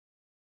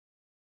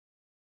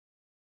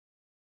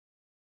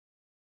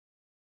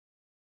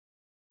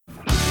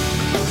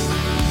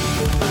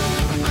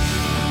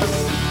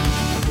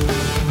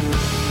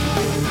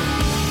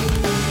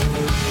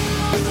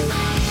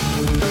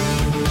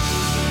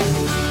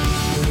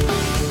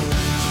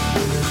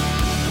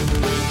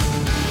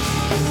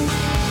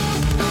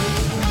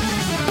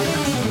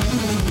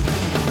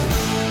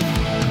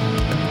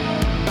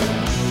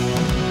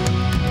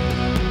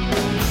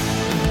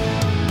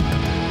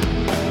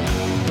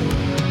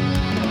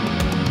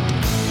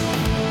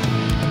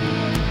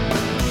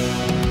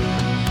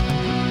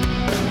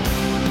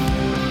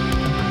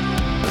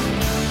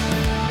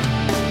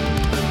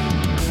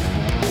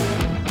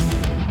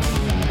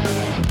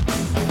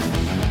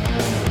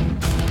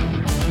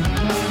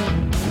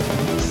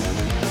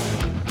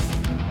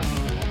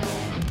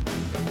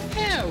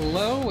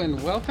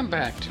and welcome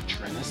back to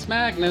Trinus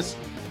Magnus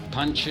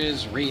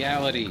Punches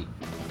Reality,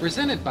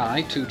 presented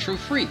by Two True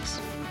Freaks.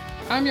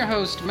 I'm your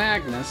host,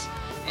 Magnus,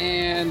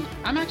 and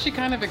I'm actually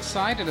kind of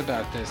excited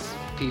about this,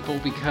 people,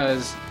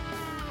 because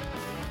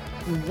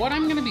what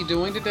I'm going to be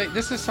doing today,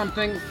 this is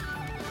something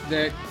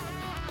that,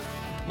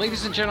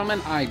 ladies and gentlemen,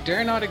 I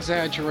dare not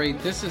exaggerate,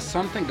 this is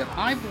something that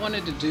I've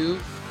wanted to do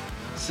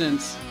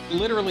since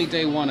literally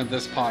day one of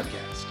this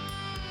podcast.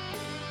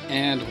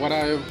 And what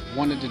I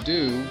wanted to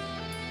do,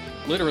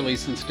 literally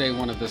since day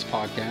one of this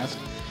podcast,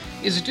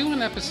 is do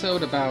an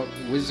episode about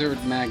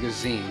Wizard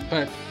Magazine.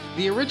 But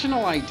the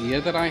original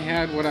idea that I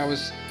had, what I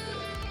was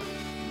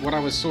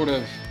sort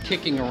of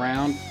kicking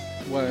around,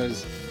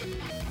 was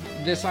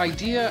this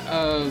idea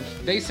of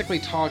basically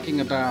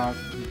talking about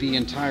the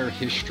entire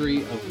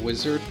history of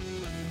Wizard,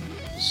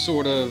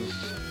 sort of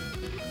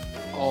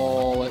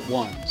all at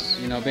once.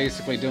 You know,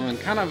 basically doing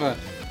kind of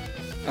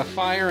a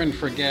fire and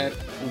forget,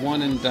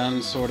 one and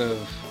done sort of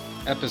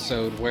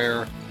episode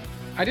where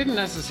I didn't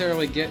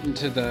necessarily get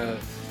into the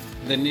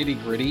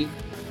nitty gritty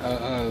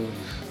of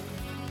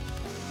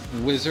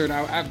Wizard.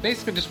 I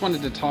basically just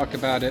wanted to talk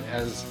about it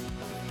as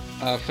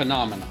a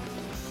phenomenon.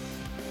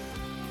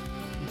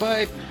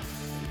 But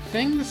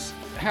things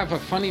have a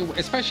funny,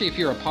 especially if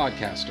you're a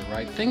podcaster,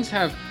 right? Things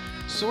have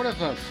sort of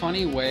a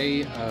funny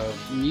way of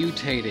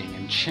mutating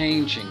and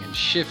changing and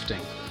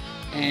shifting.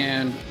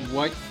 And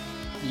what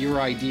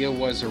your idea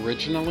was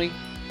originally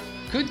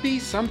could be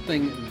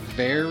something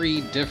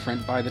very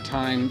different by the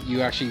time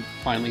you actually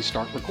finally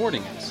start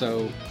recording it.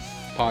 So,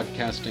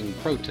 podcasting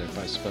pro tip,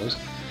 I suppose.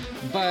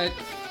 But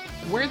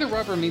where the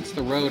rubber meets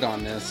the road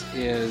on this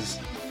is,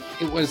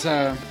 it was,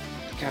 I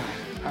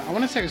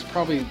want to say it was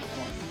probably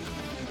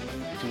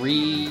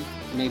 3,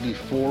 maybe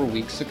 4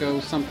 weeks ago,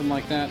 something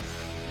like that.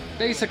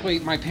 Basically,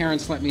 my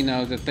parents let me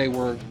know that they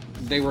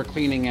were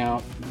cleaning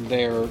out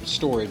their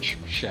storage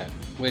shed,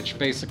 which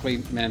basically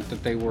meant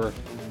that they were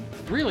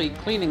really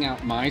cleaning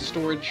out my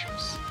storage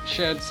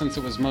shed, since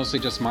it was mostly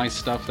just my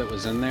stuff that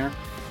was in there.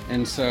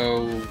 And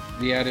so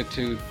the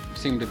attitude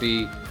seemed to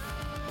be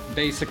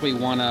basically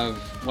one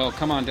of, well,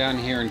 come on down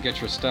here and get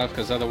your stuff,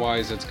 because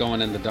otherwise it's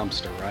going in the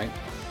dumpster, right?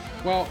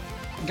 Well,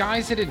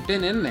 guys, it had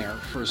been in there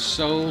for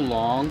so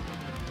long,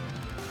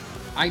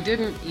 I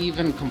didn't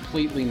even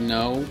completely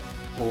know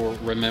or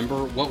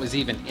remember what was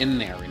even in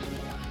there anymore.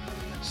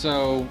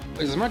 So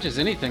as much as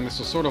anything, this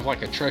was sort of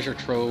like a treasure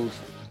trove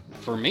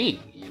for me,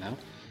 you know?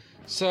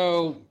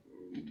 So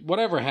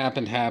whatever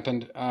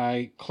happened.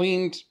 I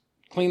cleaned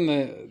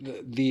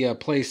the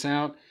place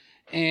out,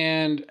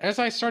 and as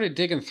I started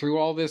digging through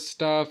all this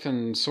stuff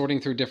and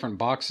sorting through different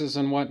boxes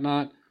and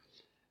whatnot,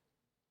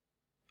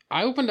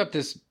 I opened up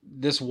this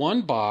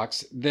one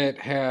box that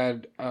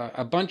had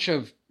a bunch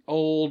of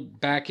old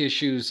back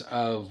issues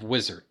of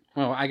Wizard.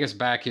 Well, I guess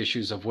back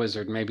issues of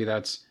Wizard, maybe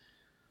that's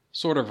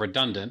sort of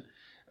redundant.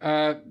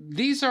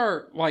 These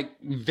are like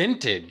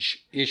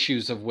vintage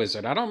issues of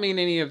Wizard. I don't mean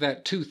any of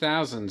that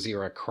 2000s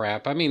era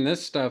crap. I mean,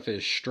 this stuff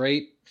is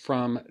straight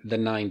from the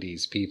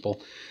 90s,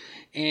 people.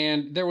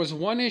 And there was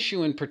one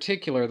issue in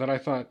particular that I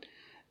thought,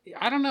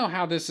 I don't know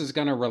how this is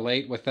going to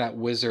relate with that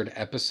Wizard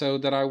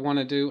episode that I want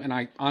to do. And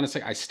I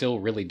honestly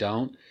still really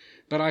don't.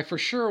 But I for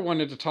sure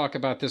wanted to talk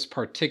about this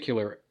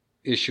particular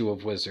issue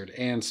of Wizard.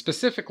 And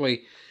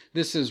specifically,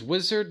 this is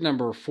Wizard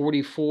number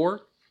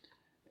 44.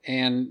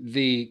 And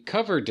the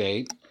cover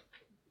date,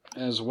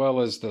 as well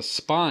as the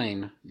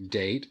spine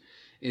date,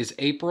 is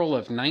April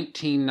of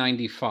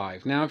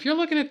 1995. Now, if you're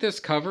looking at this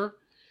cover,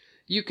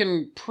 you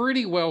can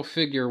pretty well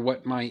figure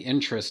what my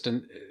interest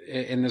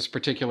in this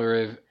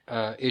particular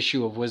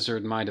issue of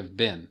Wizard might have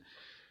been.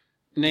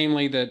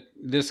 Namely, that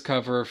this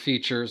cover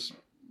features,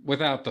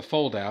 without the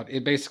fold-out,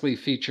 it basically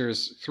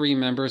features 3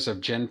 members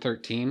of Gen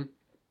 13,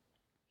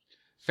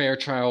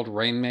 Fairchild,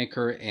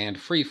 Rainmaker, and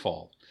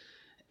Freefall.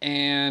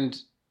 And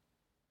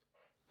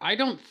I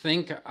don't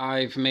think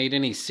I've made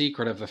any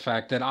secret of the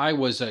fact that I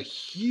was a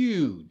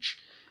huge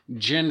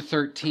Gen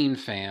 13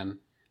 fan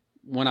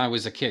when I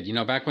was a kid. You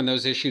know, back when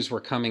those issues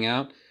were coming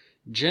out,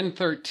 Gen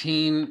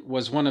 13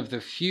 was one of the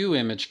few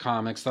Image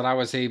comics that I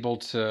was able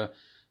to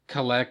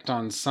collect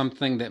on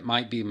something that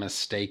might be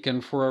mistaken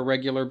for a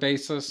regular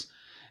basis.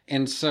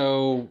 And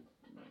so,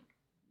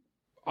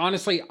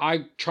 honestly,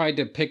 I tried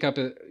to pick up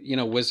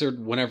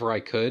Wizard whenever I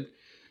could.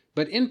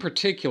 But in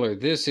particular,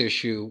 this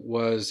issue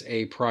was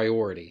a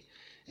priority.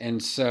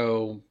 And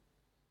so,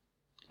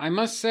 I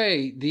must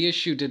say, the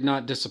issue did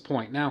not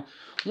disappoint. Now,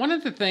 one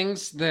of the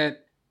things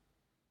that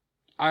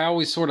I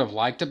always sort of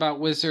liked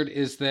about Wizard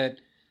is that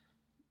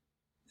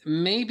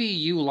maybe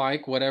you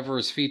like whatever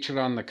is featured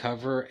on the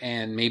cover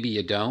and maybe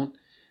you don't.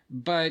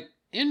 But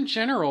in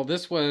general,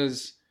 this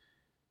was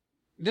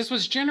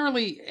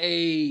generally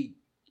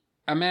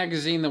a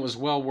magazine that was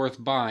well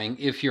worth buying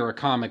if you're a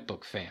comic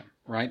book fan,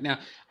 right? Now,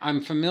 I'm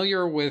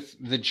familiar with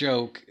the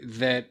joke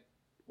that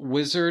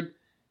Wizard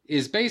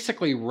is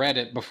basically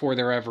Reddit before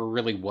there ever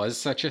really was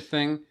such a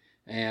thing.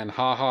 And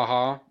ha ha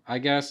ha, I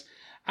guess.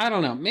 I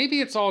don't know. Maybe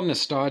it's all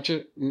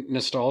nostalgia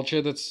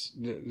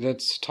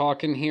that's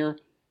talking here.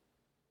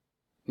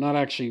 Not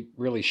actually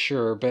really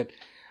sure, but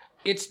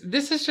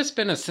this has just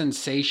been a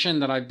sensation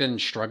that I've been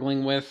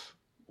struggling with,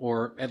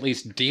 or at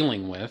least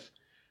dealing with,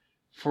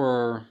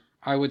 for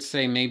I would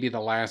say maybe the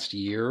last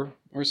year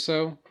or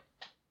so.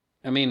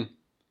 I mean,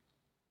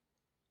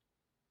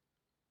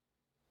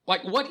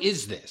 like, what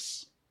is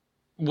this?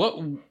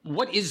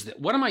 What is that?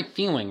 What am I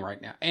feeling right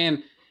now?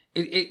 And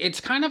it's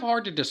kind of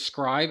hard to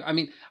describe. I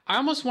mean, I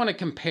almost want to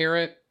compare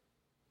it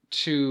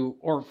to,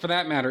 or for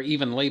that matter,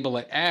 even label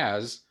it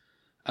as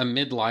a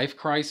midlife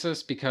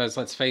crisis, because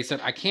let's face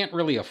it, I can't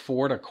really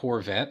afford a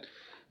Corvette,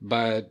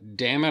 but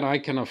damn it, I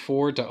can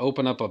afford to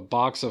open up a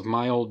box of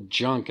my old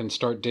junk and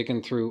start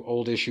digging through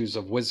old issues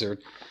of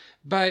Wizard.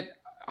 But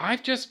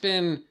I've just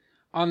been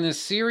on this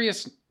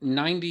serious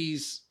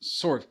 90s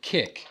sort of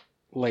kick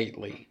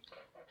lately,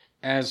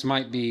 as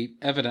might be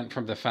evident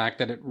from the fact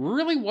that it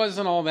really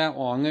wasn't all that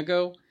long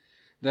ago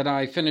that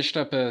I finished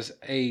up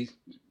a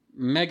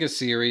mega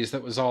series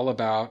that was all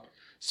about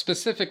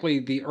specifically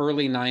the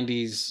early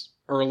 90s,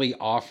 early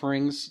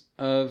offerings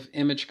of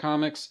Image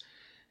Comics,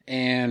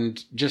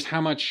 and just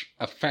how much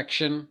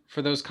affection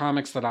for those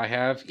comics that I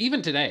have,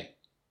 even today.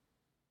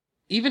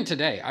 Even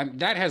today,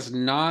 that has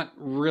not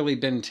really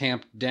been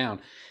tamped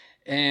down.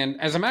 And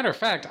as a matter of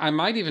fact, I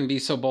might even be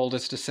so bold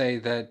as to say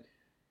that,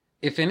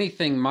 if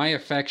anything, my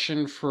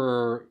affection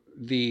for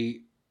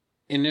the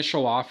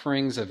initial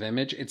offerings of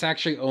Image, it's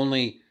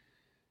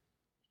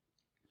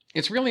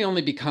really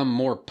only become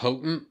more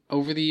potent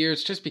over the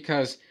years, just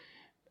because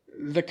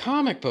the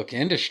comic book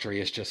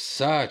industry is just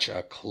such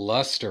a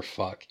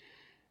clusterfuck.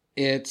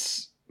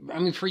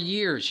 For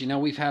years,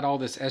 we've had all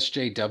this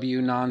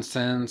SJW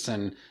nonsense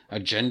and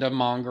agenda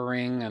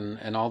mongering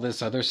and all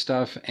this other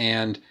stuff.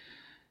 And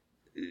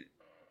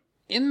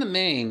in the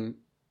main,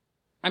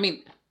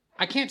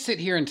 I can't sit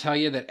here and tell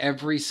you that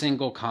every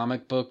single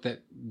comic book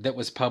that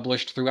was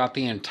published throughout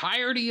the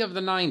entirety of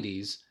the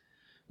 90s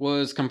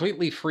was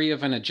completely free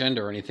of an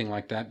agenda or anything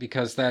like that,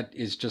 because that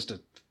is just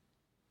a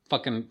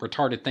fucking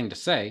retarded thing to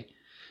say.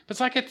 But it's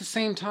like, at the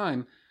same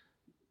time,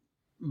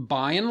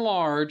 by and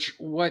large,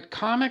 what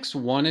comics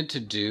wanted to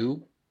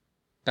do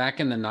back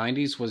in the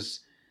 90s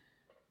was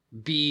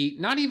be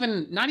not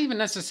even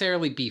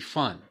necessarily be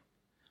fun.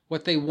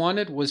 What they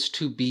wanted was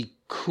to be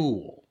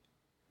cool.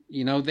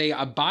 They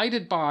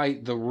abided by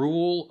the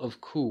rule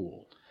of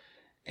cool.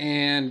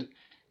 And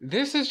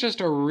this is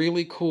just a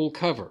really cool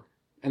cover.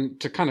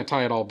 And to kind of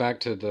tie it all back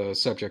to the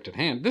subject at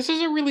hand, this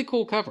is a really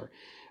cool cover.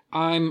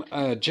 I'm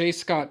a J.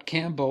 Scott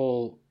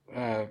Campbell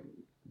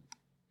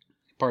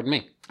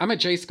fanboy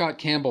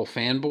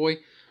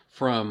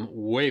from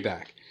way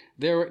back.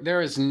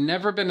 There has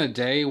never been a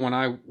day when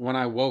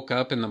I woke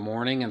up in the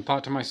morning and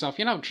thought to myself,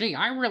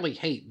 I really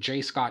hate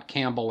J. Scott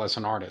Campbell as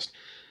an artist.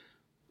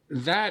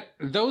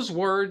 Those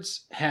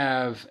words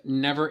have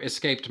never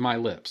escaped my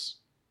lips.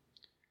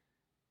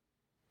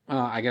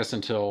 I guess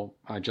until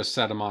I just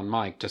set them on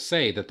mic to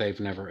say that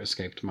they've never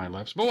escaped my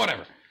lips. But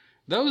whatever.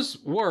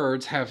 Those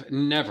words have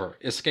never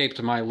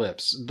escaped my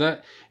lips.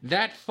 That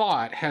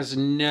thought has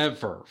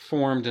never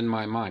formed in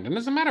my mind. And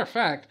as a matter of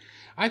fact,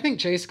 I think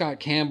J. Scott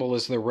Campbell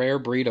is the rare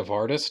breed of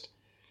artist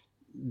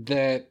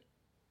that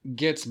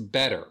gets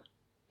better.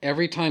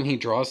 Every time he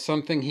draws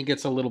something, he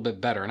gets a little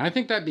bit better. And I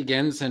think that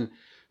begins in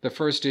the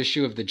first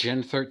issue of the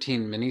Gen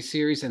 13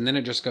 miniseries, and then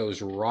it just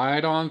goes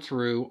right on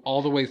through,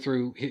 all the way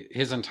through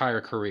his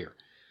entire career.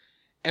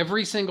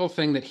 Every single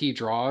thing that he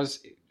draws,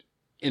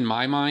 in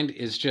my mind,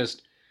 is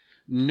just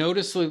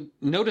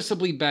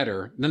noticeably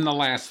better than the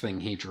last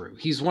thing he drew.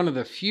 He's one of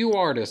the few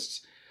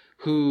artists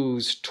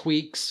whose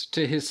tweaks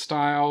to his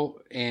style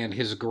and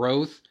his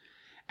growth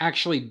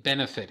actually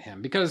benefit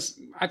him. Because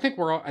I think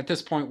at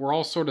this point, we're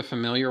all sort of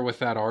familiar with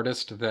that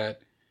artist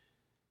that,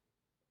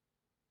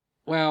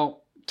 well,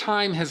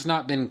 time has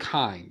not been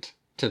kind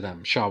to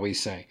them, shall we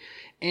say.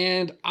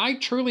 And I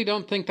truly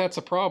don't think that's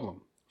a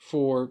problem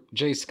for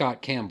J.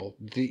 Scott Campbell.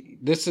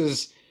 This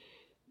is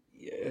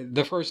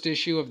the first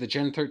issue of the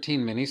Gen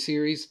 13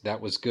 miniseries.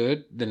 That was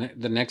good.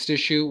 The next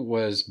issue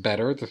was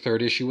better. The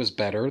third issue was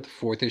better. The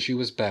fourth issue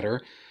was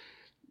better.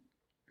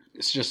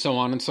 It's just so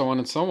on and so on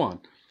and so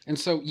on. And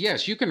so,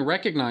 yes, you can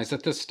recognize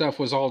that this stuff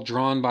was all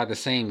drawn by the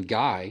same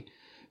guy,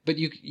 but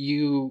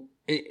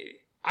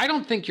I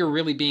don't think you're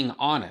really being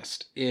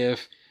honest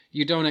if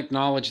you don't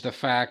acknowledge the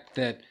fact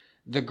that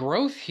the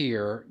growth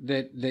here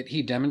that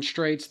he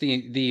demonstrates,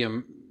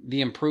 the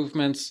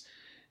improvements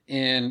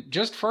in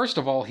just, first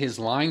of all, his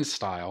line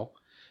style,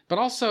 but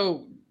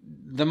also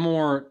the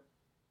more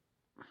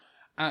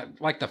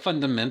like the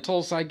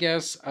fundamentals, I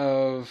guess,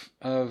 of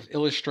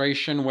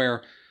illustration,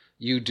 where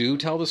you do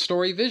tell the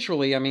story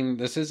visually.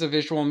 This is a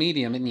visual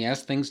medium, and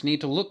yes, things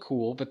need to look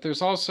cool, but there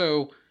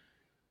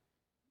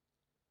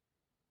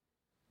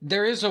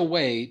is a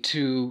way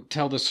to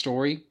tell the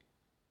story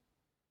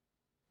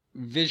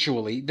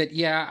visually that,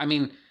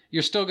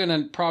 you're still going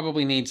to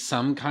probably need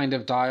some kind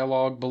of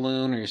dialogue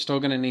balloon, or you're still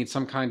going to need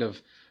some kind of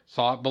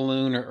thought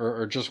balloon,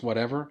 or just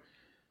whatever.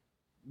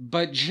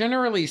 But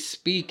generally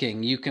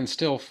speaking, you can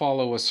still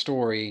follow a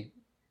story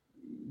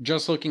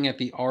just looking at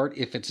the art.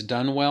 If it's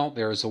done well,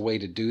 there is a way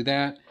to do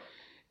that.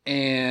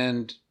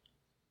 And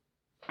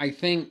I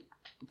think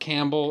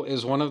Campbell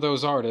is one of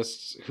those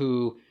artists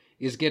who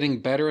is getting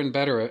better and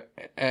better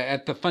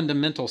at the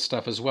fundamental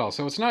stuff as well.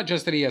 So it's not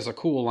just that he has a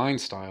cool line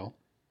style,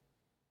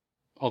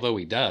 although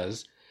he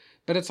does,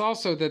 but it's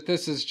also that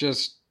this is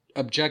just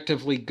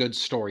objectively good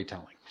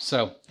storytelling.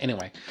 So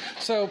anyway,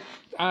 so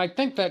I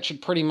think that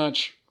should pretty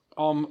much,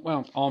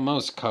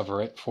 almost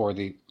cover it for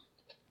the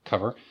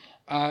cover.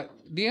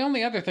 The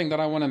only other thing that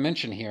I want to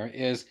mention here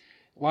is,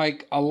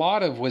 like a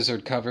lot of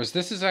Wizard covers,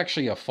 this is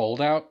actually a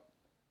fold-out.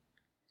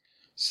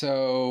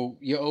 So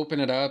you open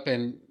it up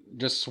and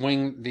just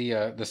swing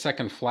the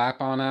second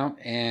flap on out.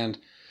 And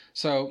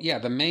so, yeah,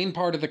 the main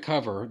part of the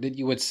cover that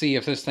you would see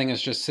if this thing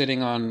is just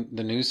sitting on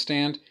the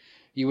newsstand,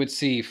 you would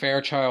see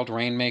Fairchild,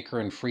 Rainmaker,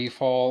 and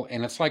Freefall.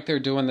 And it's like they're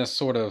doing this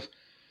sort of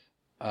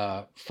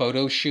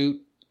photo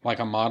shoot, like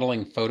a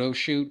modeling photo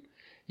shoot.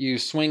 You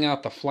swing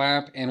out the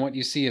flap, and what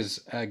you see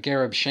is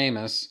Gareb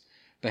Shamus,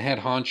 the head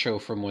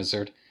honcho from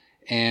Wizard.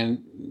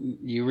 And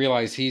you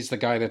realize he's the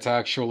guy that's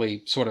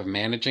actually sort of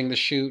managing the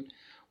shoot,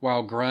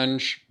 while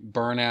Grunge,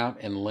 Burnout,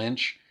 and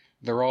Lynch,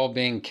 they're all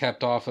being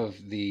kept off of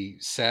the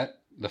set,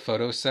 the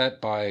photo set,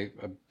 by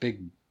a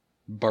big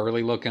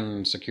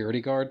burly-looking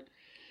security guard.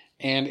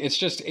 And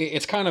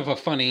it's kind of a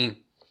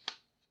funny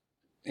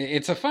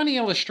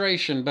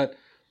illustration, but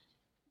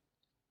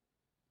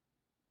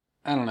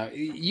I don't know.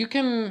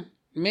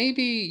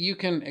 Maybe you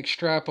can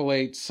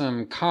extrapolate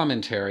some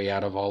commentary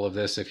out of all of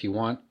this if you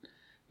want,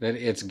 that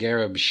it's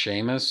Gareb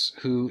Shamus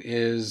who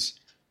is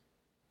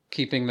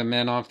keeping the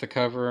men off the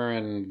cover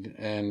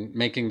and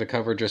making the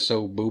cover just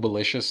so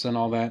boobalicious and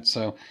all that.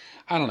 So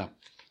I don't know.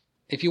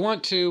 If you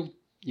want to,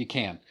 you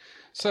can.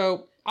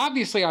 So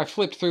obviously I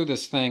flipped through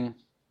this thing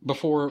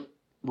before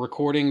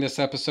recording this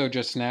episode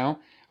just now.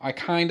 I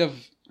kind of,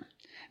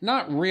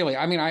 not really.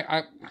 I mean,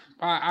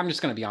 I'm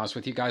just going to be honest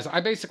with you guys.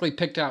 I basically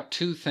picked out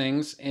two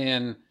things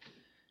in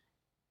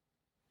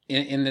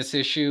this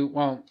issue.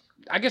 Well,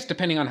 I guess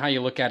depending on how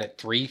you look at it,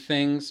 three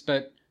things,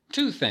 but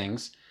two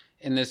things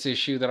in this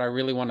issue that I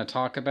really want to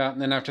talk about.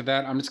 And then after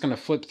that, I'm just going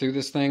to flip through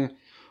this thing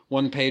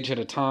one page at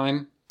a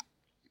time.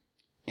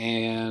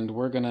 And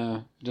we're going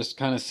to just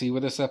kind of see where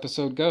this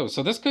episode goes.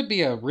 So this could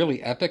be a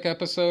really epic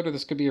episode, or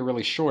this could be a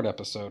really short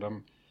episode.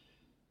 I'm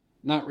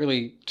not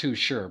really too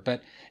sure.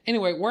 But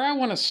anyway, where I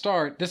want to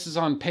start, this is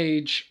on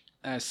page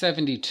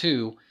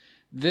 72.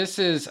 This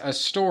is a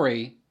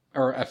story,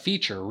 or a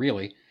feature,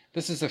 really.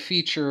 This is a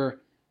feature.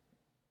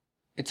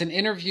 It's an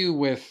interview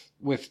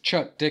with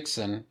Chuck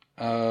Dixon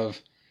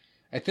of,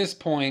 at this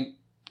point,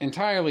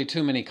 entirely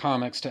too many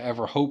comics to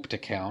ever hope to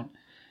count.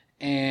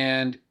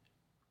 And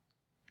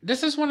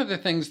this is one of the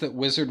things that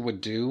Wizard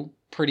would do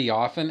pretty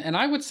often, and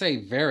I would say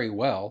very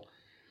well,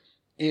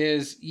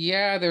 is,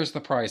 yeah, there's the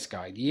price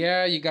guide.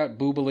 Yeah, you got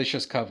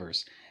boobalicious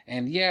covers.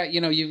 And yeah,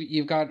 you know,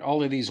 you've got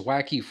all of these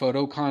wacky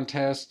photo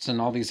contests and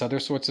all these other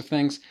sorts of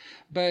things.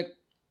 But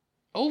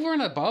over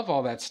and above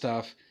all that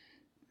stuff,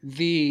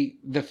 the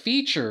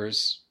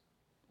features,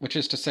 which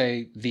is to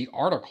say the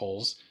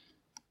articles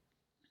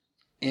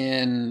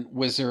in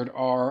Wizard,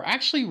 are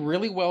actually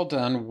really well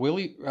done,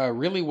 really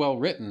well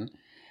written.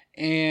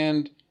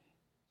 And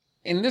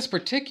in this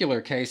particular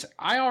case,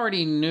 I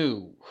already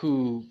knew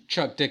who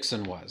Chuck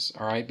Dixon was,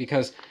 all right?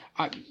 Because,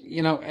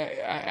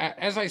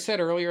 as I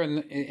said earlier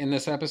in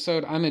this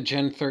episode, I'm a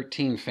Gen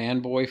 13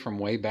 fanboy from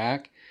way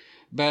back,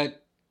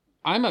 but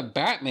I'm a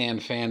Batman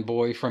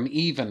fanboy from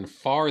even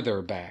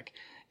farther back.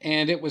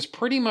 And it was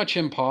pretty much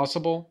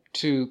impossible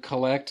to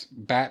collect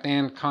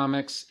Batman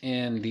comics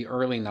in the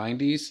early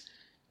 90s,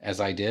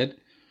 as I did,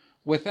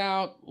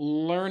 without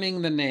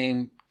learning the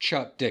name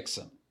Chuck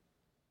Dixon.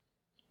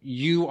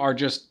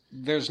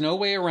 There's no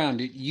way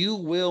around it. You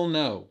will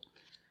know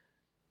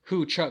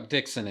who Chuck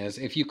Dixon is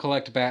if you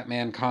collect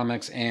Batman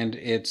comics and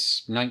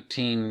it's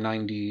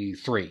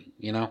 1993,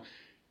 you know?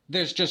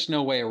 There's just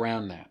no way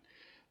around that.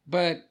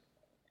 But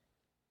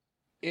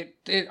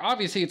it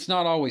obviously it's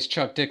not always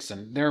Chuck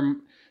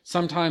Dixon.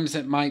 Sometimes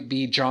it might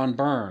be John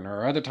Byrne,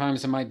 or other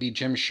times it might be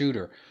Jim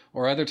Shooter,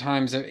 or other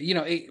times,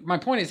 my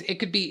point is it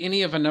could be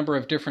any of a number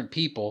of different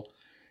people,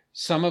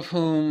 some of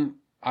whom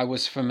I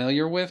was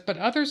familiar with, but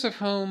others of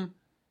whom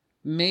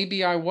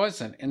maybe I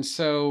wasn't. And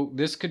so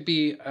this could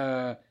be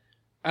an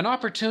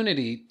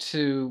opportunity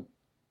to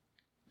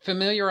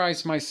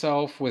familiarize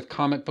myself with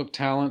comic book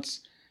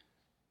talents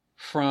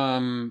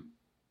from,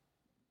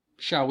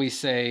 shall we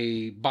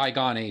say,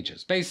 bygone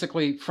ages,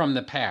 basically from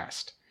the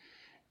past.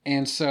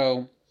 And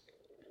so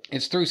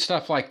it's through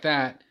stuff like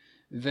that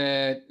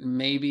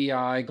maybe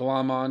I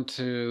glom on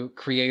to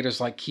creators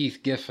like Keith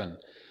Giffen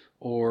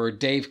or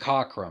Dave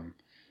Cockrum,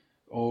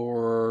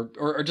 or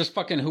just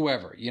fucking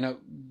whoever,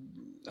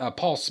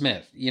 Paul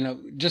Smith,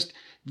 just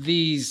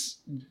these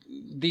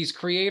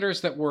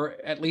creators that were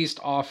at least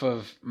off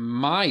of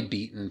my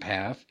beaten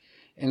path.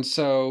 And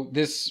so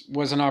this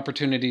was an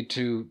opportunity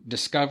to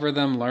discover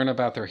them, learn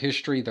about their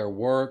history, their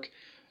work,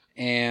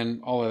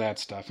 and all of that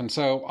stuff. And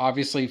so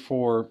obviously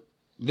for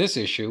this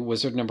issue,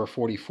 Wizard number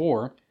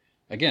 44,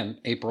 again,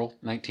 April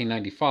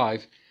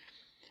 1995,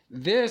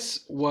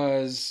 this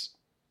was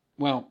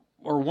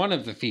or one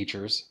of the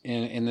features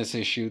in this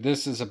issue.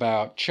 This is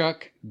about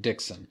Chuck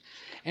Dixon.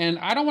 And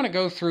I don't want to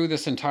go through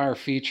this entire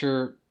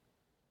feature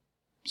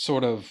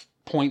sort of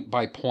point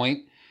by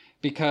point,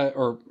 because,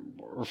 or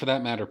for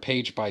that matter,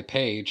 page by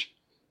page,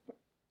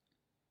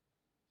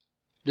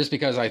 just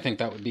because I think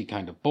that would be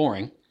kind of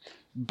boring.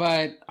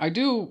 But I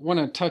do want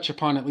to touch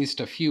upon at least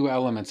a few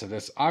elements of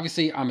this.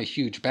 Obviously, I'm a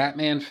huge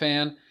Batman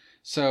fan,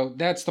 so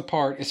that's the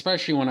part,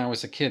 especially when I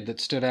was a kid,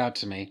 that stood out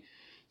to me.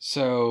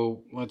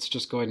 So let's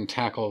just go ahead and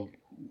tackle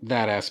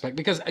that aspect.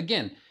 Because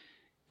again,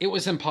 it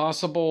was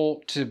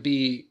impossible to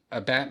be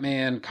a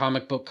Batman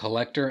comic book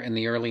collector in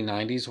the early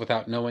 90s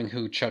without knowing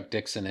who Chuck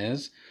Dixon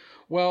is.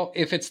 Well,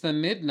 if it's the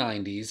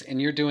mid-90s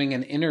and you're doing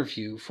an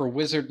interview for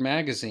Wizard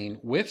Magazine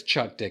with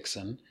Chuck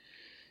Dixon,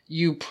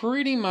 you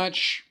pretty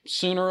much,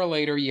 sooner or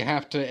later, you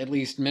have to at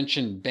least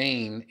mention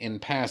Bane in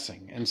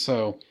passing. And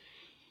so,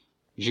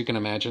 as you can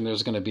imagine,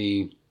 there's going to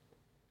be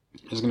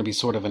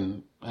sort of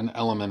an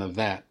element of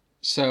that.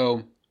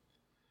 So,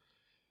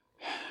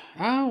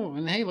 oh,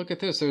 and hey, look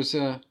at this.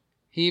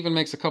 He even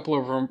makes a couple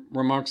of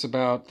remarks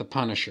about the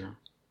Punisher.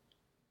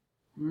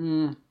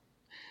 You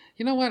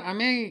know what?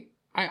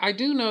 I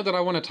do know that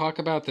I want to talk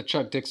about the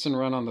Chuck Dixon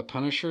run on the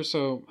Punisher,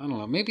 so I don't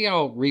know. Maybe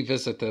I'll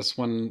revisit this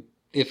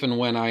if and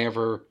when I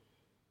ever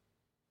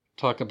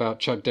talk about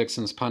Chuck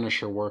Dixon's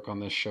Punisher work on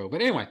this show.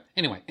 But anyway.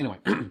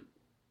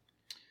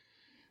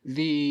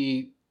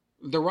 The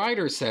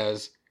writer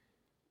says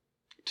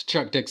to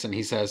Chuck Dixon,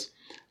 he says,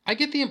 "I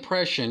get the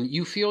impression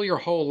you feel your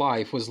whole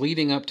life was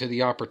leading up to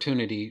the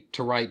opportunity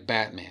to write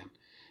Batman."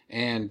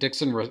 And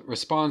Dixon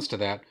responds to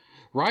that,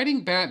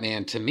 "Writing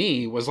Batman to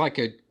me was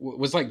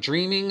like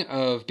dreaming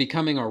of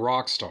becoming a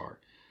rock star.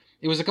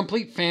 It was a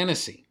complete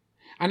fantasy.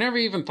 I never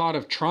even thought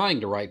of trying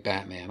to write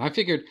Batman. I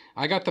figured,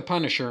 I got the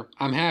Punisher,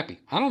 I'm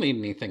happy. I don't need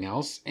anything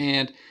else.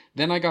 And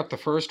then I got the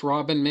first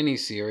Robin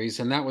miniseries,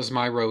 and that was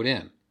my road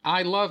in.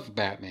 I love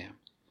Batman."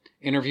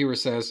 Interviewer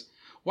says,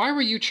 "Why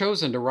were you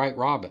chosen to write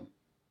Robin?"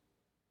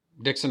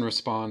 Dixon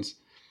responds,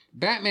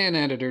 "Batman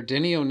editor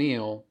Denny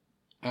O'Neil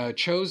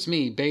chose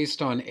me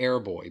based on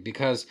Airboy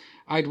because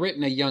I'd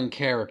written a young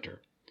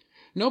character.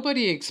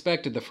 Nobody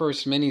expected the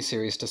first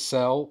miniseries to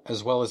sell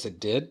as well as it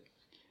did.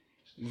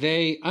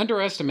 They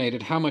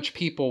underestimated how much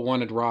people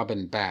wanted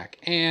Robin back."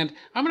 And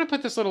I'm going to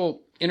put this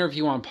little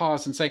interview on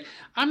pause and say,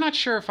 I'm not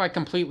sure if I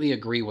completely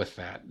agree with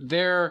that.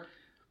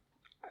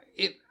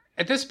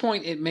 At this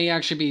point, it may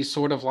actually be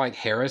sort of like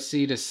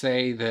heresy to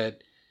say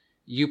that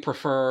you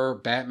prefer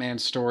Batman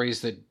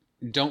stories that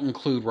don't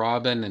include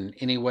Robin in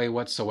any way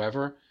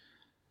whatsoever.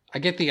 I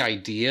get the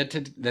idea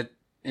that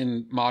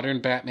in modern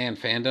Batman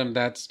fandom,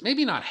 that's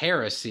maybe not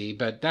heresy,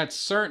 but that's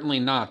certainly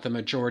not the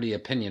majority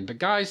opinion. But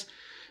guys,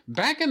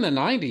 back in the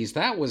 90s,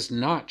 that was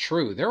not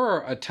true. There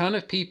were a ton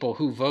of people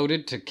who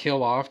voted to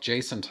kill off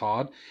Jason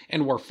Todd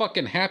and were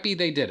fucking happy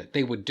they did it.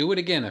 They would do it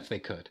again if they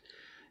could.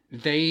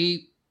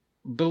 They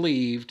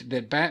believed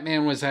that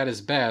Batman was at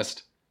his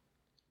best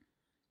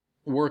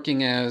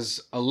working as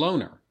a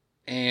loner.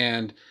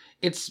 And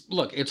it's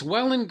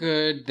well and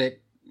good that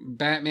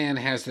Batman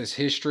has this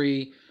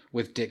history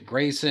with Dick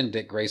Grayson.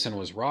 Dick Grayson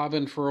was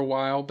Robin for a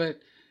while, but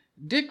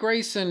Dick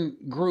Grayson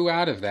grew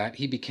out of that.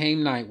 He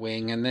became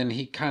Nightwing, and then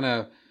he kind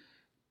of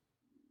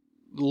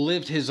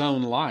lived his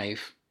own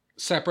life,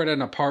 separate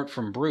and apart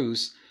from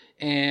Bruce,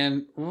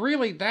 and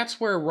really that's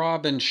where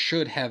Robin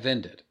should have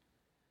ended.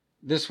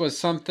 This was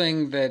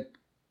something that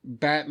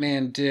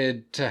Batman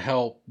did to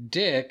help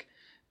Dick,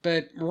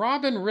 but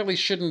Robin really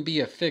shouldn't be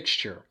a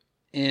fixture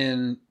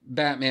in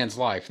Batman's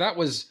life. That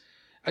was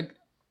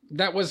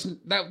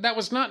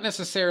not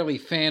necessarily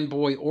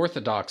fanboy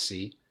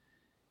orthodoxy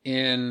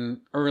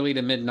in early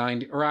to mid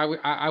 90s, or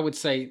I would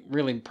say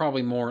really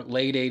probably more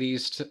late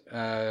 80s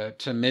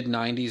to mid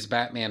 90s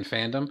Batman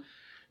fandom.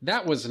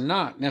 That was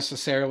not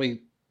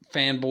necessarily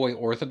fanboy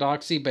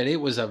orthodoxy, but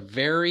it was a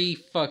very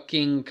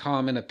fucking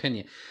common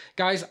opinion.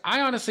 Guys,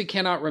 I honestly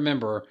cannot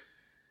remember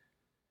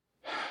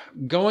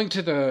going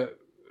to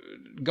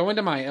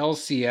my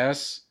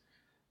LCS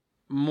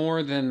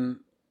more than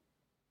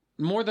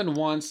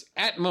once,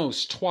 at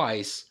most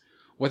twice,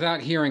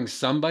 without hearing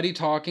somebody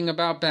talking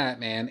about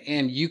Batman,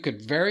 and you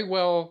could very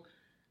well,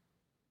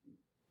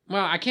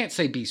 I can't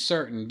say be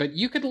certain, but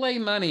you could lay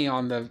money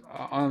on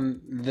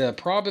the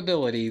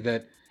probability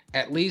that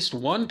at least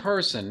one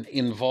person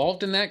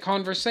involved in that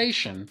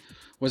conversation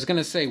was going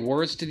to say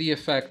words to the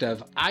effect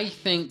of, "I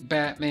think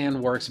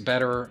Batman works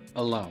better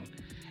alone."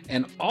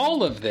 And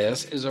all of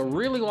this is a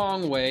really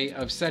long way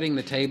of setting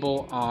the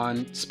table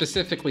on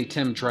specifically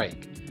Tim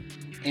Drake.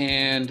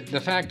 And the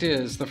fact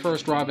is, the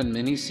first Robin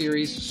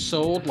miniseries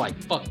sold like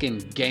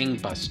fucking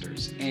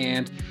gangbusters.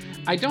 And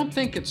I don't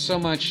think it's so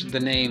much the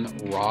name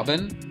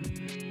Robin.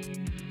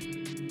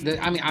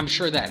 I'm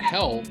sure that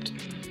helped,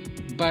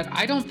 but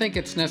I don't think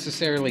it's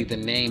necessarily the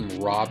name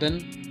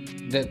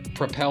Robin that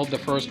propelled the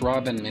first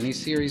Robin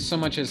miniseries so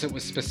much as it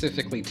was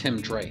specifically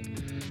Tim Drake.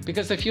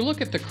 Because if you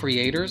look at the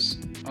creators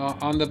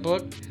on the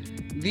book,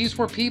 these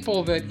were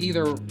people that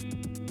either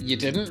you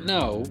didn't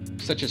know,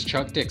 such as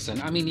Chuck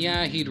Dixon. I mean,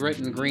 yeah, he'd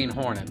written Green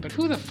Hornet, but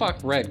who the fuck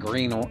read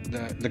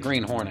the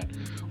Green Hornet?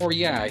 Or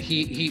yeah,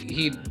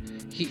 he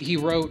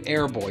wrote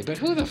Airboy, but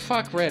who the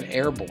fuck read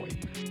Airboy?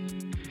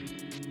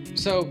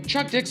 So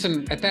Chuck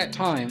Dixon at that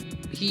time,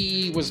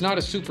 he was not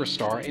a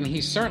superstar, and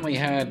he certainly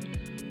had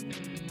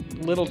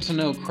little to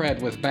no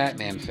cred with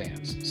Batman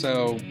fans.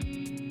 So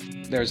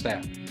there's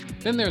that.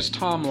 Then there's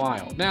Tom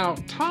Lyle. Now,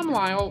 Tom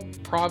Lyle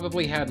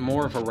probably had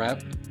more of a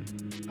rep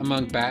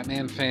among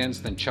Batman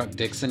fans than Chuck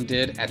Dixon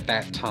did at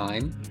that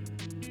time.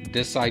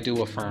 This I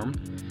do affirm.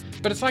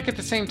 But it's like at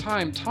the same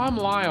time, Tom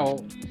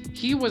Lyle,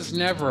 he was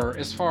never,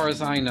 as far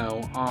as I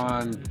know,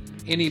 on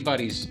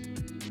anybody's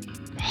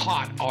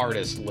hot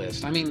artist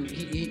list. I mean,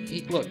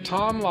 he look,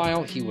 Tom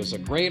Lyle, he was a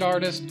great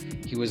artist.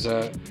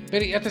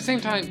 But at the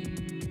same time,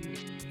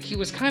 he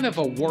was kind of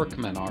a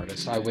workman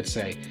artist, I would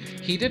say.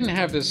 He didn't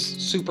have this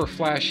super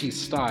flashy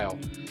style.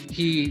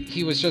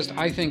 He was just,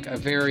 I think, a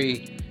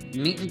very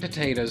meat and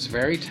potatoes,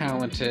 very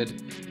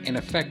talented and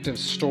effective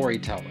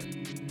storyteller.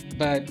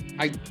 But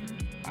I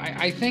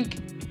think,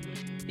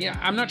 yeah,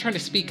 I'm not trying to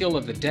speak ill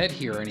of the dead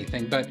here or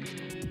anything, but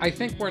I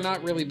think we're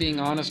not really being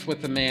honest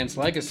with the man's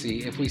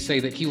legacy if we say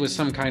that he was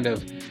some kind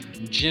of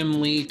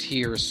Jim Lee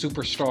tier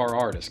superstar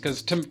artist.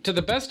 Because to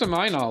the best of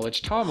my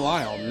knowledge, Tom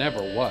Lyle never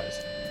was.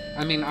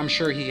 I mean, I'm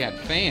sure he had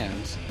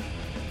fans,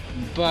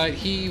 but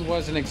he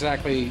wasn't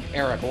exactly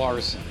Eric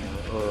Larson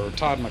or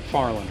Todd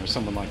McFarlane or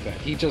someone like that.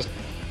 He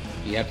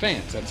had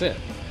fans, that's it.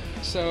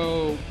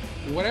 So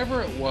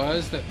whatever it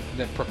was that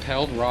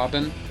propelled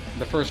Robin,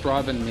 the first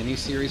Robin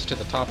miniseries, to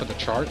the top of the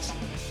charts,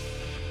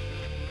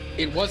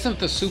 it wasn't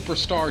the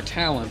superstar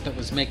talent that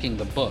was making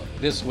the book.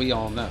 This we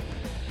all know.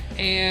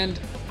 And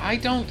I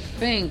don't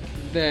think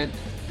that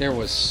there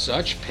was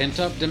such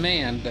pent-up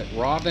demand that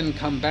Robin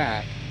come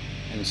back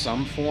in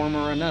some form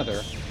or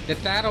another,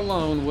 that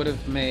alone would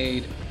have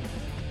made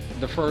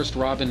the first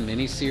Robin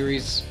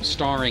miniseries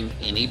starring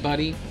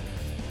anybody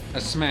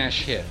a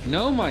smash hit.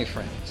 No, my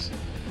friends.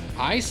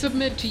 I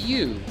submit to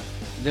you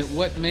that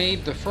what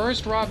made the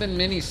first Robin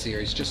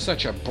miniseries just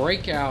such a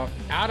breakout,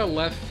 out of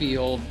left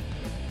field,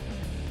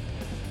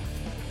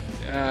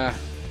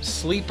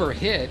 sleeper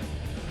hit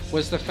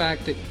was the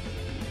fact that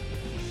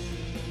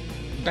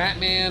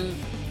Batman,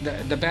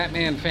 the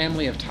Batman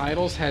family of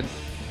titles had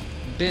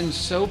been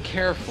so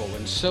careful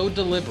and so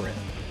deliberate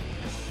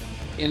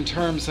in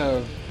terms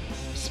of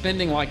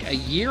spending like a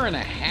year and a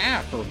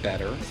half or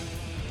better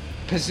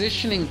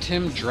positioning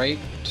Tim Drake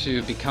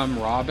to become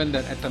Robin,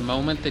 that at the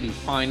moment that he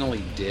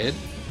finally did,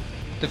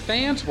 the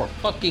fans were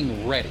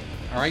fucking ready.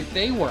 All right,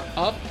 they were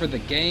up for the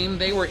game.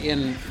 They were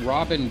in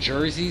Robin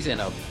jerseys in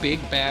a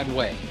big bad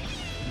way.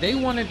 They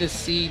wanted to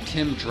see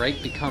Tim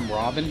Drake become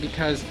Robin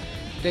because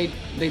they'd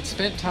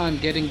spent time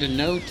getting to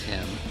know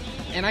Tim,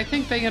 and I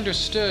think they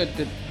understood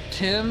that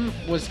Tim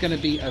was going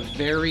to be a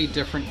very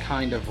different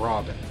kind of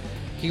Robin.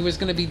 He was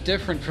going to be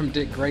different from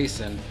Dick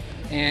Grayson,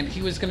 and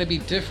he was going to be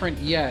different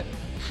yet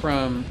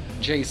from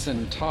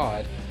Jason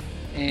Todd,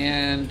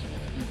 and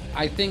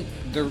I think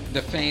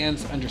the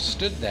fans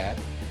understood that,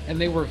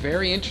 and they were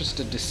very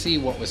interested to see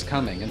what was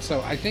coming. And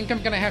so I think I'm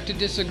going to have to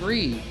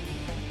disagree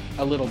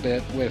a little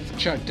bit with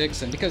Chuck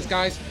Dixon, because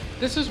guys,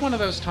 this is one of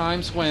those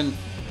times when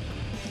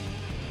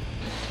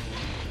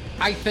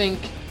I think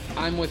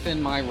I'm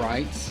within my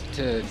rights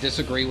to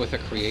disagree with a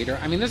creator.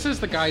 I mean, this is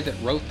the guy that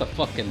wrote the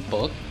fucking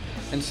book,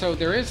 and so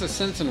there is a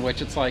sense in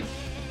which it's like,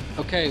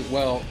 okay,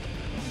 well,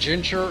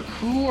 Ginger,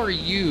 who are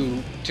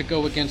you to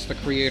go against the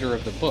creator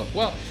of the book?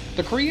 Well,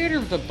 the creator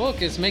of the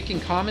book is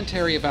making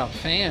commentary about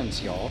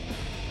fans, y'all.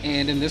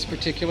 And in this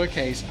particular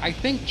case, I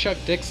think Chuck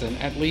Dixon,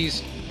 at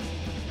least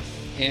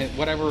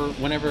whenever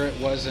it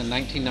was in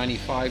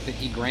 1995 that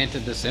he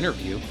granted this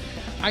interview,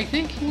 I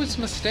think he was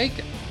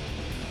mistaken.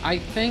 I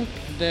think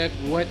that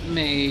what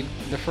made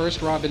the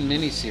first Robin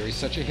miniseries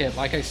such a hit,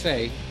 like I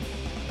say,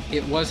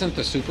 it wasn't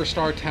the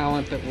superstar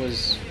talent that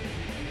was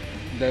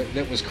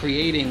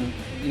creating,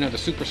 the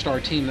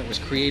superstar team that was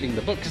creating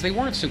the book, because they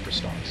weren't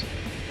superstars.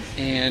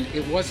 And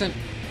it wasn't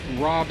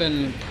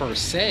Robin per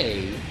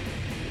se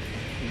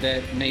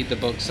that made the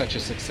book such a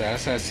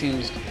success, as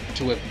seems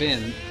to have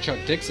been Chuck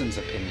Dixon's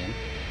opinion.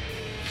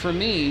 For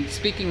me,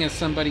 speaking as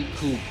somebody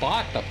who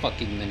bought the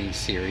fucking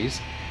miniseries,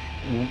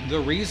 the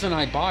reason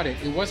I bought it,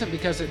 it wasn't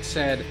because it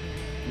said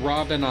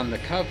Robin on the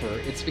cover,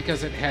 it's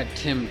because it had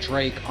Tim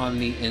Drake on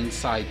the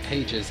inside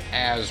pages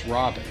as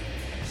Robin.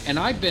 And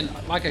I've been,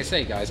 like I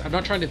say, guys, I'm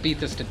not trying to beat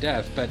this to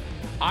death, but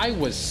I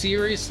was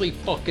seriously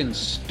fucking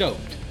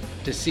stoked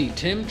to see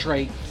Tim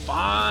Drake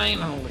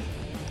finally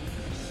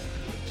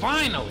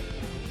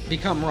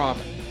become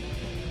Robin.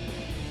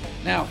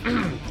 Now,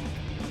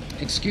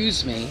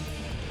 excuse me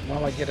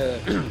while I get a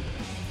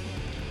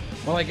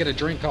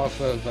drink off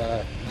of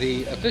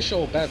the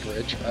official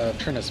beverage of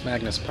Trinus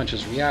Magnus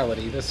Punches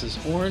Reality. This is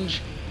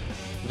Orange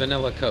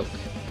Vanilla Coke.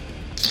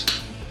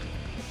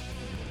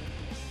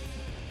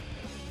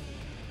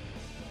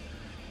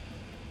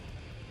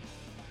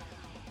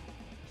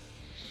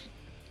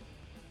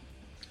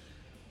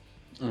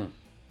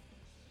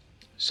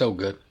 So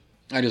good.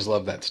 I just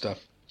love that stuff.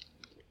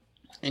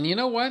 And you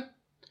know what?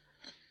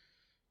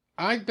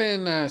 I've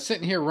been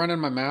sitting here running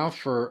my mouth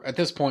for, at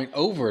this point,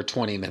 over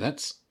 20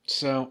 minutes.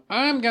 So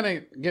I'm going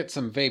to get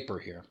some vapor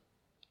here.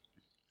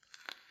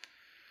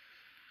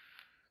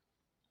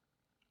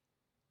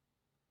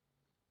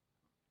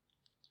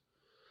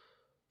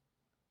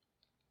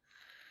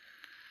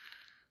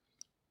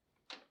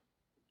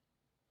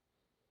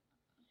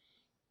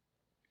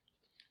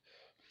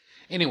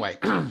 Anyway,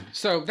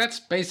 so that's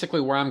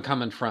basically where I'm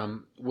coming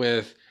from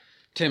with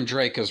Tim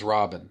Drake as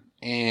Robin.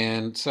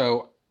 And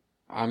so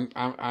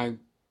I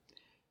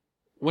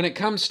when it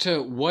comes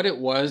to what it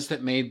was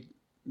that made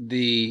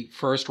the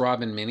first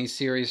Robin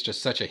miniseries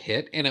just such a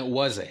hit, and it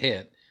was a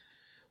hit,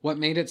 what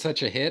made it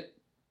such a hit,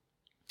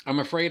 I'm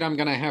afraid I'm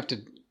going to have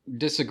to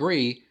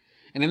disagree.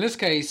 And in this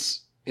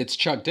case, it's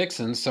Chuck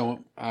Dixon, so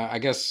I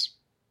guess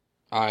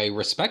I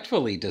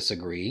respectfully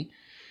disagree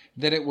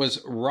that it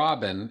was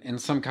Robin in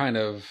some kind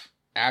of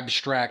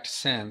abstract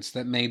sense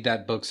that made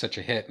that book such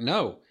a hit.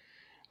 No,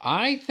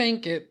 I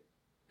think it,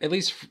 at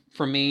least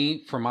for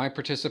me, for my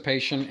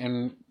participation,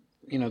 and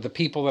the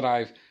people that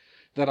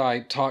I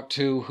talked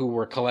to who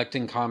were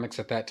collecting comics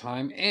at that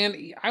time,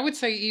 and I would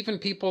say even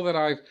people that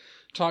I've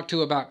talked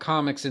to about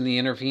comics in the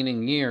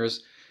intervening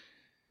years,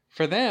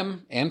 for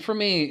them and for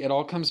me, it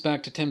all comes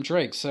back to Tim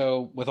Drake.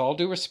 So with all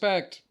due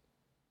respect,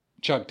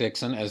 Chuck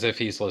Dixon, as if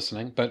he's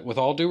listening, but with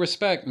all due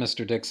respect,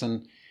 Mr.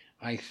 Dixon,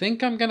 I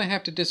think I'm going to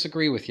have to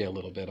disagree with you a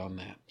little bit on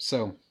that.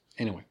 So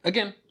anyway,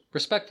 again,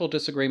 respectful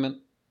disagreement,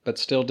 but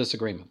still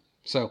disagreement.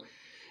 So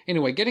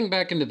anyway, getting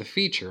back into the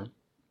feature,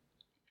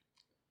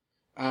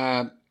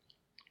 the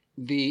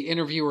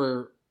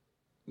interviewer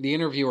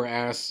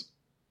asks,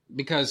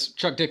 because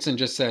Chuck Dixon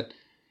just said,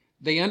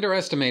 they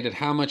underestimated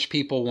how much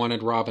people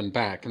wanted Robin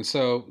back. And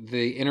so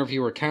the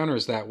interviewer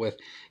counters that with,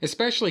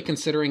 especially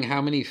considering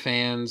how many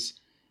fans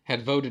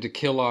had voted to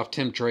kill off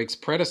Tim Drake's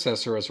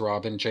predecessor as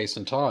Robin,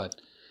 Jason Todd.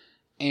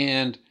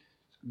 And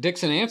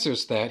Dixon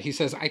answers that. He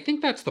says, I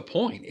think that's the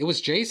point. It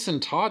was Jason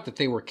Todd that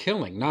they were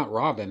killing, not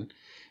Robin.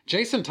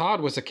 Jason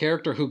Todd was a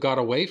character who got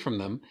away from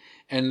them,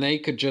 and they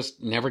could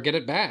just never get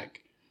it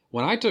back.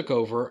 When I took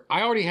over,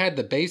 I already had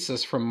the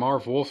basis from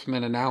Marv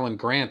Wolfman and Alan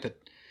Grant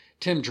that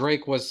Tim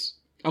Drake was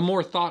a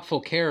more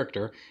thoughtful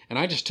character, and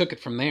I just took it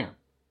from there.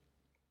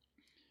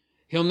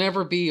 He'll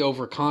never be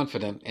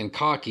overconfident and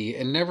cocky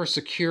and never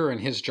secure in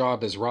his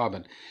job as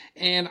Robin.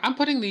 And I'm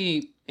putting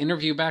the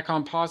interview back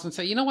on pause and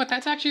say, you know what,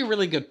 that's actually a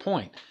really good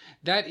point.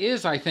 That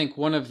is, I think,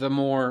 one of the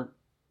more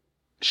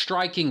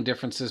striking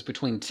differences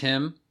between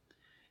Tim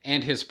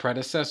and his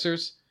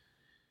predecessors,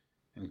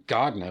 and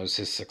God knows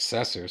his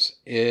successors,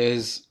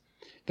 is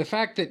the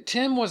fact that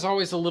Tim was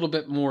always a little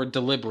bit more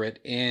deliberate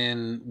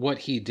in what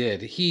he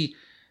did. He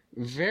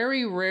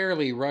very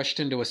rarely rushed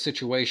into a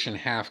situation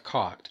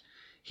half-cocked.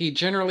 He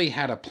generally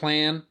had a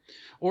plan,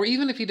 or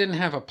even if he didn't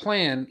have a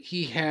plan,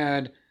 he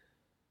had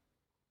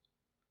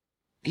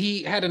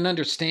an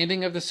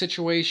understanding of the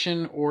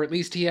situation, or at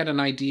least he had an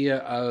idea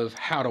of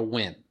how to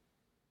win.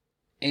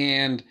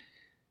 And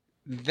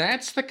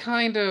that's the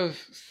kind of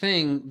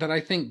thing that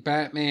I think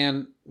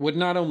Batman would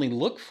not only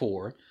look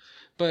for,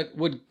 but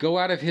would go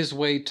out of his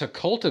way to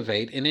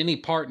cultivate in any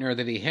partner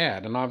that he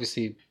had. And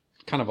obviously,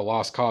 kind of a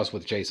lost cause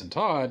with Jason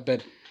Todd,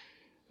 but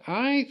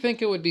I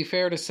think it would be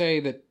fair to say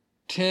that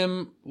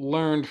Tim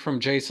learned from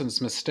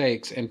Jason's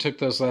mistakes and took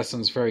those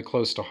lessons very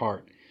close to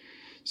heart.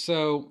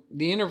 So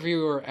the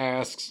interviewer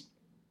asks,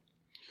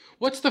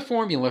 what's the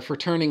formula for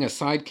turning a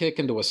sidekick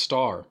into a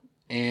star?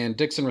 And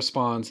Dixon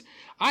responds,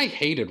 I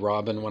hated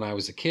Robin when I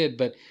was a kid,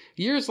 but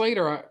years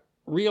later I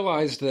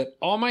realized that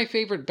all my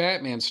favorite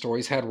Batman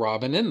stories had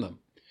Robin in them.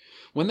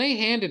 When they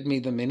handed me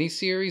the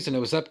miniseries and it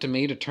was up to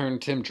me to turn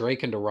Tim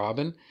Drake into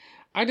Robin,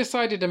 I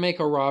decided to make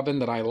a Robin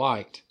that I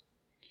liked.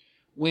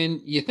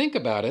 When you think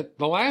about it,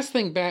 the last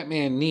thing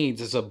Batman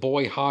needs is a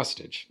boy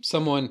hostage,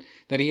 someone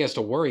that he has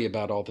to worry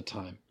about all the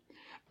time.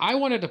 I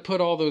wanted to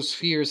put all those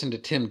fears into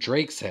Tim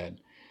Drake's head.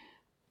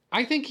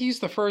 I think he's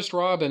the first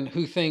Robin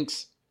who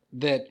thinks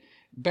that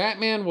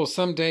Batman will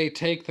someday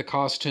take the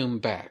costume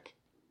back.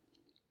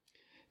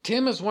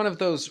 Tim is one of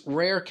those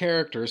rare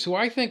characters who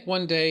I think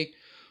one day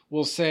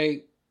will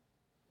say,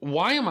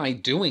 why am I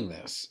doing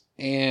this?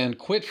 And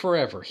quit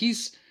forever.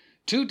 He's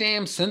too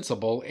damn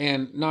sensible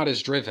and not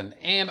as driven.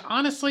 And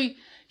honestly,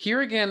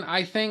 here again,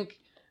 I think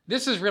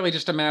this is really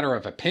just a matter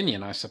of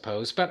opinion, I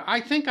suppose, but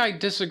I think I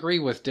disagree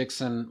with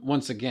Dixon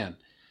once again.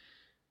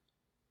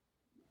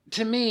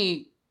 To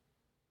me,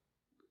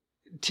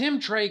 Tim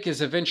Drake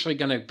is eventually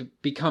going to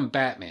become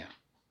Batman.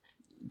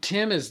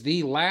 Tim is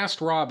the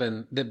last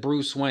Robin that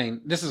Bruce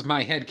Wayne, this is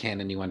my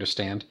headcanon, you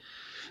understand,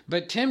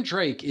 but Tim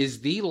Drake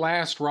is the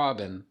last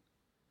Robin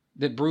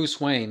that Bruce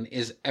Wayne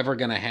is ever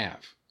going to have.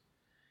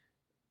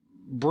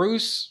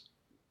 Bruce,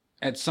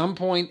 at some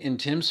point in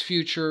Tim's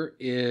future,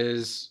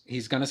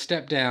 he's going to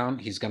step down,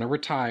 he's going to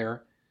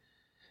retire,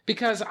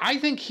 because I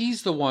think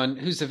he's the one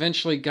who's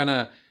eventually going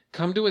to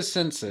come to his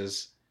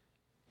senses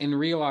and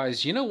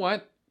realize, you know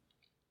what?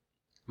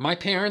 My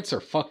parents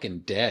are fucking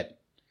dead,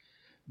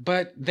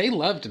 but they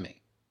loved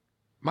me.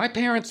 My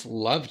parents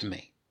loved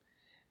me.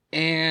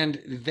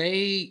 And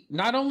they,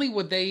 not only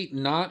would they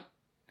not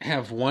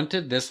have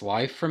wanted this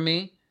life for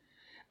me,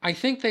 I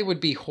think they would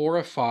be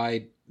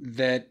horrified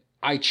that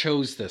I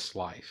chose this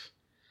life.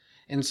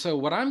 And so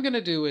what I'm going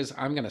to do is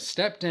I'm going to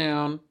step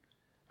down.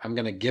 I'm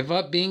going to give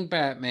up being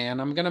Batman.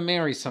 I'm going to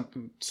marry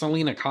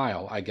Selina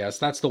Kyle, I guess.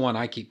 That's the one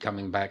I keep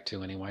coming back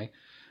to anyway.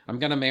 I'm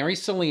going to marry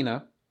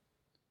Selina.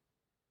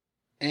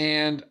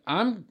 And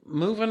I'm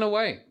moving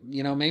away.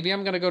 You know, maybe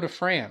I'm going to go to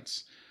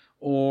France.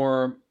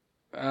 Or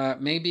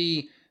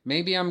maybe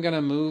I'm going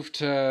to move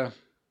to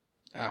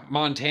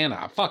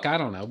Montana. Fuck, I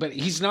don't know. But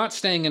he's not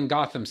staying in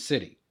Gotham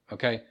City,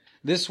 okay?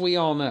 This we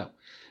all know.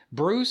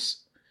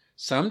 Bruce,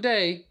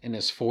 someday in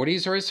his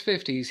 40s or his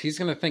 50s, he's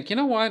going to think, you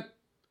know what?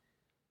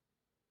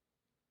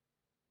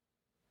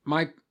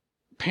 My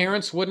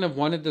parents wouldn't have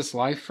wanted this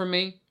life for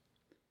me.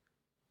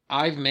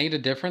 I've made a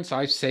difference.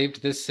 I've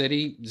saved this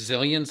city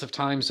zillions of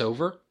times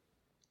over.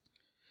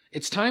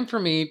 It's time for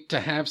me to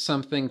have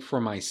something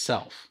for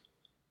myself.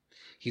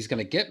 He's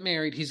going to get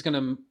married. He's going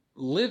to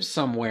live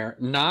somewhere,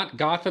 not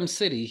Gotham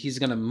City. He's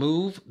going to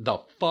move the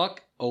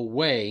fuck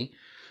away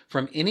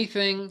from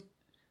anything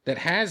that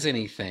has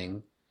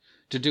anything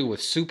to do with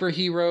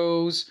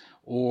superheroes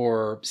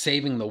or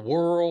saving the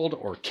world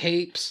or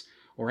capes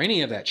or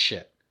any of that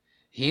shit.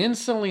 He and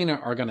Selina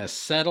are going to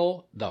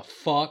settle the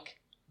fuck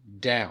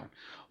down.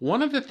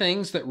 One of the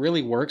things that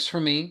really works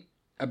for me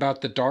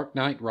about The Dark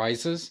Knight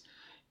Rises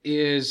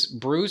is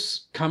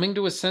Bruce coming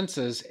to his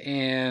senses,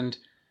 and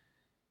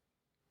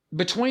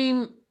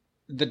between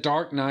The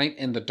Dark Knight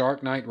and The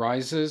Dark Knight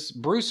Rises,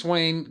 Bruce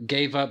Wayne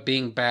gave up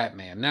being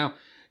Batman. Now,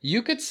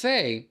 you could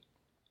say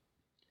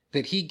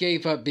that he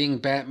gave up being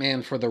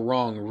Batman for the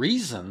wrong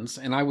reasons,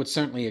 and I would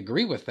certainly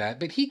agree with that,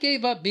 but he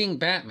gave up being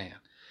Batman.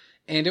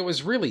 And it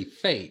was really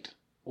fate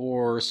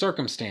or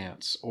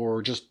circumstance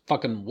or just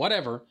fucking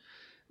whatever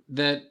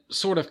that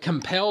sort of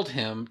compelled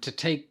him to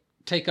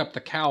take up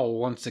the cowl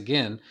once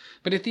again.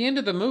 But at the end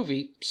of the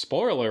movie,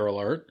 spoiler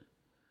alert,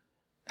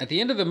 at the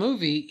end of the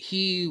movie,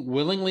 he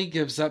willingly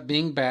gives up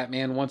being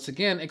Batman once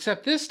again,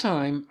 except this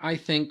time, I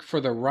think, for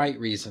the right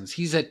reasons.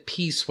 He's at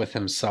peace with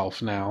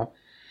himself now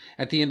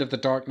at the end of The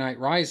Dark Knight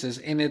Rises,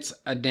 and it's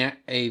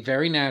a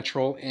very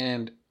natural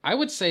and, I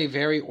would say,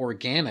 very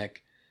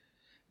organic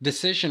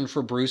decision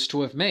for Bruce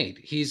to have made.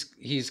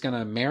 He's going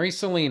to marry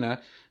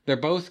Selina. They're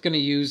both going to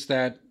use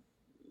that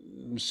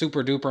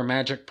super duper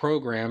magic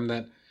program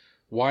that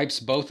wipes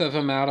both of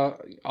them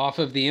off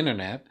of the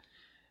internet,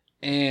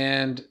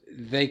 and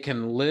they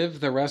can live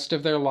the rest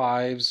of their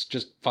lives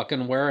just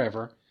fucking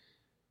wherever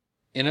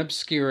in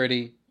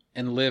obscurity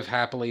and live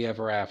happily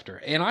ever after.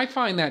 And I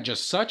find that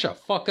just such a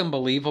fucking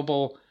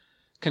believable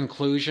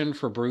conclusion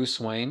for Bruce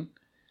Wayne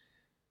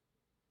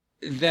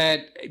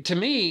that, to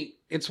me,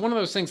 it's one of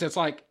those things that's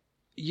like,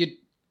 you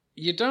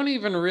don't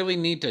even really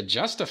need to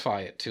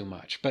justify it too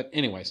much. But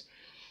anyways,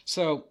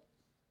 so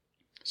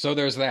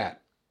there's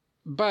that.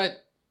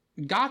 But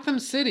Gotham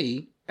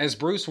City, as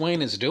Bruce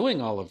Wayne is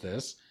doing all of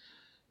this,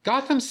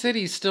 Gotham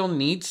City still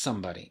needs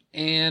somebody.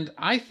 And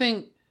I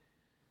think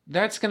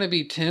that's going to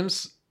be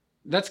Tim's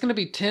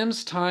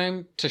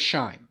time to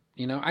shine.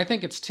 You know, I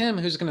think it's Tim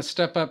who's going to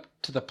step up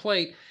to the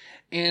plate,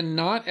 and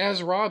not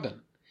as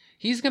Robin.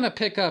 He's going to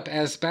pick up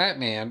as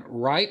Batman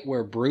right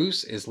where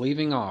Bruce is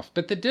leaving off.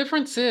 But the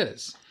difference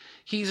is,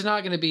 he's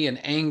not going to be an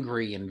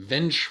angry and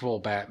vengeful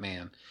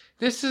Batman.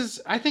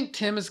 I think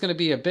Tim is going to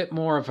be a bit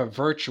more of a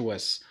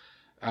virtuous,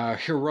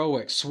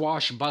 heroic,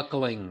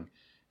 swashbuckling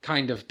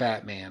kind of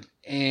Batman.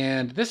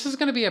 And this is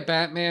going to be a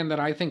Batman that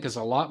I think is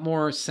a lot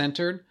more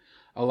centered,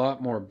 a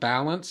lot more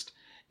balanced,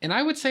 and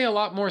I would say a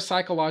lot more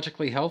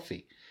psychologically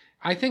healthy.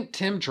 I think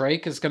Tim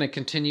Drake is going to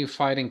continue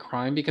fighting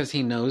crime because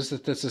he knows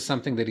that this is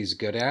something that he's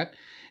good at.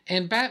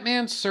 And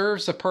Batman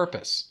serves a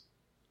purpose.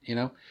 You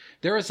know,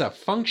 there is a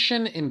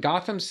function in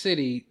Gotham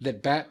City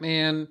that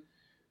Batman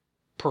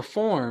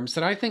performs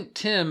that I think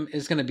Tim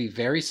is going to be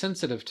very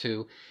sensitive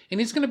to. And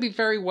he's going to be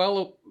very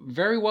well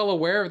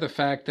aware of the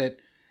fact that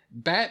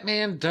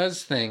Batman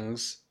does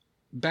things.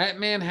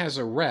 Batman has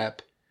a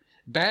rep.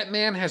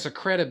 Batman has a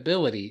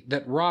credibility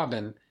that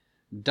Robin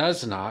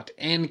does not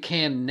and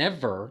can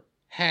never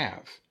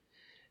have.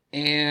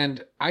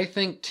 And I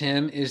think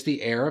Tim is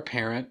the heir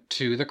apparent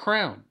to the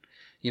crown.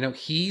 You know,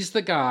 he's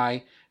the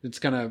guy that's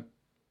going to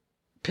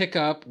pick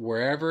up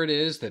wherever it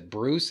is that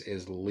Bruce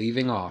is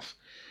leaving off.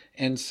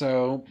 And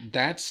so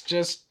that's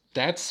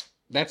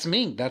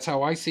me. That's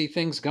how I see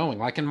things going.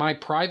 Like in my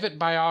private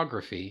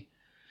biography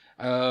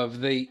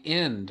of the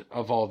end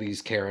of all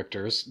these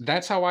characters,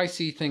 that's how I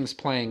see things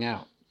playing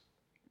out.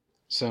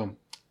 So,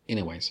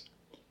 anyways.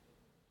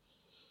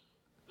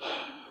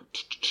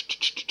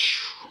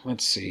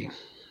 Let's see.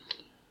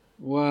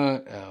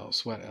 What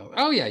else?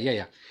 Oh,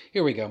 yeah.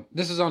 Here we go.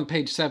 This is on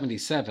page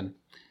 77.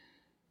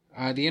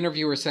 The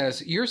interviewer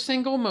says, your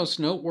single most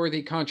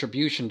noteworthy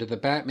contribution to the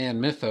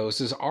Batman mythos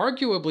is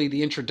arguably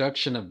the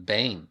introduction of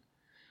Bane.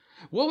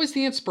 What was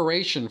the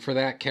inspiration for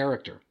that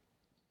character?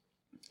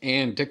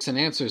 And Dixon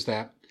answers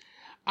that,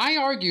 I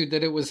argued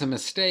that it was a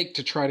mistake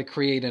to try to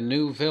create a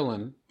new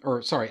villain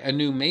a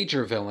new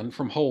major villain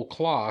from whole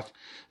cloth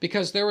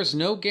because there was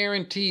no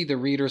guarantee the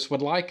readers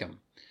would like him.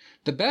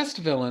 The best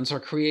villains are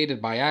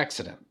created by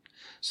accident.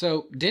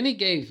 So Denny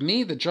gave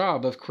me the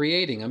job of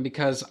creating them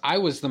because I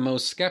was the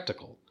most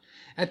skeptical.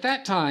 At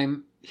that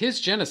time,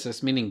 his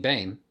genesis, meaning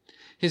Bane,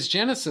 his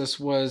genesis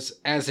was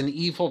as an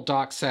evil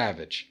Doc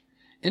Savage,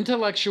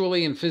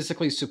 intellectually and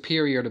physically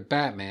superior to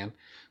Batman,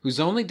 whose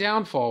only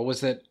downfall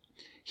was that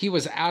he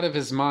was out of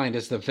his mind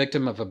as the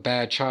victim of a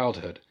bad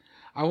childhood.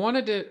 I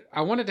wanted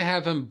to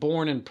have him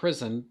born in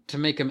prison to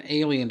make him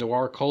alien to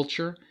our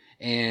culture,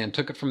 and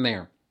took it from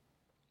there.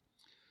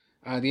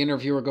 The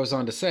interviewer goes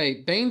on to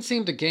say, Bane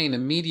seemed to gain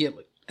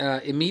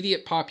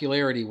immediate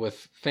popularity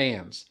with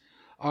fans.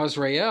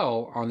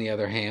 Azrael, on the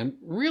other hand,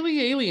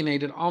 really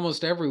alienated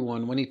almost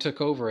everyone when he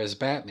took over as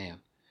Batman.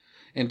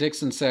 And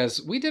Dixon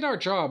says, we did our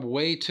job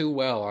way too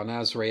well on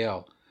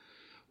Azrael.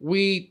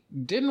 We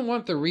didn't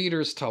want the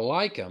readers to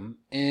like him,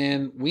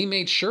 and we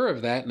made sure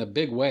of that in a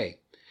big way.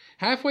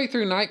 Halfway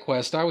through Night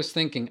Quest, I was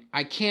thinking,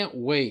 I can't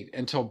wait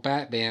until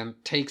Batman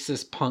takes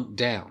this punk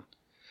down.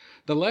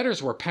 The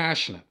letters were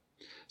passionate.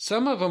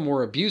 Some of them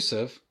were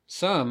abusive,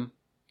 some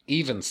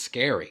even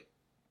scary.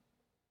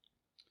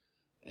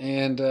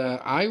 And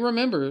I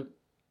remember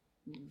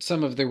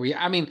some of the...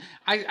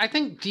 I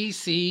think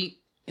DC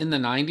in the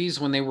 90s,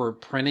 when they were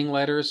printing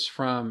letters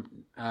from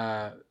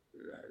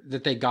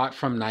that they got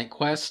from Night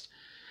Quest,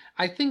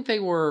 I think they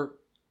were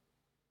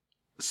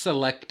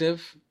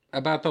selective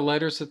about the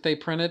letters that they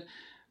printed.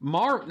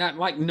 Not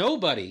like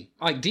nobody,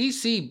 like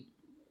DC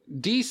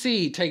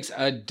takes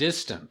a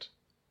distant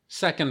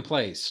second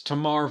place to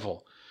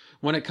Marvel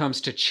when it comes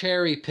to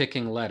cherry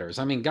picking letters.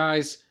 I mean,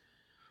 guys,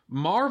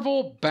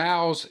 Marvel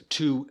bows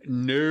to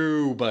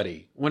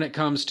nobody when it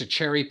comes to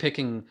cherry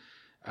picking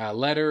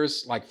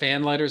letters, like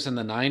fan letters in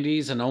the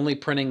 90s, and only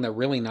printing the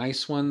really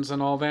nice ones and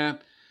all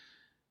that.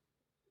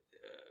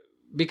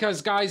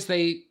 Because, guys,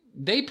 they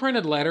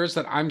printed letters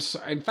that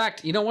in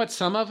fact, you know what?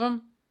 Some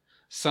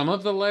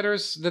of the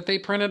letters that they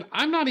printed,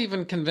 I'm not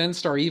even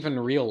convinced are even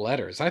real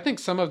letters. I think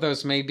some of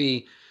those may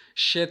be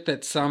shit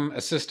that some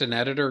assistant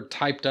editor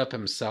typed up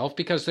himself,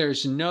 because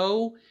there's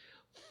no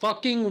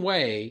fucking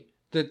way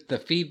that the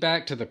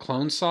feedback to the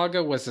Clone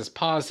Saga was as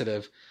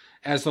positive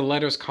as the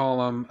letters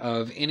column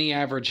of any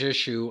average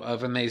issue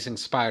of Amazing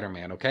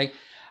Spider-Man, okay?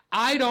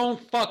 I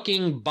don't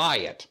fucking buy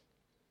it.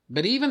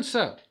 But even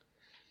so,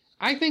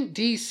 I think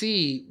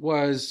DC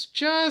was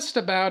just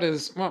about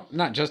as, well,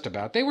 not just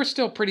about, they were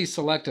still pretty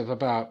selective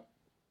about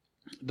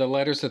the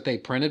letters that they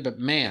printed, but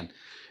man,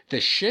 the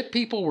shit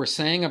people were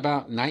saying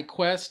about Night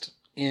Quest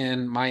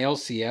in my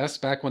LCS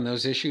back when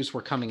those issues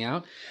were coming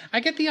out, I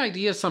get the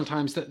idea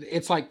sometimes that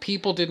it's like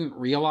people didn't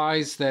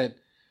realize that,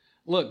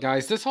 look,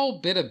 guys, this whole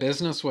bit of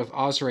business with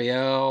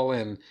Azrael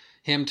and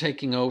him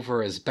taking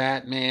over as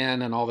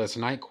Batman and all this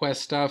Night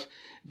Quest stuff,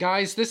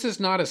 guys, this is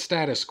not a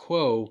status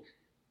quo.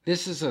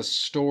 This is a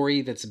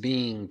story that's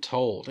being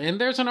told. And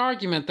there's an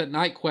argument that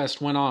Night Quest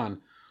went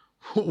on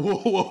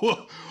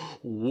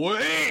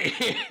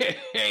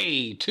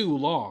way too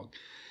long.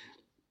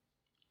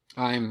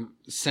 I'm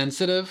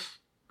sensitive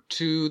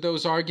to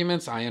those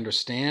arguments. I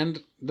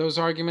understand those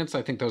arguments.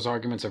 I think those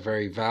arguments are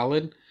very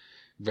valid,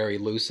 very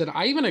lucid.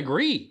 I even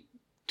agree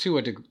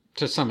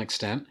to some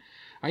extent.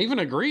 I even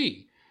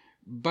agree.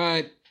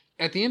 But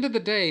at the end of the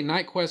day,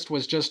 Night Quest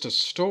was just a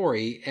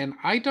story, and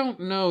I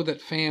don't know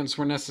that fans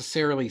were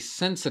necessarily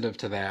sensitive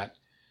to that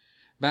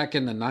back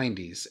in the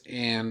 90s.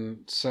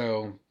 And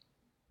so,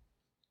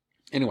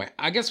 anyway,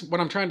 I guess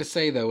what I'm trying to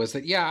say, though, is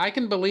that, yeah, I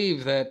can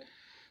believe that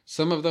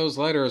some of those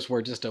letters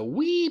were just a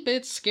wee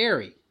bit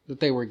scary that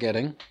they were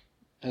getting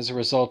as a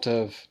result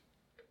of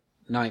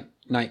Night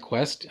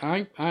Quest.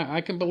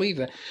 I can believe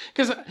that.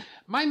 Because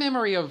my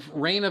memory of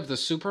Reign of the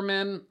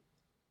Supermen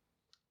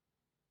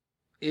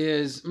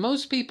is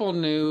most people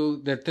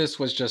knew that this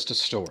was just a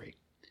story.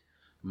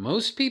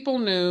 Most people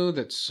knew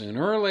that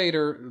sooner or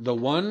later, the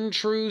one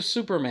true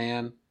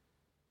Superman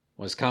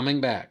was coming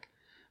back.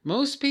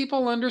 Most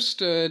people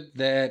understood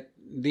that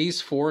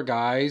these four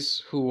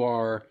guys who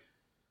are,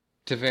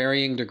 to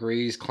varying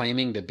degrees,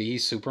 claiming to be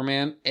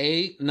Superman,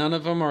 A, none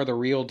of them are the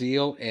real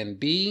deal, and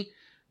B,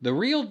 the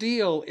real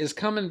deal is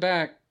coming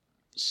back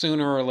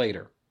sooner or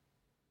later.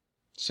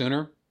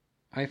 Sooner,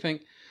 I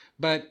think.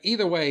 But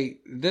either way,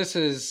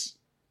 this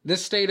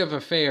state of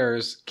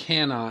affairs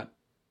cannot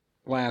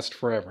last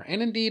forever.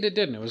 And indeed it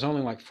didn't. It was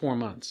only like 4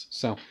 months.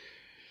 So,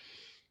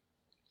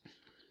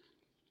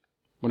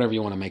 whatever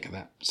you want to make of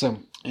that. So,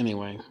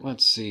 anyway,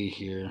 let's see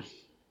here.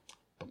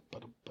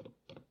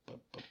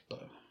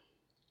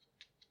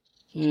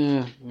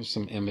 Yeah, there's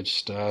some image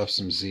stuff,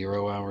 some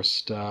 0 hour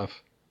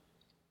stuff.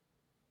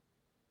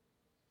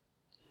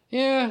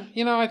 Yeah,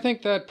 I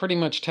think that pretty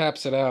much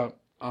taps it out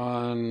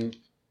on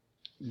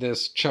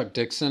this Chuck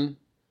Dixon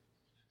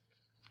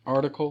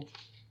article.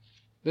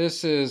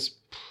 This is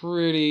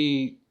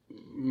pretty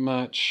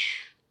much,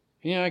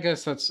 yeah, I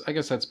guess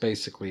that's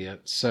basically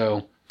it.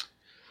 So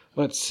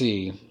let's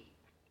see.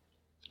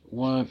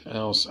 What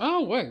else?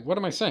 Oh, wait, what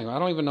am I saying? I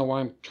don't even know why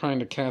I'm trying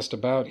to cast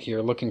about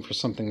here looking for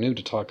something new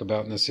to talk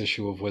about in this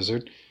issue of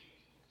Wizard.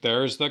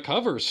 There's the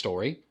cover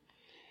story.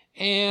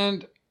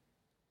 And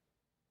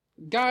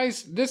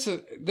guys, this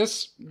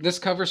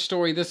cover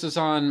story, this is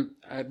on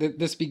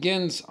this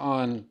begins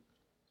on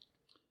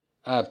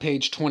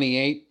page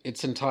 28.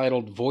 It's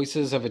entitled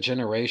Voices of a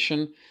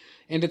Generation,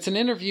 and it's an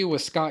interview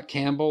with Scott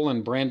Campbell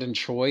and Brandon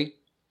Choi,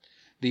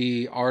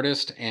 the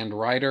artist and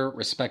writer,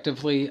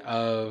 respectively,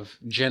 of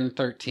Gen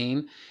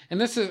 13.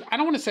 And this is, I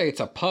don't want to say it's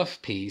a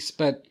puff piece,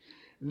 but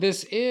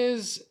this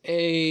is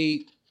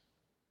it's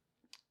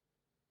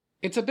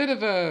a bit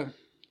of a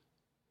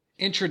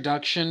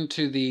introduction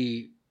to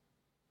the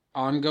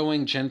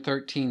ongoing Gen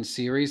 13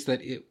 series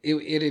that it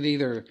had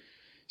either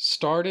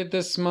started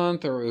this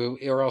month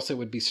or else it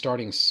would be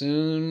starting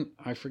soon.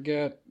 I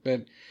forget,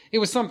 but it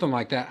was something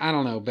like that. I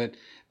don't know, but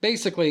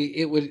basically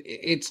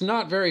it's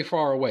not very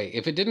far away.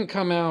 If it didn't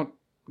come out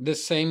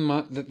this same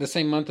month, the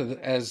same month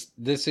as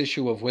this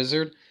issue of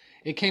Wizard,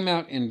 it came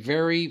out in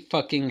very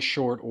fucking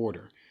short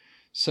order.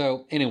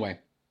 So anyway,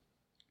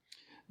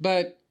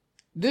 but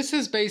this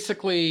is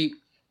basically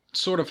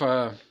sort of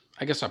a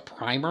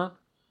primer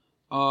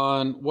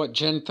on what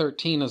Gen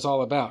 13 is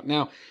all about.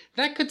 Now,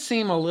 that could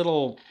seem a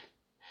little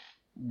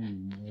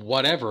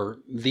whatever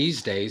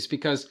these days,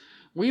 because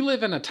we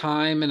live in a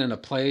time and in a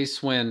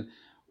place when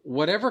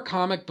whatever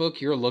comic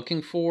book you're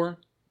looking for,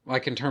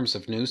 like in terms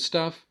of new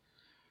stuff,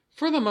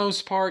 for the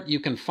most part, you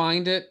can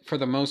find it. For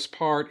the most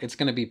part, it's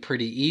going to be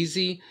pretty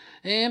easy.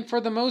 And for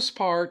the most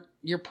part,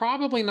 you're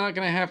probably not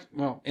going to have,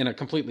 well, in a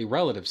completely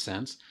relative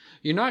sense,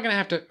 you're not going to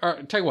have to,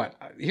 or tell you what,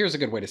 here's a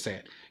good way to say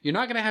it. You're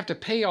not going to have to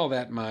pay all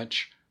that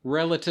much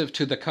relative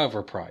to the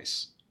cover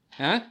price.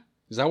 Huh?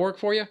 Does that work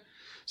for you?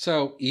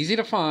 So, easy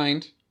to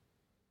find.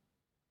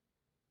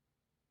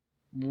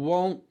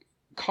 Won't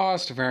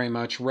cost very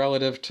much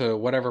relative to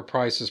whatever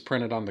price is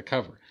printed on the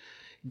cover.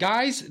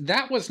 Guys,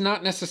 that was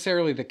not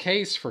necessarily the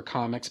case for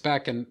comics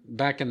back in the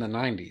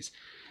 90s.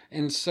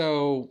 And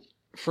so,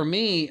 for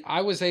me,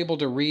 I was able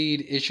to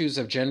read issues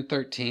of Gen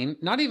 13,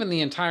 not even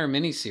the entire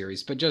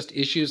miniseries, but just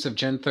issues of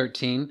Gen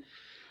 13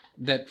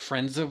 that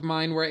friends of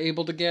mine were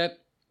able to get.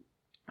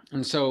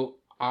 And so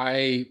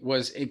I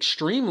was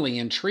extremely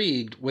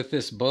intrigued with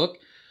this book.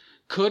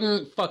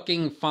 Couldn't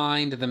fucking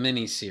find the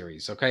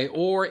miniseries, okay?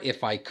 Or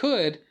if I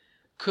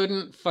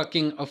couldn't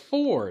fucking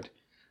afford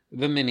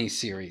the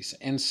miniseries.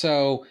 And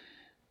so,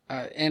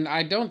 and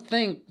I don't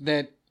think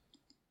that,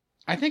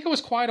 I think it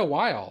was quite a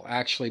while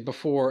actually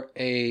before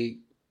in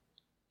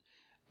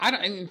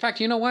fact,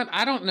 you know what?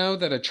 I don't know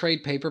that a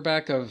trade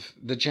paperback of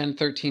the Gen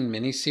 13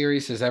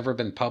 miniseries has ever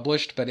been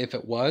published, but if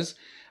it was,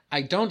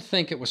 I don't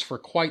think it was for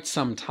quite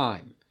some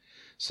time.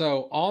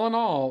 So all in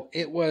all,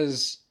 it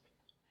was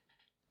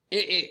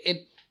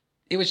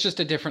just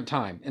a different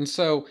time. And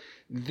so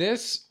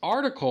this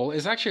article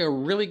is actually a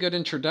really good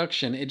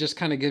introduction. It just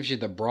kind of gives you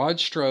the broad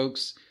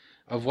strokes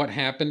of what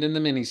happened in the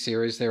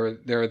miniseries.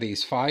 There are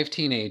these 5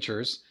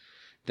 teenagers.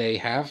 They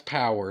have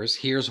powers.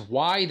 Here's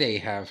why they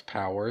have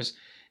powers.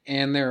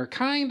 And they're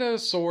kind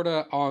of, sort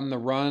of on the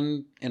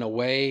run in a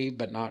way,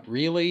 but not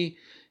really.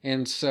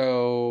 And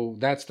so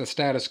that's the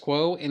status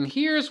quo. And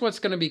here's what's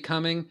going to be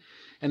coming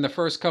in the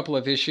first couple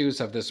of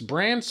issues of this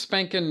brand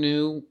spanking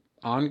new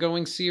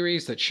ongoing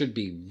series that should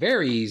be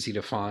very easy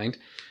to find,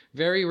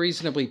 very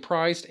reasonably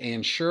priced,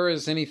 and sure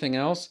as anything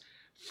else,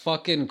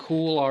 fucking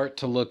cool art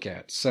to look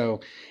at. So,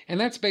 and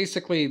that's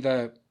basically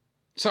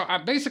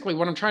basically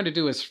what I'm trying to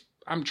do is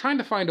I'm trying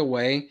to find a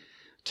way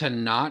to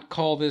not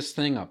call this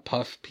thing a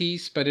puff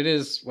piece, but it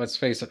is, let's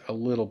face it, a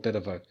little bit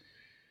of a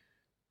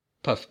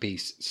puff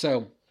piece.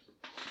 So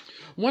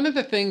one of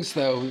the things,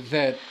 though,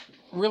 that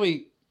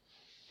really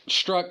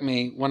struck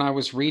me when I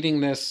was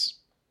reading this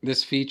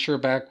feature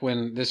back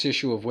when this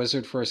issue of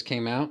Wizard first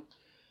came out,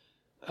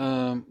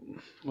 well,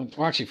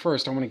 actually,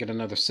 first, I want to get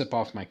another sip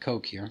off my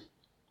Coke here.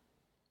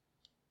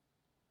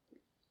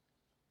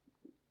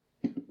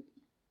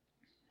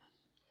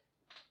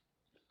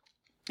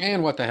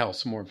 And what the hell,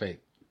 some more vape.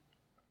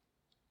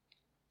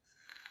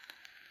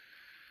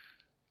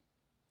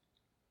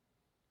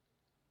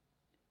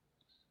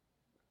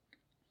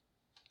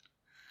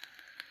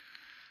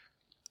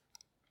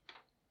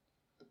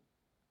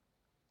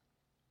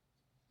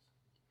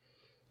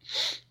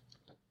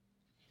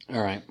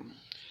 All right.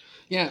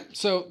 Yeah,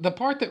 so the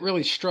part that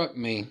really struck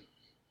me,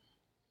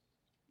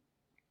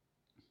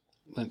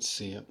 let's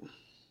see it.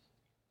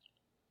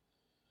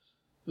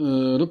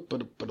 Oh,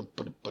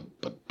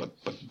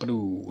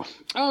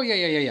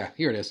 yeah.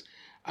 Here it is.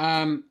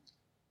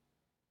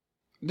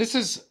 This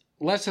is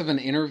less of an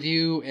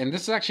interview, and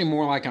this is actually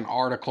more like an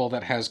article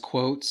that has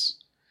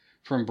quotes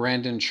from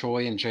Brandon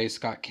Choi and J.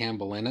 Scott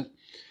Campbell in it.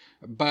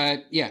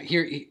 But yeah,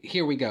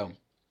 here we go.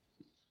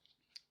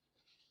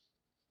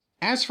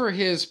 As for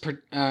his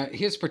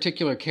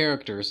particular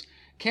characters,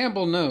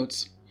 Campbell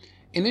notes,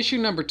 in issue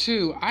number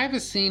 2, I have a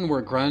scene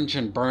where grunge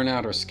and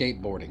burnout are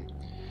skateboarding.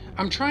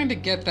 I'm trying to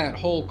get that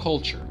whole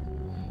culture,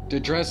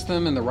 to dress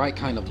them in the right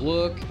kind of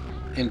look,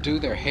 and do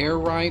their hair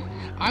right.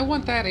 I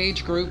want that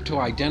age group to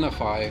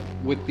identify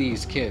with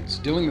these kids,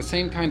 doing the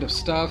same kind of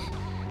stuff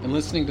and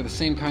listening to the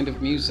same kind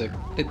of music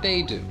that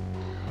they do.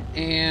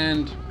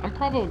 And I'm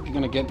probably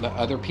going to get into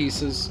other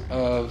pieces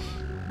of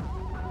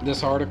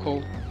this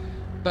article,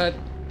 but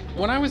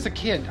when I was a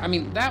kid, I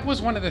mean, that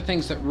was one of the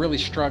things that really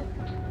struck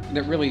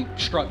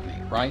me,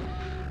 right?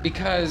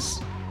 Because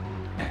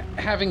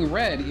having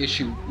read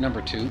issue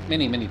number 2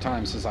 many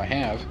times as I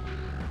have,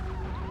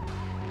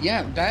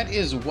 yeah, that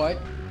is what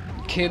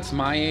kids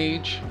my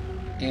age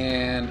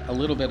and a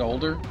little bit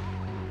older,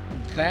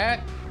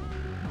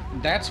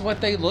 that's what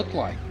they look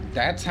like.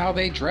 That's how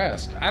they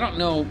dressed. I don't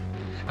know.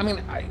 I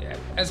mean,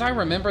 as I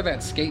remember that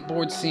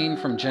skateboard scene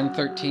from Gen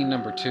 13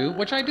 number 2,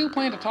 which I do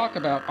plan to talk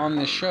about on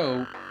this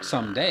show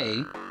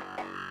someday.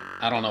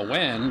 I don't know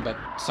when, but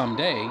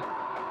someday.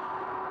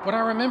 What I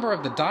remember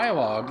of the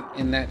dialogue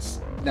in that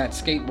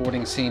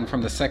skateboarding scene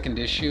from the second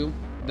issue,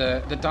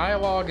 the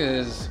dialogue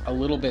is a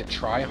little bit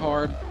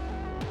try-hard.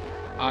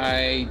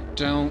 I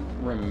don't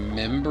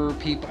remember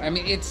people. I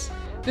mean,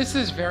 this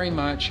is very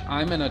much,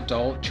 I'm an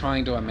adult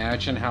trying to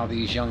imagine how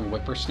these young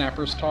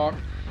whippersnappers talk,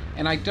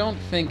 and I don't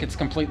think it's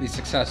completely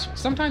successful.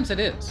 Sometimes it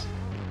is.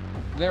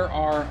 There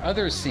are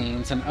other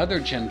scenes in other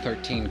Gen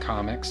 13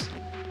 comics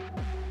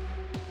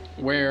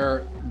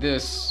where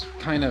this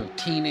kind of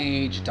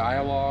teenage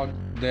dialogue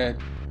that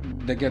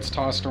gets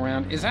tossed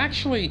around is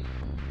actually,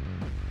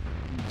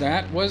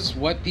 that was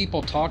what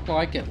people talked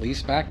like, at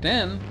least back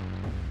then.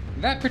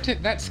 That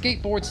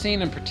skateboard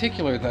scene in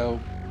particular, though,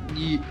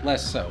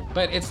 less so.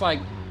 But it's like,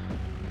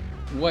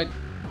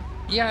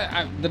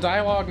 the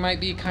dialogue might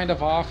be kind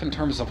of off in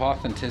terms of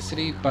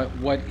authenticity, but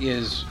what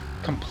is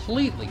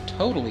completely,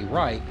 totally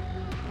right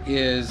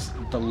is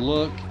the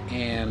look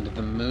and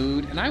the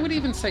mood, and I would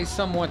even say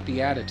somewhat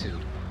the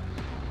attitude.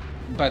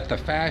 But the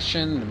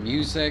fashion, the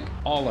music,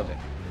 all of it.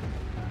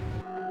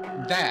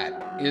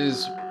 That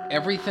is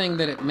everything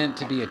that it meant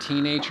to be a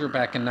teenager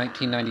back in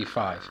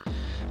 1995.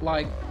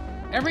 Like,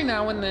 every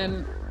now and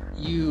then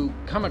you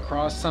come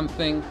across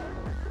something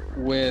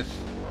with,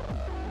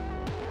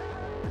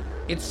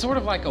 it's sort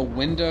of like a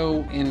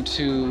window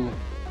into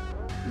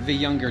the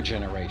younger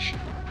generation.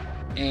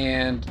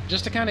 And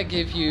just to kind of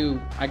give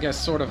you, I guess,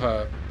 sort of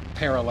a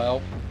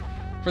parallel,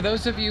 for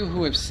those of you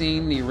who have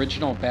seen the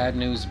original Bad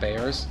News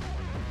Bears,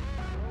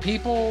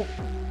 people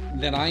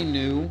that I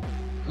knew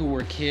who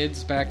were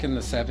kids back in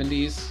the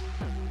 70s,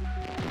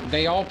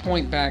 they all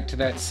point back to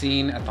that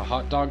scene at the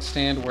hot dog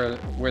stand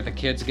where the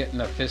kids get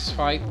in a fist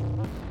fight,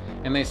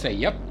 and they say,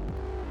 yep,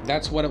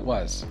 that's what it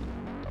was.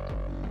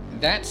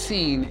 That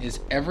scene is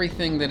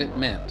everything that it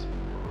meant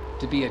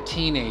to be a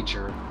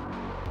teenager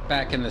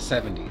back in the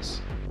 70s.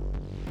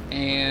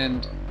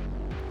 And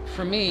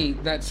for me,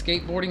 that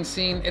skateboarding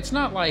scene, it's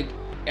not like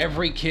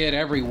every kid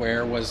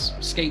everywhere was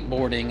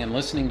skateboarding and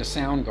listening to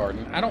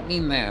Soundgarden. I don't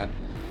mean that.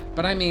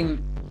 But I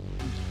mean,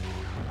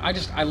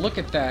 I look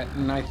at that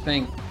and I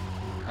think,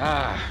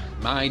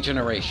 my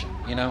generation,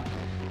 you know?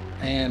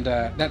 And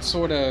that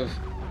sort of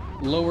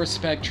lower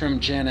spectrum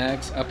Gen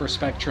X, upper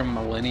spectrum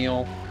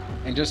millennial,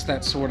 and just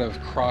that sort of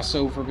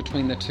crossover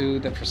between the two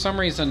that for some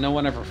reason no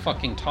one ever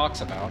fucking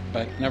talks about,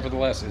 but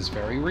nevertheless is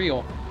very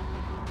real,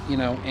 you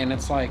know? And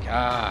it's like,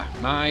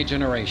 my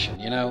generation,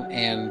 you know?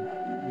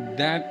 And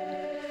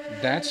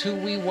that's who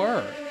we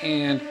were.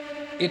 And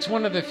it's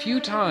one of the few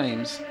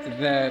times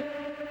that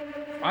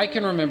I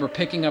can remember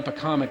picking up a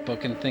comic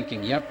book and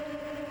thinking, yep,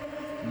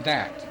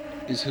 that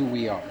is who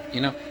we are, you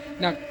know?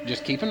 Now,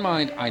 just keep in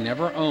mind, I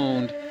never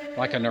owned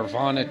like a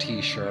Nirvana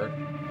t-shirt,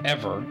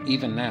 ever,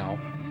 even now.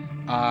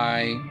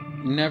 I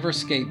never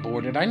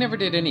skateboarded. I never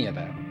did any of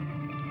that.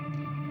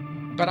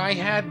 But I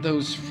had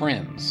those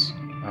friends,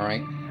 all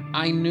right?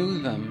 I knew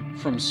them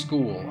from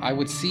school. I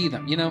would see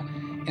them, you know?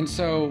 And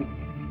so,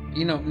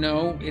 you know,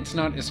 no, it's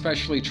not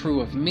especially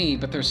true of me,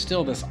 but there's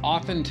still this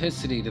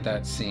authenticity to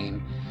that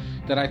scene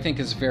that I think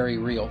is very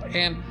real.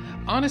 And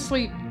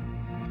honestly,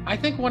 I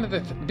think one of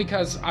the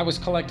because I was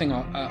collecting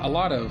a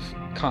lot of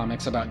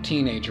comics about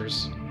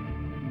teenagers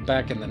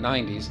back in the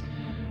 90s,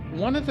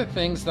 one of the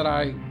things that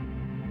I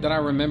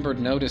remembered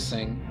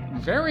noticing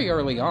very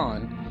early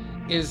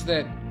on is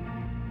that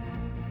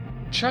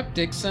Chuck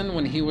Dixon,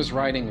 when he was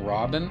writing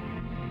Robin,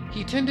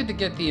 he tended to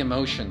get the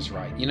emotions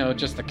right. You know,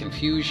 just the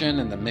confusion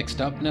and the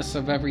mixed upness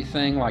of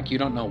everything. Like, you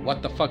don't know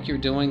what the fuck you're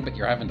doing, but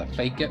you're having to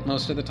fake it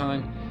most of the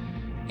time.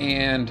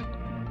 And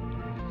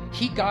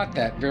he got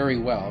that very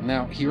well.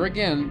 Now, here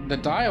again, the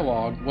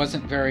dialogue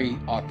wasn't very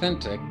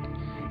authentic.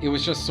 It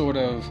was just sort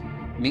of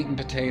meat and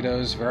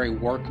potatoes, very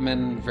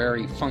workman,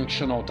 very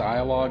functional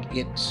dialogue.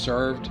 It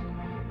served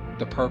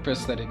the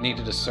purpose that it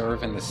needed to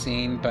serve in the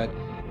scene, but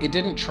it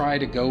didn't try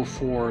to go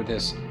for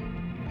this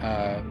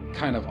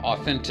kind of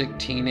authentic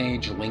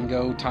teenage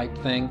lingo type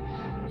thing.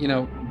 You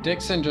know,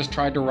 Dixon just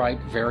tried to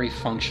write very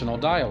functional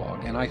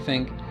dialogue, and I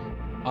think,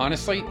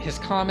 honestly, his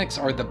comics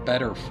are the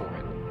better for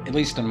it, at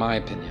least in my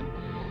opinion.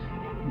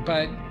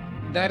 But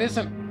that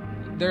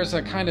isn't, there's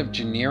a kind of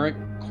generic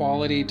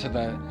quality to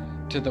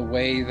the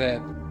way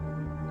that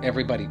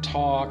everybody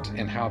talked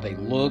and how they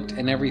looked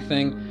and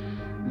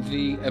everything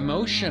the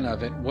emotion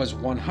of it was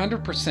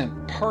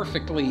 100%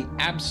 perfectly,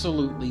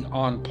 absolutely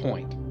on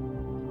point.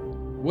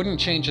 Wouldn't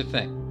change a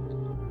thing.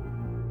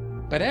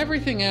 But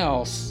everything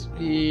else,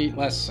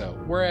 less so.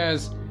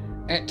 Whereas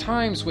at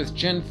times with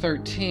Gen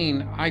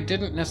 13, I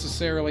didn't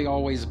necessarily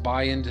always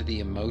buy into the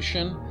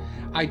emotion.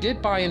 I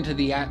did buy into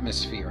the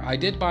atmosphere. I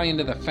did buy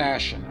into the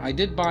fashion. I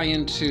did buy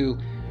into,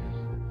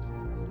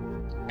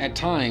 at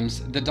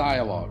times, the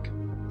dialogue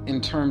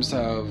in terms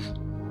of,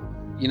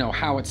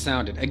 how it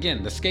sounded.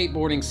 Again, the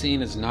skateboarding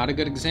scene is not a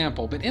good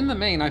example, but in the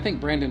main, I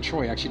think Brandon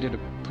Choi actually did a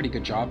pretty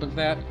good job of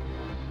that.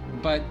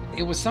 But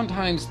it was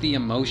sometimes the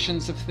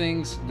emotions of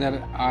things that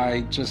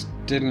I just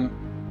didn't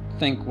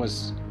think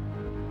was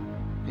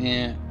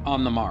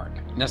on the mark,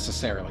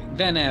 necessarily.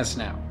 Then as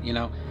now,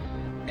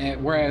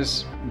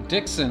 Whereas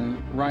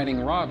Dixon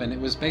writing Robin, it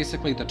was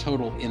basically the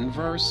total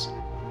inverse.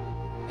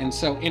 And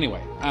so,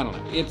 anyway, I don't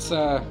know. It's,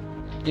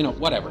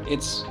 whatever. I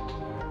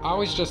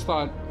always just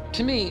thought,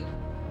 to me,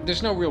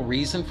 there's no real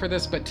reason for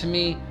this, but to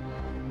me,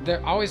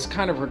 they're always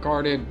kind of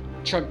regarded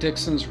Chuck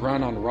Dixon's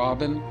run on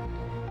Robin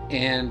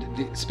and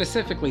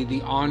specifically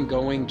the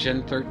ongoing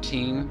Gen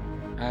 13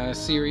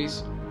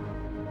 series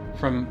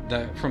from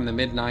the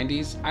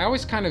mid-90s. I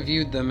always kind of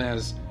viewed them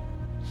as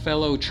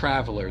fellow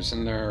travelers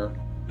in their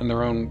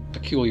own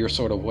peculiar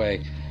sort of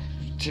way.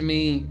 To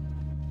me,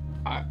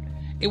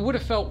 it would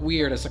have felt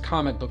weird as a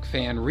comic book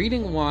fan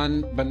reading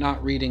one but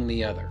not reading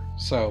the other.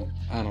 So,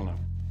 I don't know.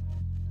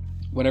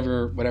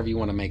 Whatever you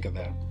want to make of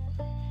that.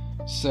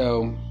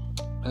 So,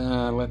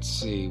 let's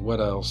see. What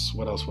else?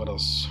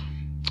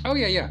 Oh,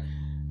 yeah.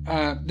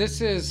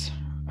 This is,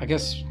 I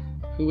guess,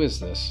 who is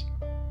this?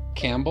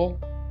 Campbell?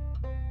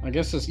 I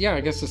guess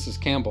this is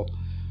Campbell.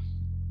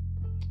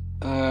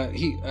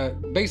 He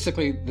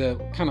basically the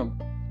kind of,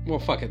 well,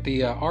 fuck it.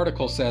 The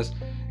article says,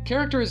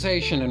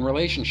 characterization and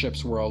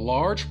relationships were a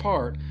large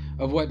part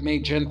of what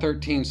made Gen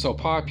 13 so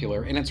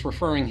popular, and it's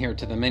referring here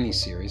to the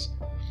miniseries.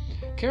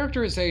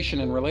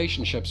 Characterization and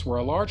relationships were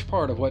a large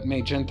part of what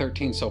made Gen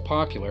 13 so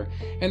popular,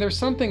 and there's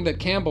something that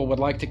Campbell would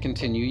like to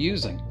continue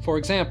using. For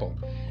example,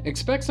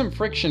 expect some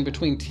friction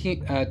between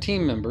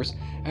team members,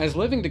 as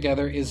living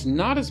together is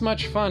not as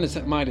much fun as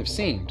it might have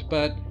seemed,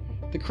 but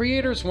the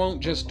creators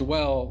won't just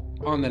dwell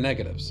on the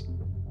negatives.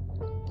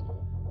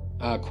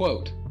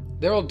 Quote,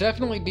 there will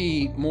definitely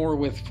be more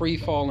with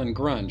Freefall and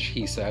Grunge,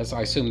 he says.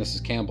 I assume this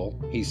is Campbell,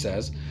 he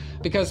says,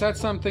 because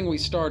that's something we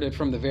started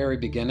from the very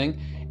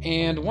beginning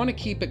and want to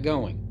keep it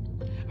going.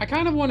 I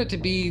kind of want it to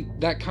be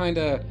that kind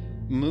of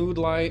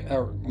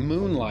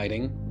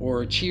moonlighting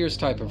or Cheers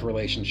type of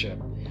relationship.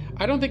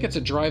 I don't think it's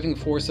a driving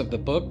force of the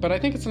book, but I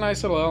think it's a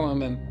nice little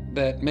element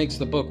that makes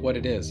the book what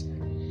it is.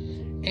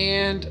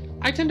 And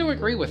I tend to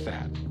agree with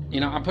that.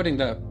 I'm putting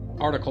the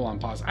article on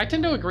pause. I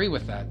tend to agree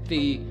with that.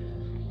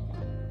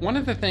 One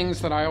of the things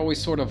that I always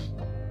sort of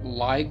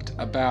liked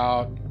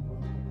about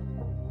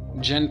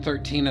Gen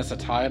 13 as a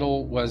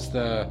title was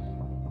that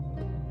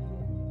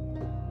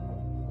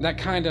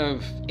kind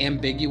of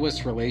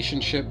ambiguous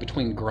relationship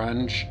between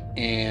Grunge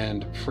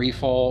and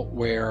Freefall,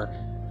 where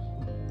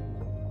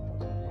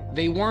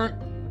they weren't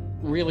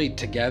really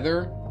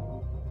together,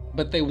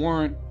 but they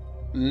weren't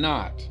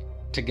not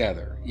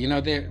together.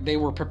 They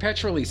were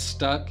perpetually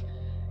stuck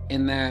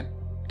in that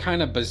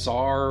kind of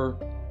bizarre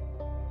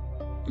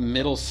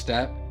middle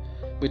step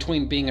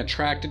between being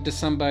attracted to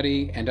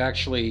somebody and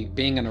actually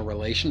being in a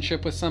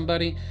relationship with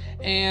somebody.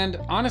 And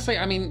honestly,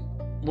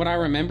 what I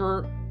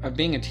remember of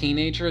being a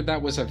teenager,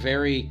 that was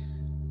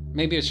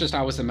maybe it's just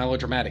I was a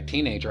melodramatic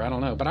teenager, I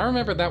don't know, but I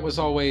remember that was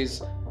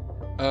always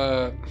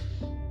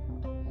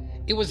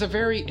it was a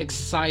very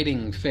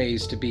exciting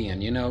phase to be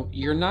in.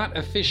 You're not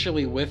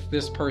officially with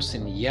this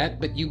person yet,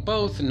 but you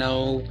both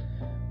know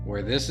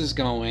where this is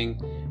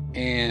going,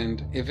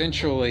 and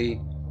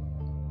eventually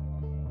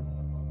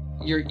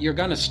you're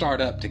gonna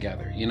start up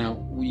together.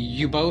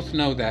 You both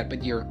know that,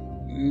 but you're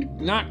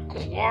not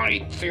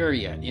quite there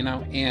yet.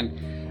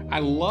 And I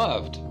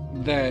loved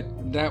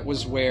that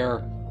was where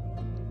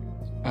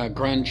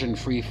Grunge and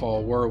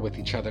Freefall were with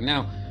each other.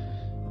 Now,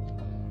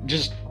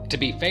 just to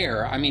be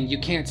fair, you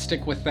can't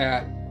stick with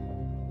that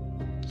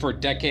for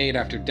decade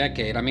after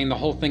decade. The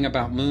whole thing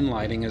about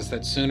moonlighting is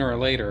that sooner or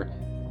later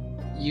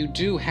you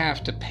do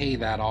have to pay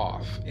that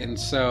off. And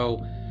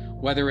so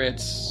whether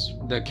it's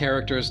the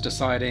characters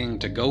deciding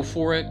to go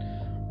for it,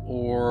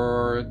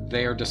 or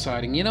they're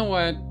deciding, you know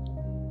what,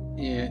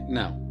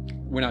 no,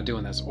 we're not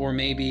doing this, or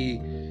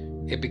maybe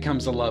it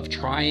becomes a love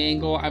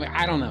triangle.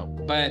 I don't know,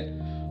 but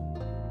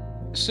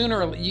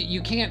sooner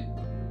you can't.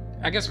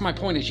 I guess my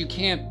point is you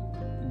can't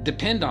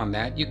depend on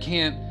that. You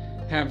can't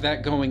have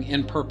that going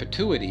in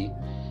perpetuity.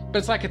 But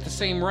it's like at the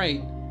same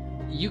rate,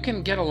 you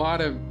can get a lot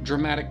of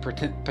dramatic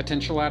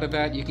potential out of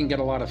that. You can get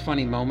a lot of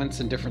funny moments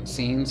in different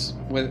scenes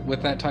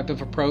with that type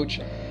of approach.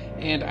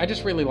 And I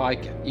just really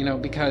like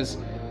it, because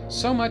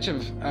so much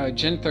of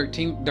Gen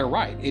 13, they're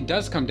right, it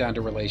does come down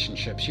to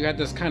relationships. You had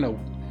this kind of,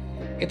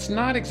 it's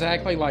not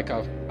exactly like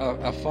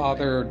a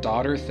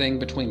father-daughter thing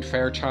between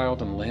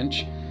Fairchild and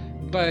Lynch,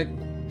 but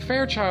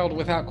Fairchild,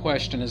 without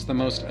question, is the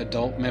most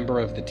adult member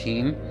of the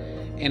team.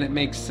 and it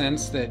makes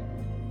sense that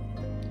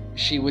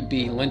she would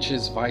be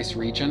Lynch's vice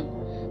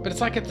regent. But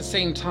it's like at the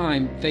same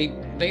time,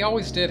 they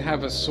always did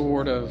have a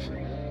sort of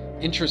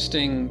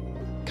interesting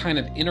kind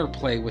of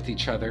interplay with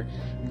each other.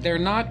 They're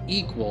not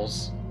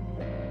equals.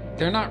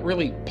 They're not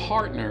really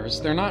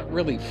partners. They're not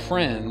really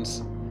friends.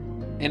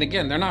 And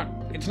again,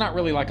 it's not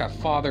really like a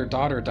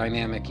father-daughter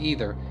dynamic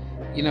either.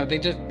 You know, they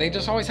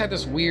just always had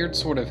this weird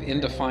sort of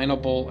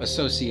indefinable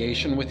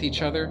association with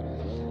each other.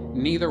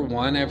 Neither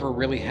one ever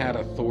really had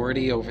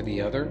authority over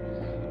the other.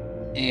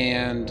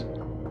 And,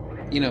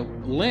 you know,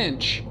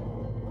 Lynch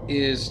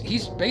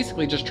he's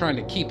basically just trying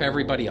to keep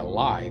everybody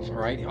alive,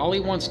 right? All he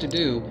wants to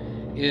do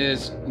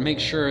is make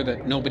sure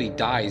that nobody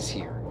dies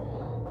here.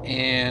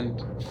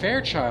 And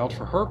Fairchild,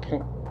 for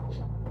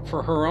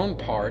her own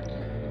part,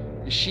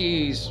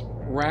 she's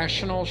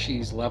rational,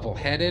 she's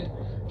level-headed,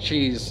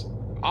 she's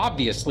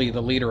obviously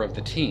the leader of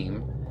the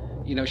team.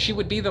 You know, she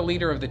would be the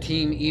leader of the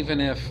team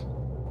even if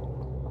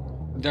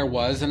there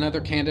was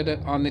another candidate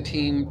on the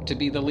team to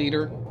be the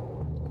leader.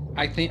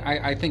 I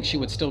think she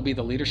would still be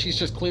the leader. She's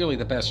just clearly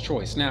the best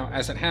choice. Now,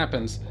 as it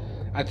happens,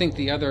 I think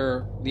the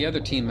other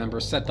team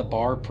members set the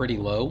bar pretty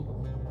low.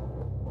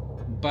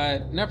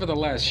 But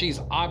nevertheless, she's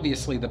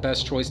obviously the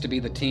best choice to be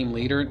the team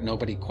leader.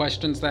 Nobody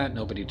questions that.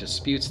 Nobody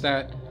disputes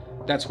that.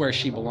 That's where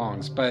she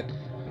belongs. But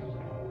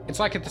it's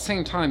like at the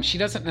same time, she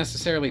doesn't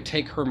necessarily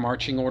take her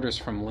marching orders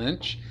from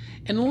Lynch.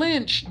 And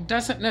Lynch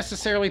doesn't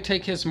necessarily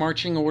take his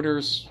marching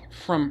orders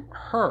from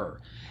her.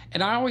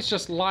 And I always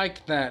just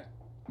liked that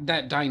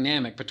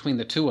dynamic between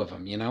the two of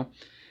them, you know?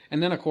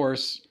 And then, of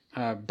course,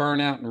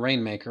 Burnout and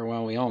Rainmaker,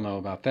 well, we all know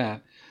about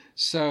that.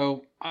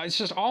 So it's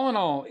just, all in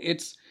all,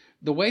 it's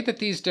the way that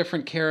these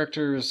different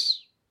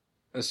characters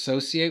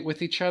associate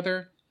with each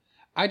other.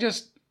 I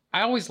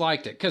always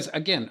liked it. Because,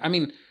 again, I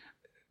mean,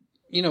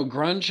 you know,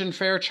 grunge and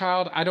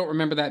Fairchild, I don't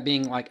remember that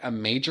being like a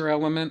major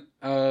element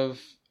of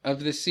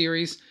this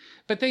series.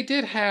 But they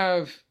did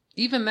have,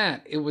 even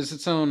that, it was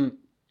its own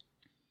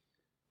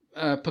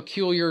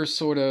peculiar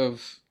sort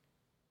of,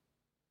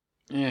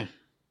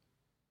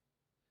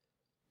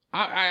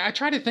 I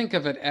try to think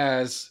of it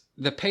as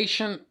the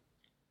patient,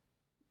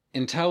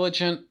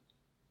 intelligent,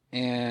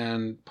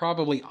 and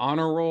probably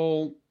honor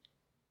roll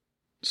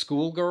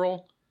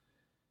schoolgirl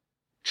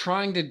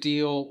trying to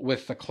deal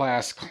with the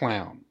class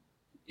clown,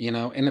 you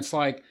know? And it's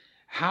like,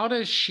 how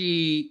does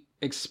she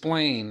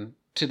explain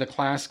to the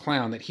class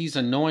clown that he's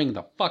annoying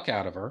the fuck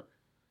out of her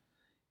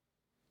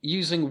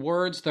using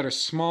words that are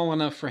small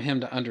enough for him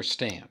to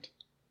understand?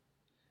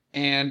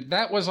 And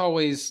that was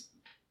always,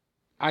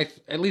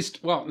 at least,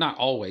 well, not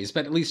always,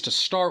 but at least to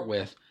start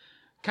with,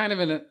 kind of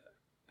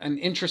an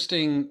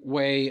interesting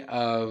way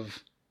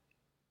of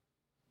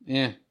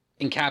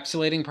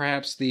encapsulating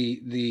perhaps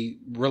the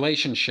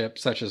relationship,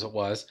 such as it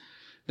was,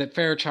 that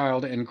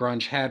Fairchild and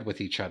Grunge had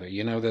with each other.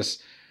 You know,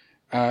 this,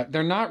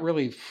 they're not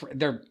really,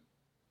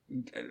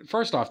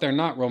 first off, they're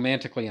not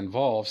romantically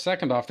involved.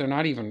 Second off, they're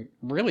not even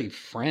really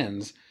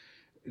friends.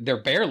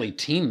 They're barely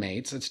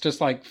teammates. It's just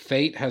like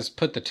fate has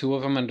put the two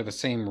of them under the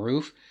same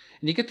roof.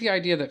 And you get the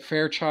idea that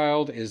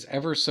Fairchild is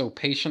ever so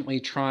patiently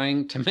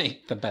trying to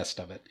make the best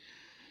of it.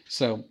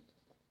 So,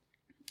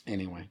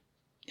 anyway.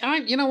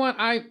 You know what?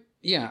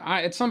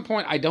 At some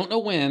point, I don't know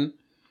when,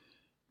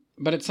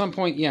 but at some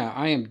point,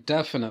 I am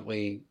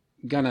definitely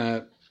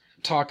gonna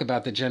talk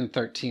about the Gen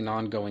 13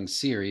 ongoing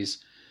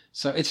series.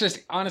 So it's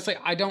just, honestly,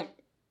 I don't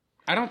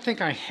think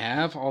I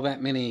have all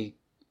that many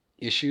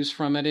issues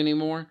from it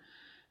anymore.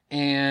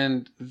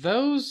 And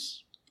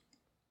those,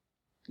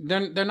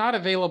 they're not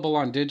available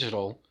on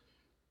digital.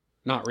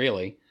 Not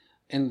really.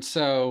 And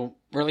so,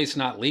 or at least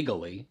not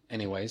legally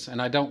anyways.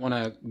 And I don't want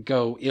to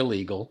go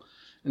illegal.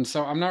 And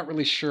so I'm not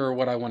really sure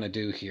what I want to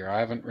do here.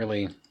 I don't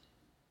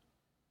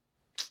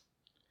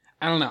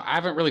know. I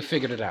haven't really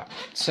figured it out.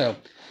 So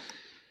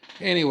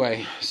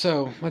anyway,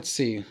 so let's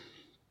see.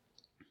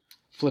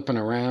 Flipping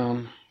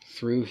around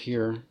through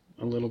here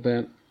a little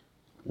bit.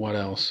 What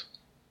else?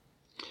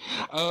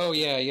 Oh,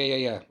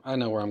 yeah. I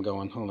know where I'm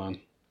going. Hold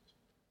on.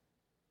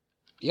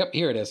 Yep,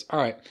 here it is. All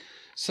right.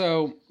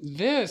 So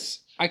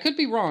this, I could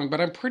be wrong,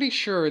 but I'm pretty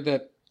sure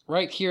that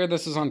right here,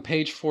 this is on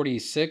page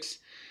 46.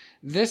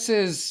 This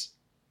is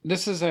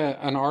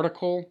an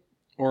article,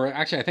 or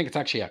actually, I think it's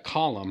actually a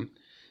column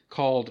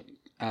called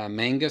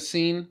Manga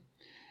Scene.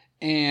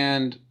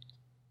 And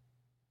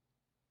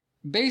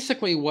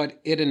basically what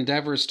it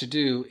endeavors to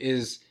do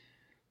is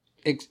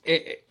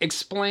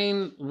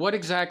explain what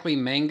exactly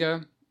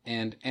manga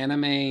and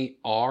anime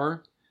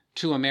are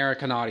to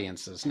American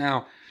audiences.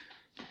 Now,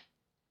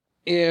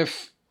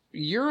 if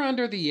you're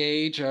under the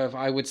age of,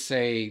 I would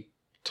say,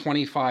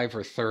 25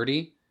 or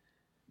 30,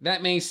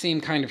 that may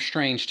seem kind of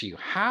strange to you.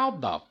 How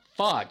the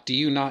fuck do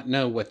you not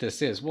know what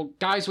this is? Well,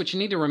 guys, what you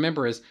need to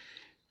remember is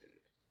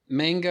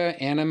manga,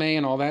 anime,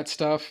 and all that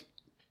stuff,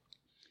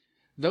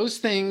 those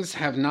things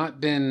have not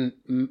been,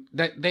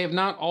 they have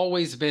not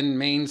always been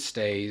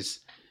mainstays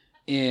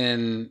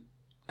in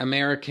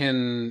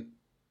American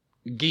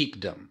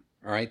geekdom,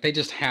 all right? They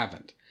just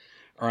haven't,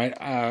 all right?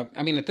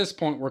 I mean, at this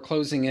point, we're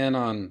closing in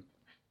on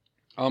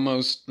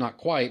almost, not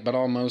quite, but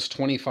almost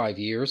 25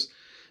 years.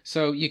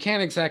 So you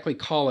can't exactly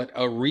call it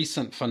a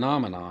recent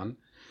phenomenon.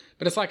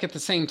 But it's like at the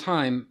same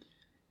time,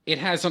 it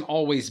hasn't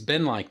always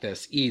been like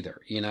this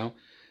either, you know?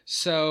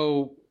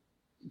 So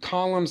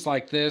columns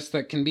like this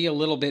that can be a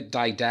little bit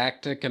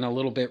didactic and a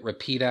little bit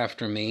repeat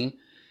after me,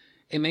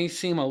 it may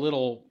seem a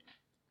little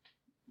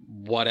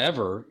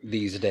whatever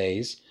these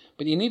days,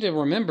 but you need to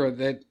remember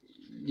that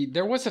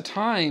there was a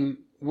time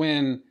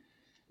when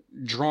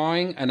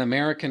drawing an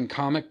American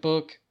comic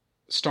book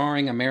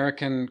starring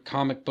American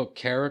comic book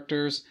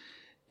characters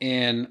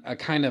in a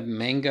kind of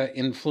manga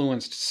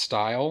influenced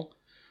style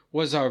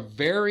was a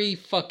very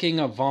fucking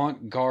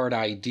avant-garde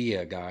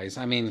idea, guys.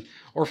 I mean,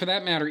 or for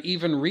that matter,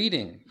 even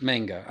reading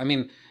manga. I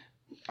mean,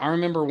 I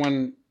remember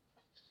when,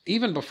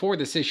 even before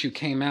this issue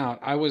came out,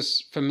 I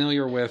was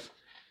familiar with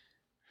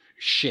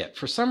shit.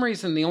 For some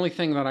reason, the only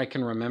thing that I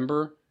can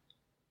remember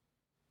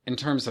in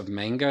terms of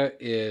manga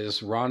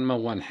is Ranma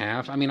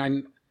 1/2. I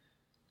mean,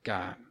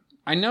 God,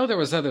 I know there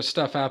was other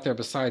stuff out there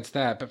besides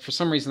that, but for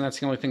some reason, that's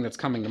the only thing that's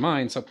coming to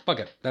mind. So fuck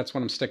it. That's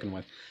what I'm sticking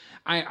with.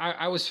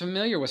 I was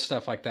familiar with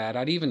stuff like that.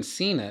 I'd even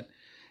seen it,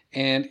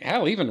 and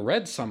hell, even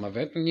read some of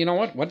it. And you know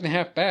what? Wasn't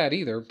half bad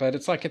either. But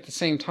it's like at the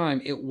same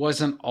time, it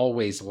wasn't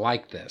always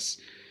like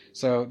this.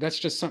 So that's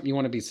just something you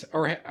want to be.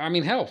 Or I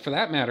mean, hell, for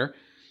that matter,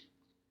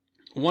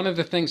 one of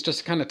the things, just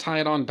to kind of tie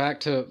it on back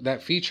to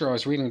that feature I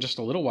was reading just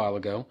a little while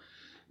ago,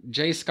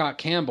 J. Scott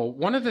Campbell.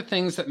 One of the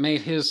things that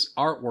made his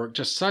artwork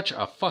just such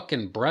a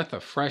fucking breath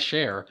of fresh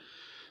air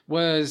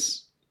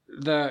was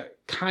the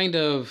kind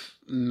of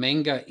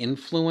manga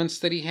influence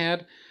that he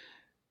had.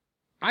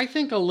 I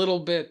think a little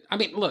bit, I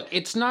mean, look,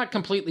 it's not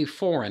completely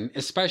foreign,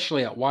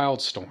 especially at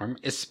Wildstorm,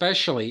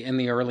 especially in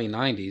the early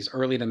 90s,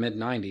 early to mid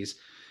 90s,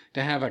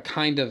 to have a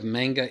kind of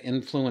manga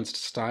influenced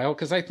style,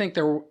 because I think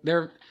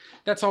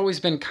that's always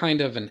been kind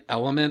of an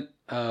element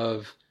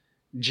of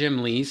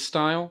Jim Lee's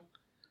style.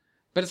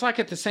 But it's like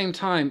at the same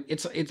time,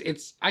 it's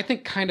I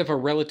think kind of a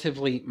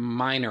relatively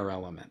minor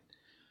element.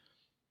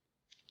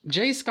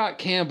 J. Scott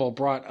Campbell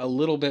brought a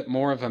little bit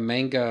more of a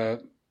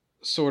manga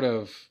sort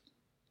of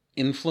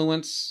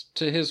influence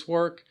to his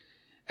work,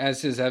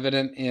 as is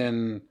evident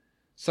in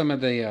some of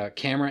the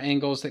camera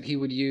angles that he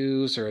would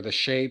use, or the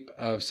shape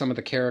of some of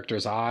the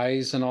characters'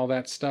 eyes and all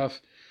that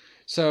stuff.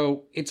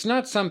 So it's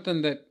not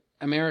something that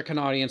American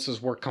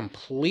audiences were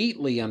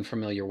completely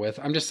unfamiliar with.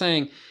 I'm just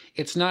saying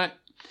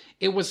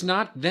it was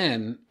not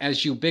then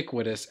as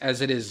ubiquitous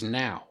as it is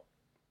now.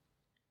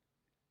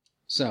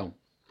 So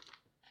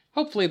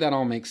hopefully that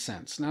all makes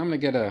sense. Now I'm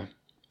going to get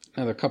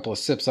another couple of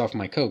sips off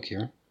my Coke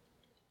here.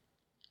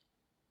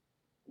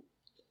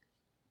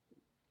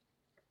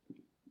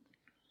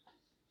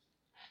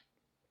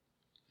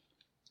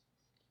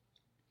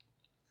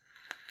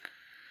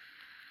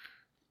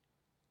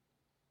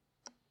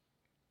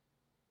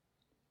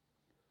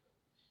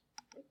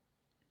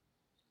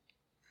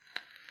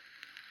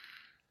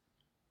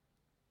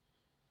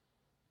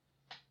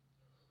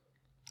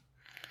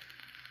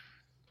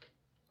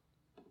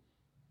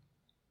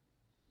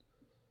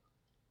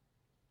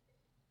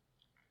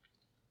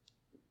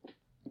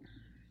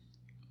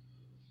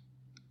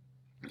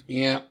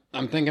 Yeah,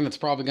 I'm thinking it's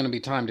probably going to be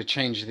time to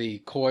change the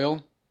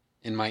coil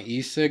in my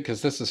e-cig,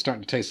 because this is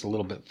starting to taste a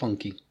little bit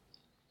funky.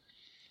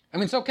 I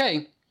mean, it's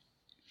okay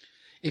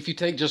if you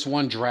take just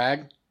one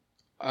drag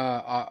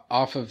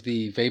off of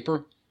the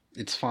vapor,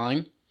 it's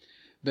fine.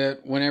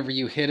 But whenever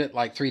you hit it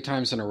like 3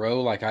 times in a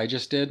row, like I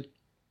just did,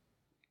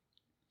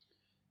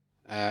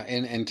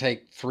 and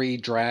take 3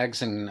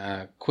 drags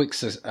in quick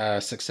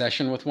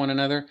succession with one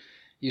another,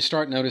 you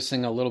start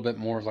noticing a little bit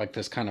more of like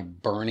this kind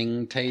of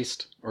burning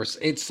taste, or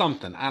it's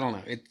something, I don't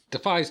know. It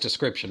defies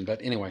description,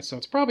 but anyway, so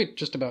it's probably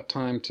just about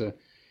time to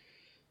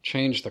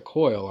change the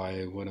coil,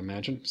 I would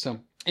imagine. So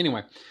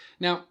anyway,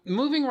 now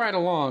moving right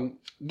along,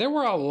 there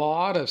were a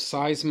lot of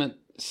seismic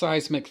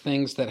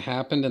things that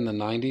happened in the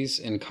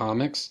 90s in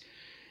comics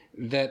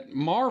that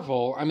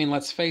Marvel, I mean,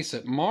 let's face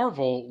it,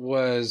 Marvel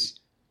was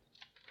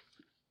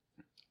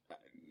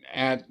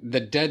at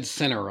the dead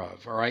center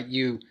of, all right?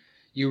 You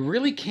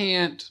really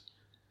can't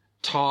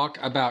talk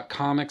about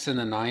comics in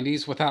the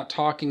 90s without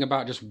talking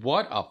about just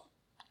what a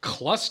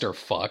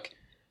clusterfuck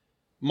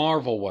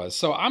Marvel was.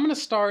 So I'm going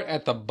to start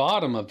at the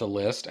bottom of the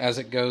list as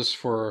it goes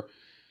for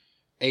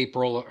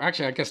April.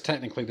 Actually, I guess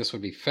technically this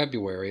would be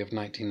February of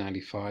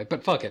 1995,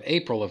 but fuck it,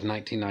 April of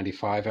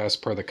 1995 as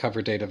per the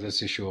cover date of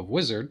this issue of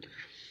Wizard.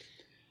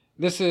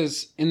 This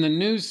is in the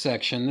news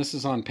section. This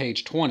is on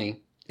page 20.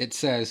 It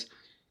says,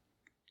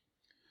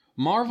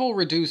 Marvel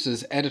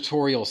reduces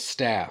editorial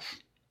staff.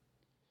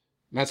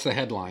 That's the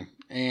headline.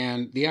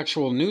 And the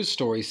actual news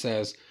story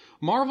says,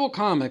 Marvel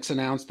Comics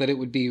announced that it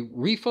would be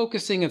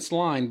refocusing its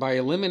line by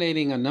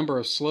eliminating a number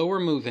of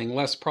slower-moving,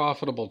 less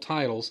profitable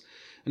titles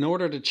in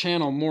order to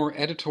channel more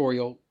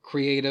editorial,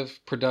 creative,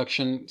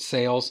 production,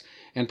 sales,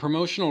 and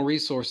promotional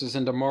resources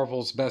into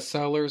Marvel's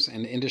bestsellers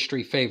and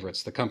industry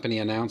favorites, the company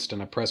announced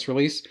in a press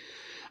release.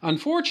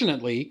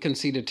 Unfortunately,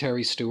 conceded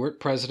Terry Stewart,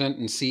 president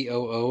and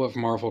COO of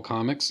Marvel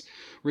Comics,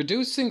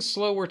 reducing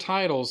slower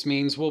titles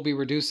means we'll be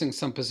reducing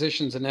some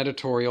positions in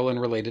editorial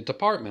and related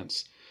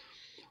departments.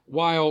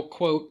 While,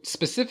 quote,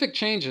 specific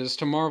changes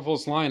to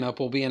Marvel's lineup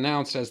will be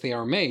announced as they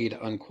are made,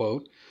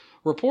 unquote,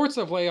 reports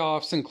of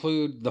layoffs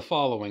include the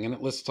following, and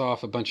it lists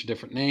off a bunch of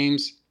different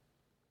names.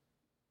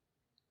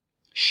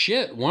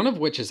 Shit, one of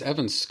which is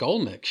Evan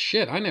Skolnick.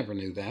 Shit, I never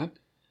knew that.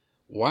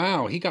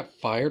 Wow, he got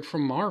fired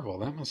from Marvel.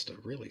 That must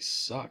have really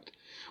sucked.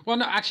 Well,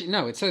 no, actually,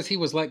 no. It says he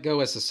was let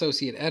go as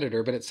associate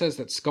editor, but it says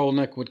that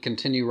Skolnick would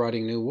continue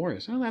writing New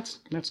Warriors. Oh,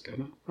 that's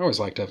good. I always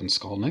liked Evan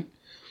Skolnick.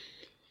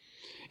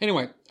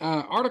 Anyway,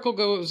 article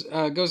goes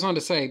on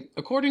to say,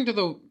 according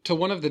to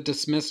one of the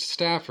dismissed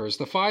staffers,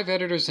 the 5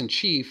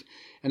 editors-in-chief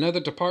and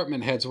other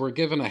department heads were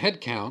given a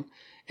head count,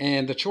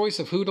 and the choice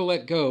of who to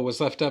let go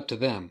was left up to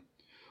them.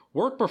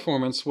 Work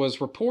performance was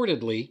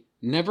reportedly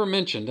never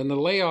mentioned, and the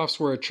layoffs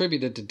were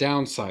attributed to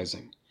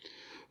downsizing.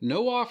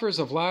 No offers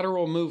of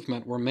lateral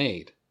movement were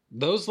made.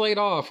 Those laid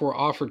off were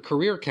offered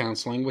career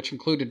counseling, which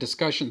included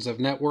discussions of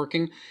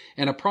networking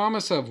and a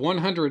promise of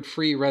 100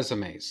 free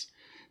resumes.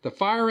 The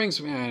firings,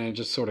 and it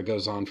just sort of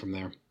goes on from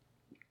there.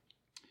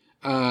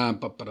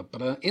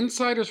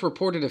 Insiders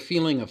reported a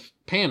feeling of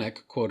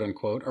panic, quote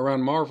unquote,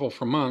 around Marvel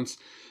for months,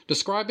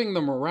 describing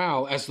the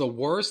morale as the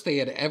worst they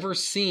had ever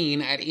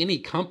seen at any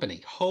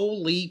company.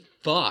 Holy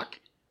fuck.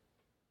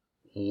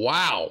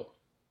 Wow.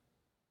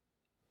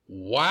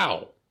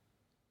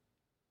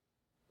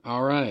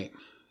 All right.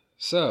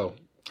 So,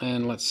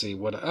 and let's see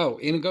what,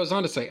 and it goes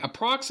on to say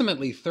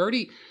approximately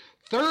 30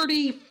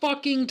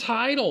 fucking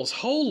titles.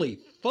 Holy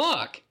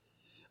fuck.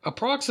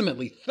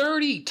 Approximately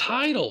 30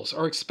 titles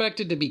are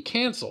expected to be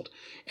canceled,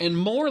 and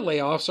more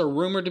layoffs are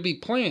rumored to be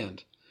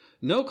planned.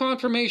 No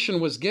confirmation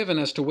was given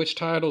as to which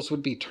titles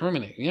would be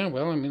terminated. Yeah,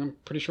 well, I mean, I'm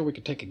pretty sure we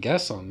could take a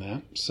guess on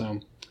that.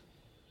 So,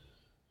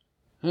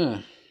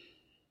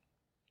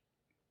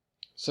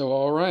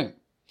 all right.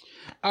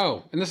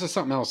 Oh, and this is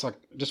something else I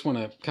just want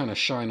to kind of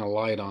shine a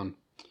light on.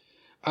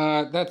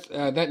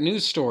 That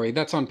news story,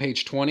 that's on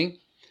page 20.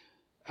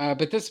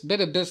 But this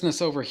bit of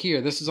business over here,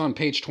 this is on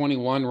page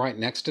 21, right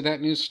next to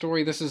that news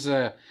story. This is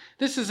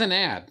an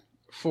ad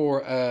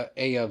for a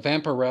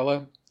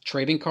Vampirella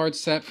trading card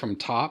set from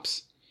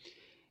Topps.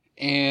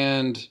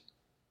 And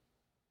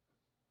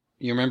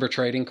you remember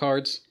trading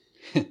cards?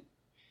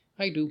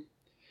 I do.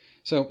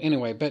 So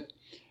anyway, but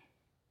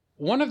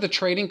one of the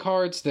trading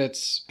cards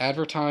that's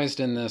advertised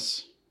in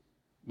this,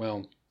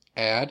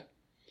 ad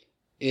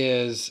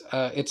is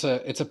it's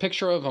a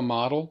picture of a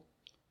model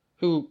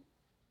who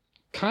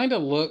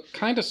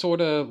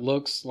sort of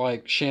looks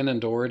like Shannon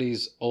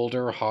Doherty's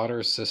younger,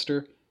 hotter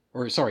sister.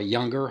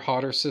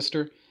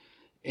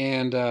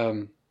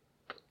 And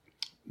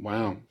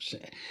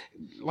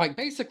like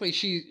basically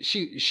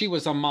she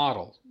was a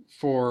model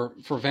for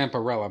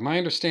Vampirella. My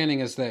understanding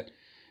is that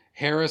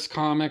Harris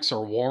Comics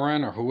or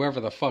Warren or whoever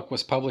the fuck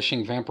was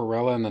publishing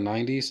Vampirella in the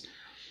 90s,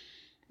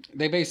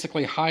 they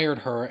basically hired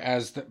her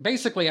as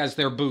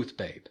their booth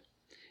babe.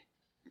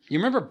 You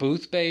remember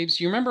booth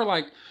babes? You remember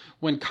like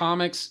when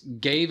comics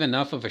gave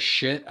enough of a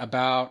shit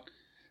about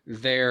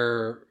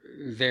their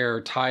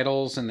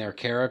titles and their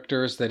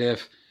characters that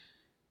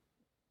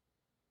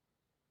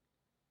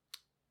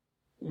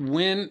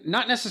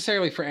not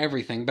necessarily for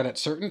everything, but at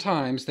certain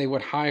times they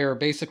would hire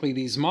basically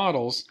these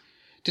models.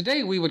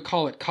 Today we would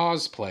call it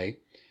cosplay.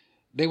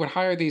 They would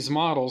hire these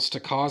models to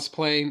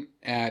cosplay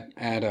at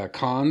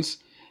cons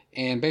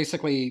and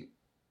basically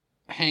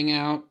hang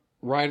out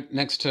right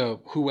next to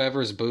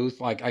whoever's booth.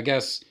 Like, I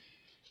guess,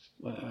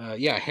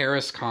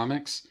 Harris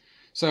Comics.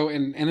 So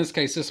in this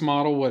case, this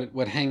model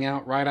would hang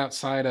out right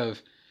outside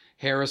of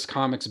Harris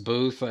Comics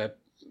booth at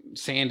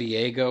San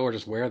Diego or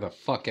just where the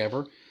fuck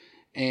ever.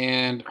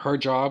 And her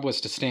job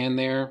was to stand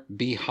there,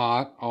 be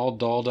hot, all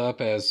dolled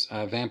up as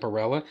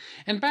Vampirella.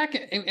 And back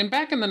in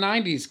the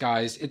 90s,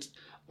 guys, it's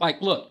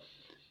like, look,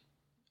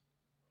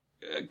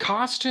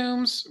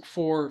 costumes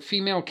for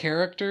female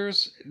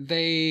characters,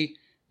 they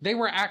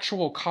were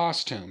actual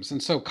costumes.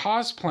 And so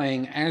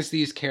cosplaying as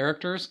these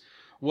characters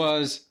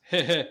was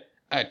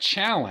a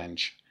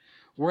challenge.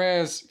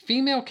 Whereas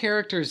female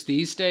characters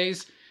these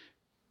days,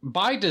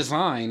 by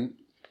design,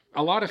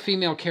 a lot of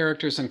female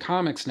characters in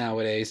comics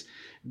nowadays,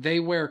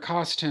 they wear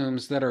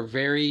costumes that are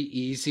very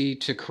easy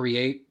to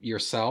create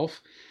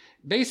yourself.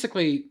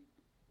 Basically,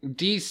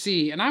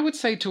 DC, and I would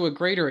say to a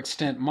greater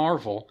extent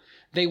Marvel,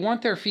 they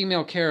want their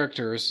female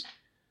characters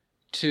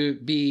to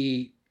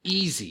be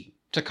easy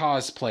to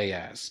cosplay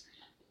as.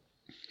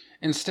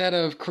 Instead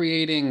of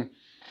creating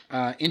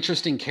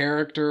interesting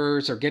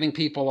characters or getting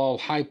people all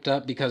hyped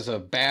up because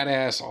of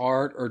badass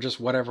art or just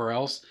whatever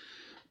else,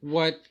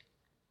 what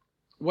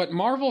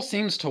Marvel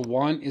seems to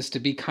want is to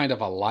be kind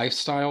of a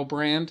lifestyle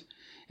brand.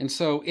 And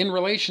so in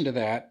relation to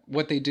that,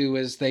 what they do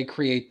is they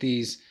create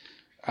these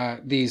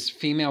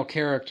female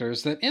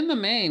characters that in the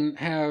main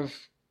have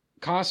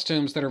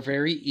costumes that are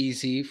very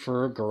easy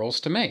for girls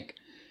to make.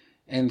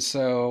 And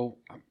so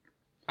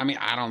I mean,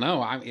 I don't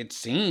know. It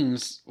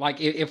seems like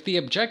if the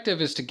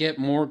objective is to get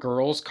more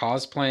girls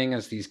cosplaying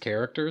as these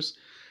characters,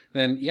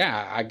 then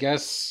yeah, I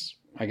guess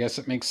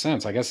it makes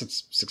sense. I guess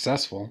it's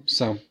successful.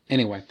 So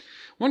anyway,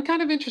 one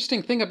kind of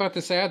interesting thing about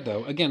this ad,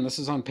 though, again, this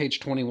is on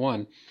page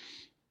 21.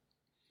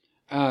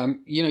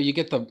 You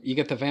get the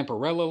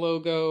Vampirella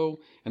logo,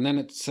 and then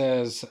it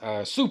says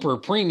super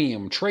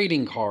premium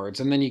trading cards,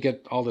 and then you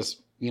get all this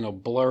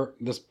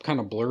this kind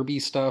of blurby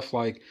stuff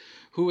like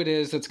who it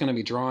is that's going to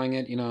be drawing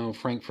it.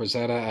 Frank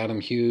Frazetta, Adam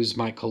Hughes,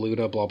 Mike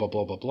Kaluta, blah blah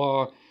blah blah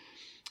blah.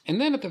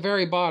 And then at the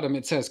very bottom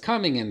it says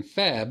coming in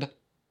Feb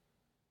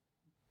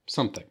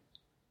something.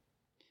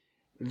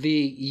 The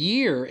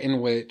year in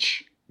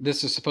which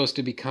this is supposed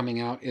to be coming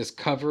out is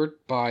covered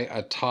by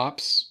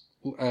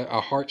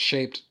a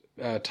heart-shaped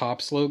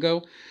Topps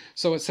logo.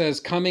 So it says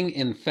coming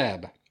in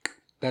Feb.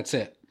 That's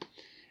it.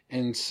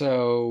 And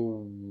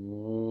so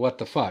what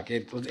the fuck?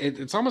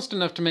 It's almost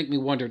enough to make me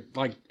wonder,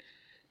 like,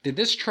 did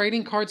this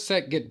trading card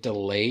set get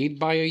delayed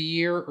by a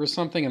year or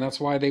something, and that's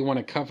why they want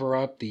to cover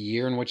up the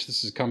year in which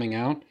this is coming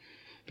out?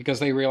 Because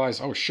they realize,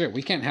 oh shit,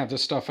 we can't have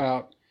this stuff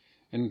out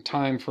in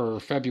time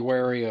for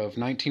February of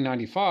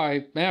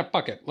 1995.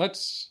 Fuck it.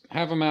 Let's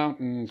have them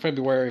out in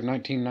February of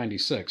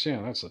 1996.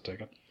 Yeah, that's the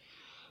ticket.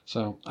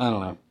 So, I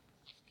don't know.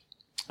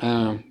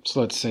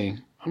 So let's see.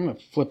 I'm going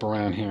to flip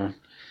around here.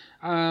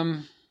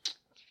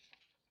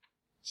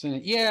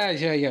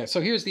 Yeah.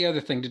 So here's the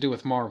other thing to do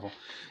with Marvel.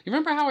 You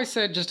remember how I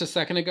said just a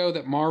second ago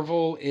that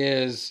Marvel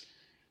it's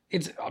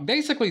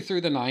basically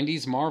through the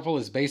 90s, Marvel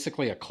is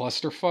basically a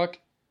clusterfuck?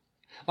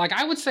 Like,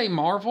 I would say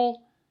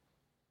Marvel,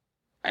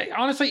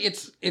 honestly,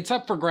 it's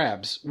up for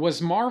grabs.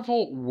 Was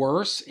Marvel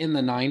worse in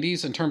the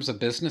 90s in terms of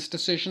business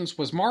decisions?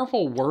 Was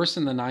Marvel worse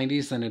in the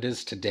 90s than it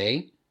is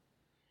today?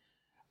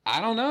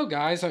 I don't know,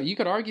 guys. You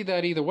could argue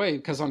that either way,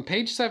 because on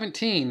page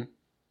 17,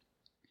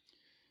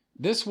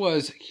 this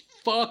was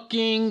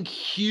fucking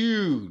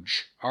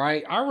huge. All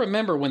right. I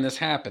remember when this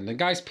happened. And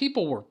guys,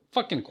 people were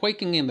fucking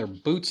quaking in their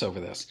boots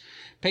over this.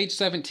 Page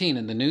 17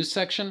 in the news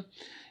section,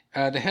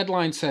 the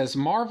headline says,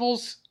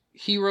 Marvel's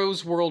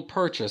Heroes World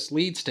purchase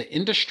leads to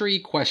industry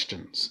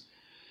questions.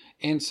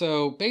 And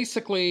so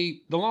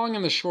basically, the long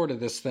and the short of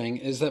this thing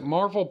is that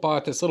Marvel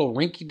bought this little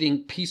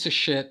rinky-dink piece of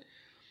shit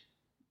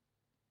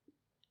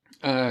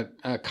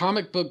a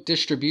comic book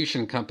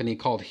distribution company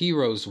called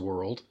Heroes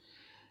World,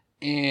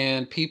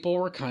 and people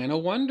were kind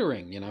of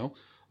wondering,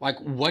 like,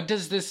 what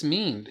does this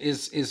mean?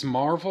 Is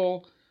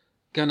Marvel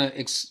gonna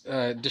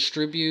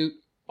distribute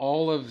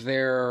all of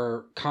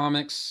their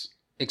comics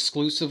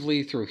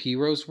exclusively through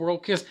Heroes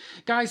World? Because,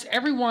 guys,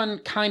 everyone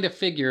kind of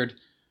figured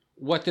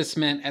what this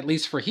meant, at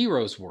least for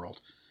Heroes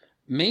World.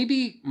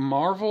 Maybe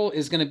Marvel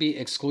is going to be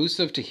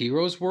exclusive to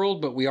Heroes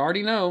World, but we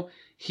already know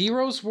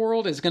Heroes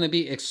World is going to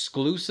be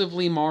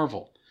exclusively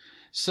Marvel.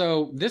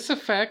 So this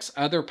affects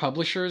other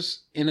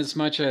publishers in as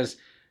much as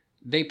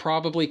they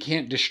probably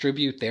can't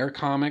distribute their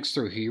comics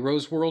through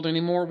Heroes World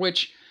anymore,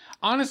 which,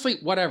 honestly,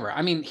 whatever.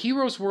 I mean,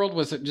 Heroes World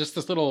was just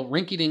this little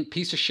rinky-dink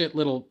piece of shit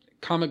little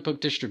comic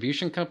book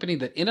distribution company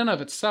that in and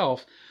of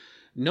itself,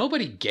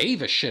 nobody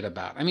gave a shit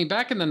about. I mean,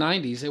 back in the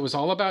 90s, it was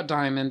all about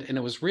Diamond, and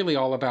it was really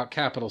all about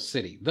Capital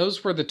City.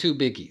 Those were the two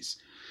biggies.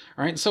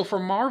 All right, so for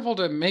Marvel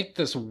to make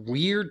this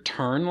weird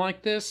turn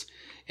like this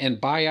and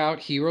buy out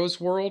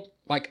Heroes World,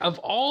 like, of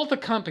all the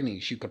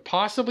companies you could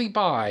possibly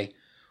buy,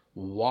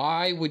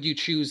 why would you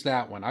choose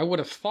that one? I would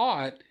have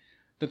thought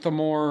that the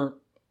more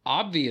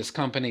obvious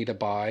company to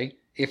buy,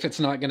 if it's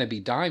not going to be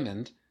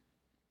Diamond,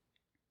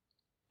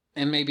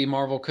 and maybe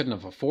Marvel couldn't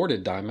have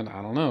afforded Diamond,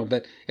 I don't know,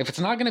 but if it's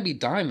not going to be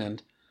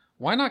Diamond,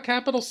 why not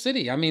Capital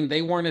City? I mean,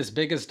 they weren't as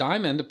big as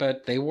Diamond,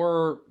 but they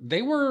were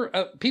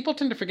people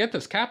tend to forget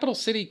this. Capital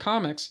City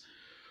Comics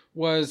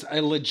was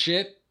a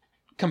legit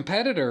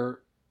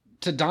competitor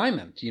to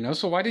Diamond,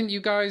 so why didn't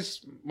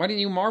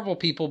you Marvel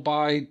people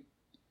buy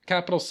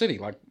Capital City?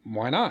 Like,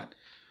 why not?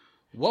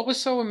 What was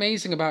so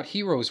amazing about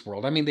Heroes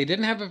World? I mean, they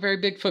didn't have a very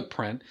big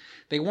footprint.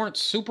 They weren't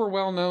super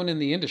well known in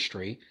the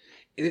industry.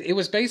 It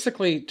was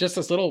basically just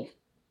this little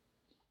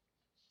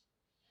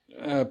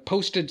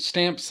postage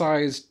stamp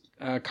sized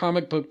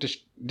comic book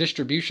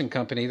distribution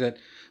company that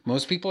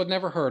most people had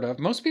never heard of.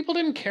 Most people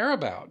didn't care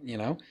about,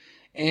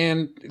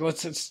 And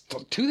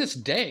to this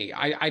day,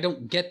 I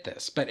don't get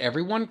this, but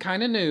everyone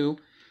kind of knew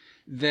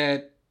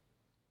that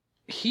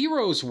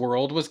Heroes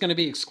World was going to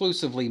be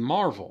exclusively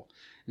Marvel.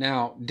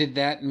 Now, did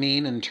that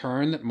mean in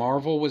turn that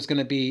Marvel was going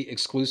to be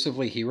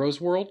exclusively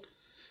Heroes World?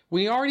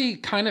 We already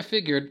kind of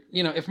figured,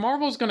 if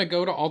Marvel's going to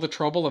go to all the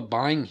trouble of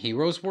buying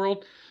Heroes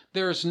World,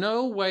 there's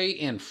no way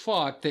in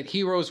fuck that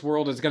Heroes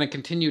World is going to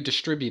continue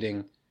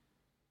distributing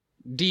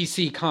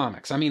DC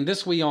Comics. I mean,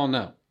 this we all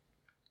know.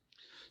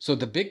 So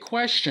the big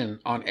question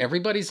on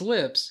everybody's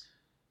lips,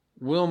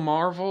 will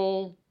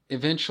Marvel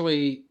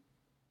eventually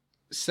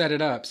set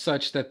it up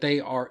such that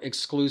they are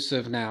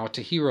exclusive now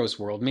to Heroes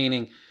World?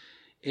 Meaning,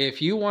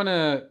 if you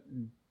want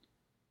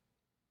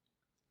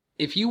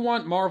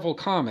Marvel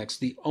Comics,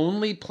 the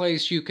only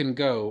place you can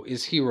go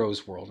is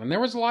Heroes World. And there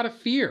was a lot of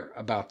fear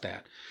about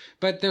that.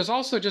 But there's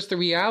also just the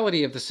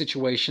reality of the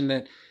situation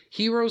that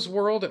Heroes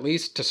World, at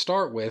least to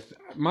start with,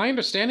 my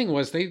understanding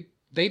was they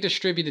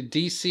distributed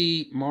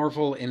DC,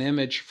 Marvel, and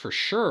Image for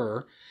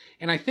sure,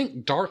 and I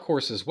think Dark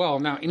Horse as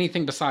well. Now,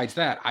 anything besides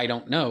that, I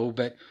don't know,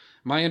 but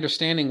my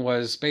understanding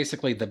was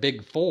basically the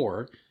big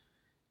four,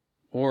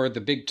 or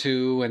the big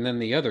two, and then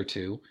the other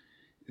two.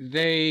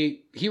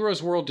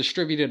 Heroes World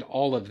distributed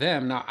all of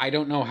them. Now, I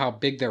don't know how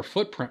big their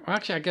footprint.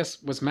 Actually, I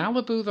guess, was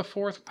Malibu the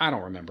fourth? I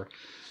don't remember.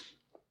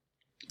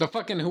 The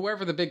fucking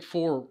whoever the big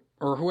four,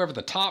 or whoever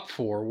the top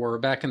four were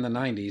back in the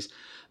 90s,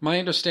 my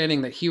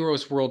understanding that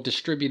Heroes World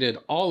distributed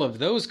all of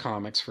those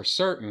comics for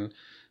certain,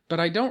 but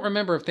I don't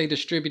remember if they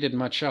distributed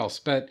much else.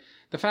 But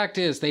the fact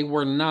is, they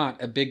were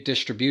not a big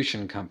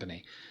distribution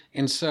company.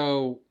 And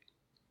so,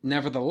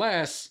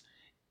 nevertheless,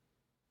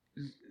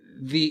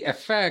 the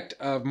effect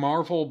of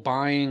Marvel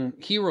buying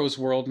Heroes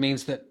World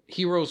means that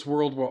Heroes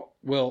World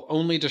will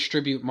only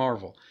distribute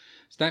Marvel.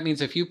 So that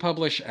means if you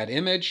publish at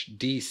Image,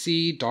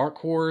 DC, Dark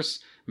Horse,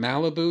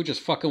 Malibu,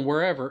 just fucking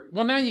wherever,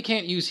 well, now you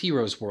can't use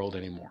Heroes World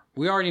anymore.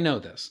 We already know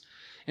this.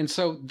 And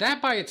so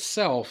that by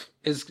itself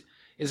is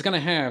going to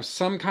have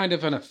some kind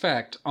of an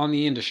effect on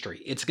the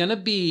industry. It's going to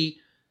be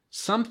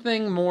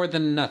something more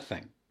than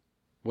nothing.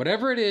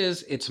 Whatever it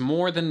is, it's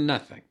more than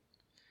nothing.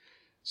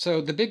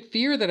 So the big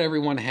fear that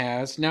everyone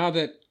has now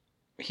that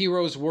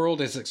Heroes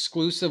World is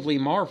exclusively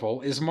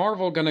Marvel, is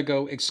Marvel going to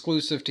go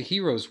exclusive to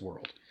Heroes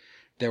World?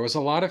 There was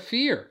a lot of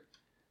fear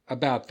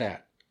about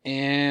that.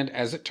 And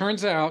as it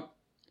turns out,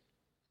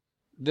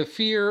 the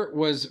fear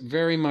was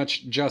very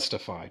much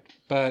justified.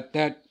 But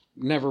that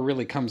never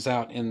really comes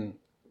out in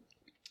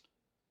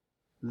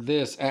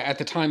this. At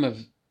the time of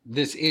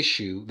this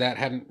issue, that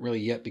hadn't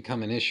really yet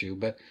become an issue.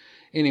 But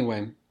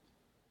anyway...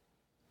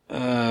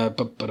 yeah,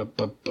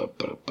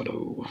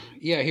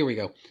 here we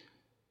go.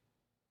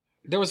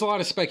 There was a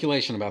lot of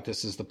speculation about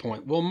this, is the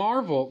point. Will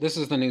Marvel, this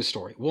is the news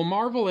story, will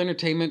Marvel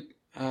Entertainment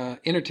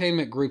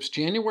Group's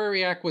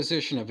January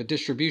acquisition of a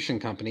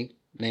distribution company,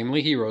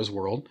 namely Heroes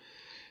World,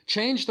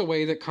 change the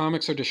way that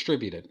comics are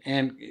distributed?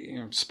 And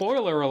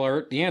spoiler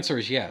alert, the answer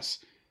is yes.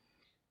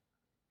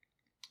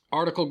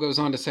 Article goes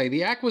on to say,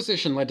 the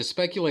acquisition led to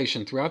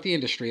speculation throughout the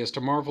industry as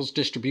to Marvel's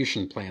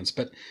distribution plans,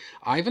 but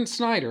Ivan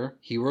Snyder,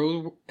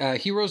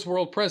 Heroes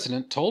World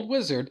president, told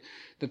Wizard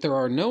that there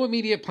are no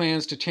immediate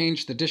plans to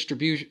change the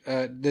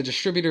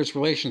distributor's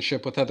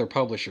relationship with other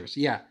publishers.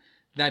 Yeah,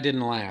 that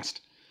didn't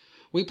last.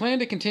 We plan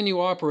to continue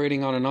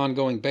operating on an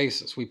ongoing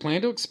basis. We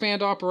plan to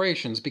expand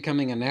operations,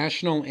 becoming a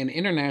national and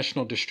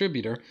international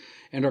distributor,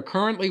 and are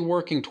currently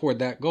working toward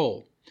that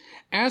goal.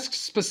 Asked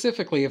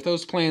specifically if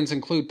those plans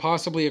include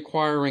possibly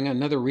acquiring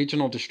another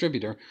regional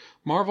distributor,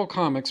 Marvel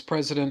Comics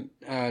president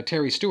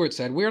Terry Stewart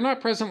said, "We are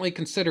not presently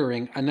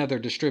considering another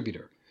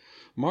distributor.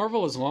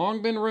 Marvel has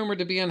long been rumored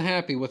to be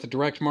unhappy with the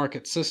direct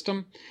market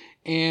system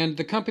and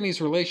the company's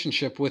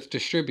relationship with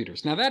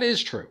distributors." Now, that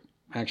is true,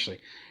 actually.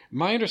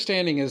 My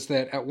understanding is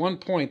that at one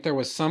point there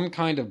was some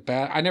kind of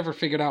I never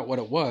figured out what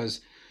it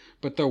was,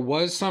 but there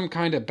was some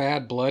kind of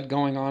bad blood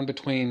going on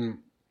between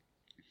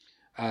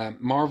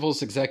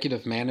Marvel's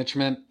executive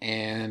management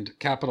and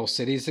Capital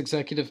City's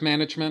executive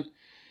management.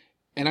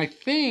 And I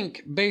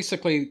think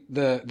basically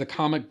the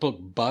comic book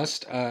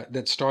bust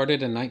that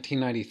started in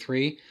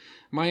 1993,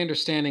 my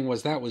understanding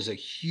was that was a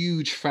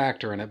huge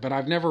factor in it, but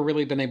I've never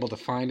really been able to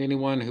find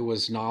anyone who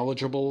was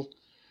knowledgeable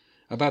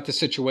about the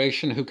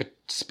situation who could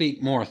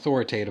speak more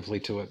authoritatively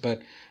to it.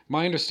 But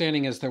my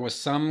understanding is there was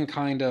some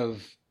kind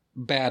of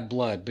bad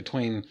blood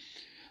between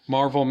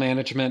Marvel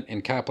management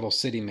and Capital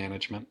City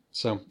management.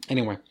 So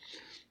anyway...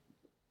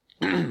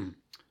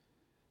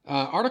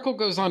 article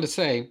goes on to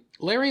say,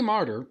 Larry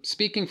Marder,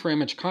 speaking for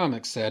Image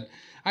Comics, said,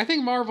 "I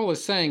think Marvel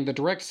is saying the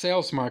direct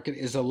sales market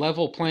is a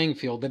level playing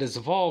field that has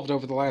evolved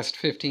over the last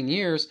 15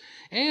 years,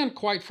 and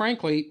quite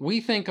frankly, we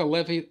think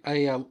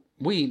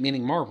we,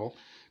 meaning Marvel,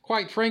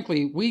 quite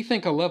frankly, we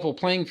think a level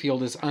playing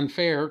field is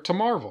unfair to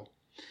Marvel.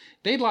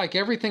 They'd like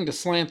everything to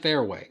slant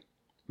their way.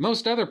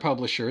 Most other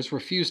publishers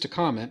refuse to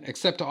comment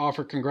except to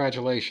offer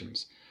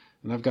congratulations."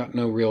 And I've got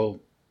no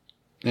real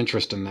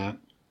interest in that.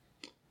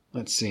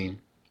 Let's see.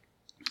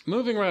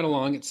 Moving right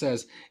along, it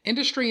says,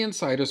 industry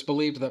insiders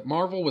believed that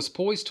Marvel was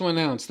poised to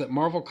announce that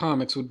Marvel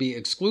Comics would be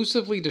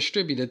exclusively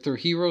distributed through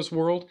Heroes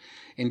World,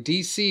 and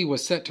DC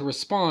was set to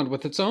respond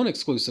with its own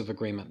exclusive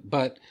agreement,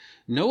 but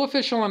no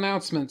official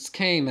announcements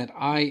came at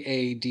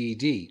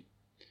IADD.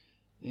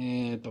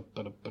 You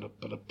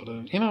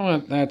know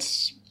what?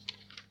 That's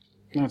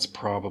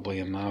probably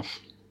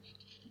enough.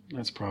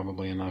 That's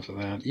probably enough of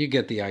that. You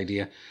get the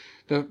idea.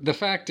 The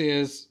fact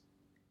is,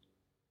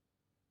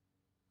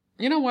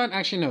 you know what?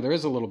 Actually, no, there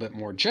is a little bit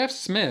more. Jeff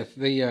Smith,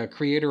 the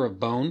creator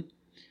of Bone,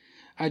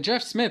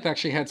 Jeff Smith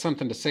actually had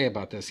something to say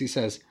about this. He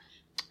says,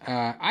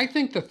 I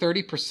think the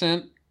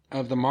 30%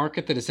 of the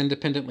market that is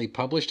independently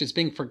published is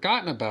being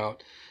forgotten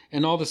about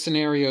in all the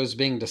scenarios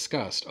being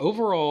discussed.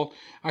 Overall,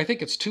 I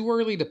think it's too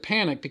early to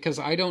panic because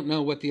I don't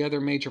know what the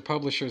other major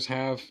publishers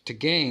have to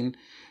gain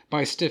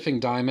by stiffing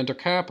Diamond or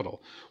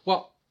Capital.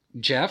 Well,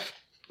 Jeff,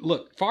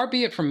 look, far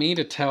be it from me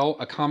to tell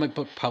a comic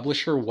book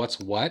publisher what's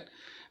what,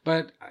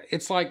 But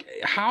it's like,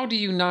 how do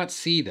you not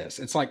see this?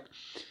 It's like,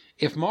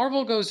 if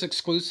Marvel goes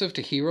exclusive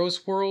to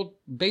Heroes World,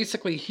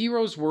 basically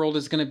Heroes World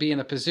is going to be in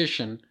a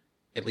position,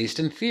 at least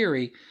in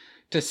theory,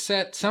 to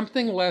set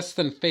something less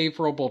than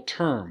favorable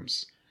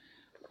terms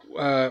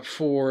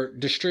for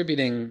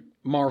distributing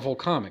Marvel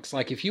Comics.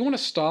 Like, if you want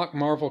to stock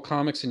Marvel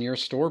Comics in your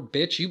store,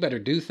 bitch, you better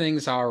do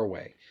things our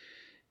way.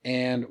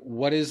 And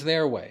what is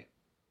their way?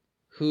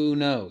 Who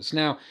knows?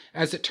 Now,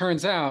 as it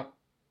turns out,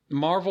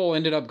 Marvel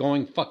ended up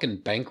going fucking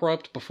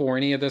bankrupt before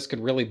any of this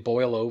could really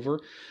boil over.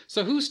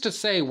 So who's to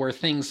say where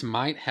things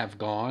might have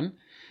gone?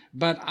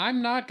 But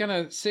I'm not going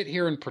to sit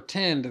here and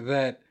pretend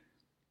that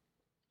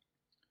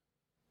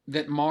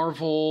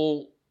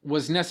Marvel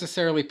was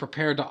necessarily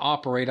prepared to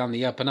operate on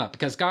the up and up.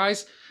 Because,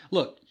 guys,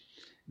 look,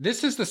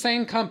 this is the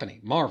same company,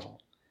 Marvel.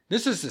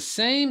 This is the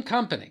same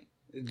company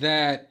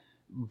that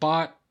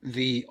bought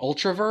the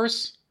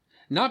Ultraverse,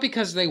 not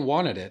because they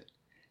wanted it.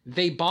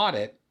 They bought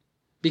it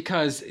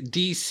because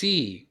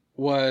DC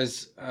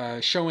was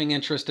showing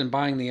interest in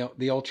buying the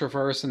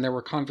Ultraverse, and there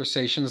were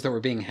conversations that were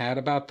being had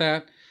about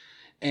that.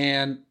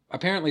 And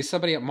apparently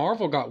somebody at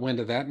Marvel got wind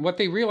of that, and what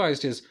they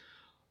realized is,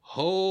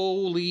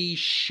 holy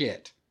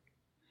shit.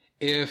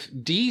 If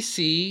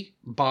DC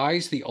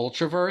buys the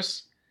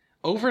Ultraverse,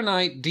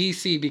 overnight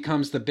DC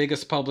becomes the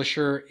biggest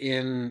publisher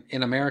in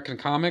American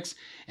comics,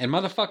 and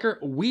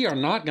motherfucker, we are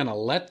not going to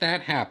let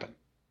that happen.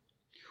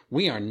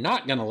 We are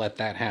not going to let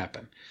that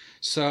happen.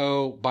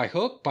 So by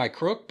hook, by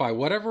crook, by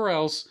whatever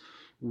else,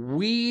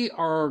 we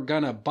are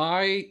going to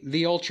buy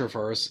the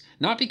Ultraverse,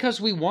 not because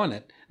we want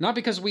it, not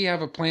because we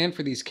have a plan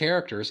for these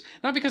characters,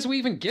 not because we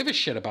even give a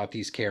shit about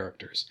these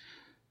characters.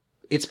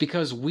 It's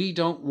because we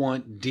don't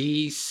want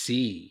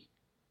DC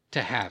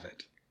to have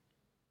it.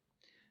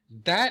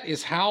 That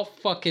is how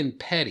fucking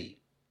petty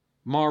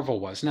Marvel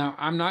was. Now,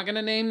 I'm not going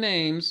to name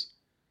names,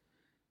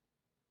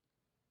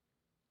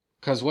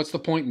 because what's the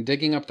point in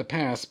digging up the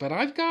past? But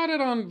I've got it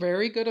on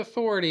very good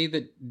authority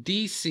that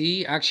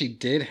DC actually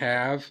did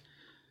have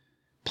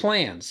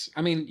plans.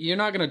 I mean, you're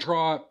not going to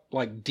draw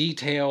like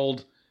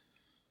detailed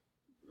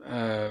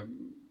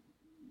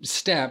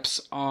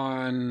steps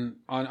on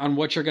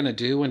what you're going to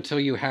do until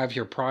you have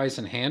your prize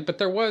in hand. But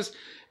there was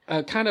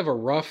kind of a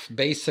rough,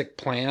 basic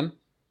plan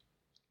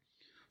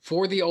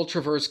for the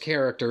Ultraverse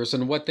characters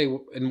and what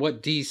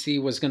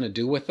DC was going to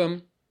do with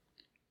them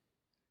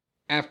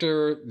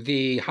after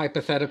the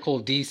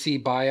hypothetical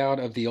DC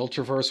buyout of the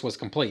Ultraverse was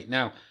complete.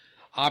 Now,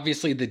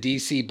 obviously the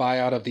DC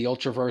buyout of the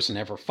Ultraverse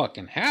never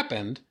fucking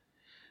happened,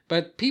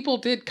 but people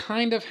did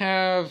kind of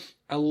have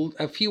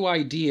a few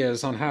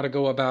ideas on how to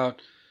go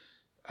about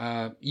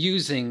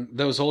using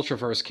those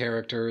Ultraverse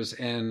characters.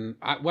 And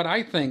what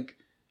I think,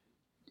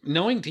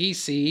 knowing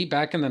DC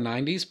back in the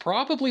 90s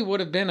probably would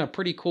have been a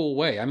pretty cool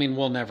way. I mean,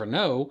 we'll never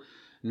know.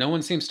 No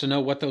one seems to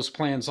know what those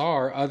plans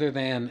are other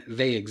than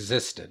they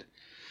existed.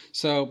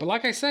 So, but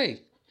like I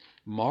say,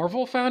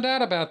 Marvel found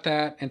out about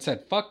that and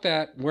said, fuck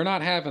that, we're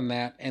not having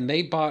that. And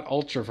they bought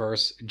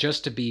Ultraverse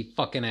just to be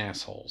fucking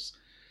assholes.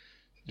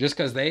 Just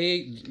because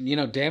they,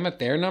 damn it,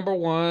 they're number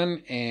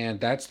one and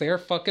that's their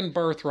fucking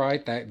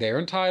birthright. That they're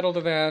entitled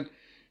to that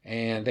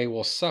and they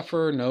will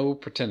suffer no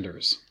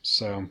pretenders.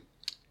 So,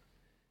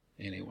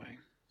 anyway,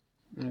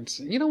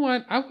 you know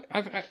what?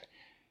 I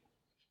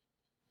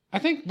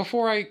think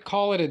before I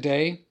call it a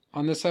day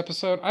on this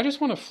episode, I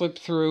just want to flip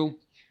through.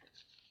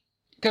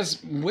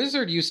 Because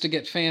Wizard used to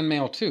get fan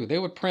mail too. They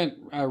would print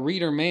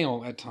reader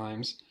mail at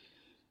times,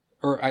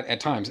 or at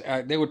times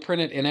they would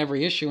print it in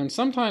every issue, and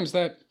sometimes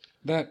that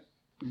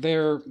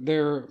their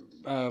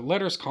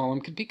letters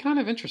column could be kind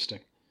of interesting.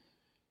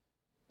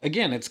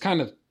 Again, it's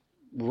kind of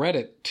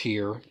Reddit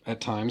tier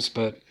at times,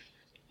 but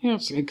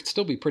it could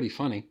still be pretty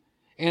funny.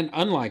 And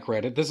unlike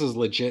Reddit, this is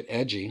legit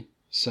edgy.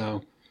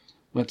 So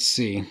let's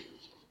see.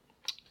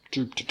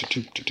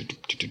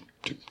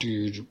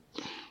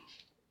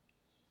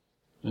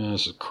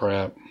 This is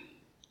crap.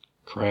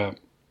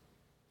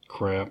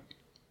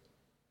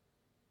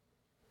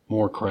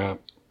 More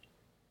crap.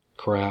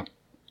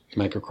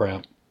 Make a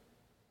crap.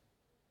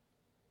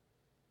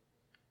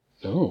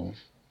 Oh.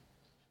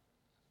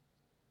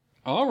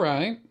 All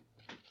right.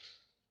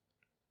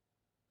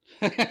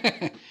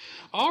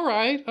 All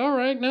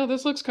right. Now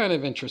this looks kind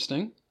of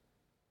interesting.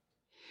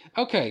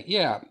 Okay,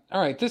 yeah. All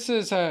right. This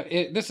is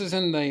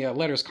in the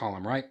letters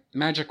column, right?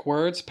 Magic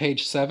Words,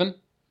 page 7.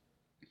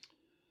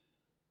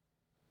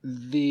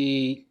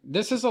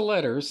 This is a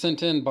letter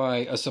sent in by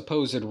a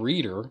supposed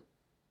reader,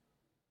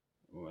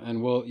 and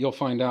you'll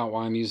find out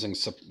why I'm using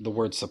the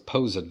word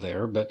supposed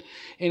there. But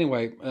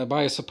anyway,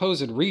 by a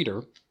supposed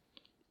reader,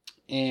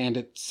 and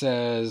it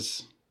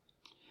says,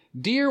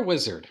 "Dear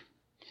Wizard,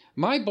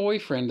 my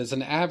boyfriend is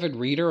an avid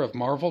reader of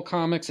Marvel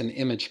Comics and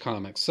Image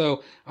Comics,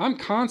 so I'm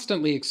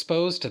constantly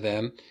exposed to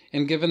them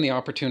and given the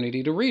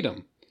opportunity to read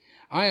them.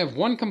 I have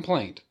one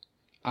complaint.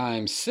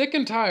 I'm sick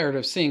and tired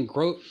of seeing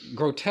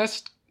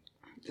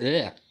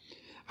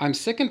I'm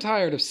sick and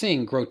tired of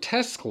seeing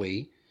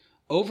grotesquely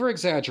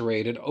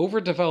over-exaggerated,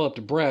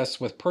 overdeveloped breasts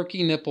with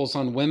perky nipples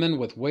on women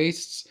with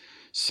waists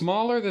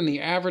smaller than the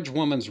average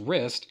woman's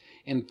wrist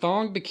in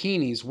thong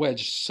bikinis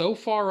wedged so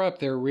far up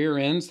their rear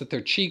ends that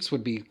their cheeks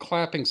would be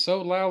clapping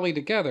so loudly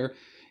together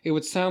it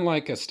would sound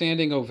like a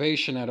standing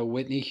ovation at a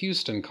Whitney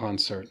Houston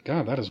concert.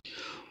 God, that is...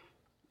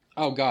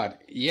 Oh, God.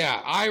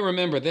 Yeah, I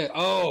remember that.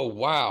 Oh,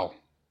 wow.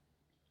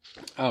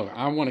 Oh,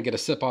 I want to get a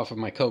sip off of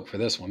my Coke for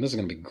this one. This is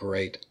going to be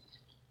great.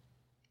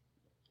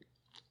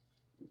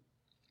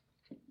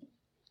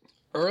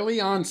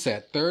 Early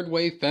onset, third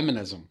wave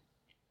feminism.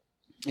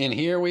 And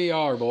here we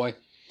are, boy.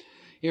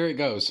 Here it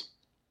goes.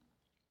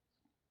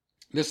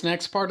 This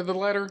next part of the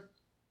letter.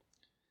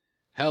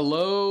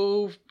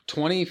 Hello,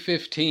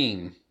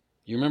 2015.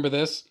 You remember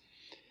this?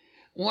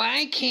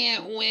 Why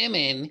can't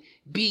women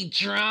be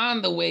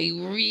drawn the way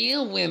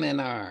real women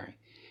are?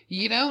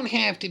 You don't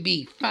have to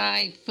be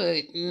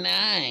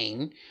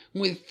 5'9"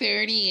 with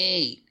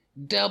 38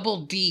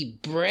 double D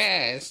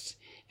breasts,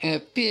 a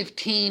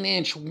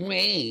 15-inch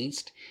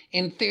waist,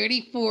 and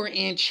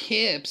 34-inch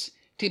hips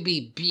to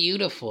be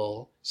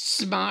beautiful,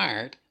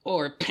 smart,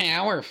 or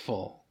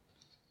powerful.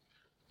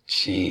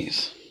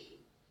 Jeez.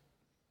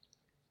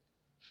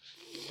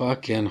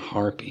 Fucking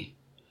harpy.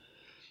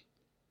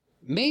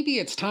 Maybe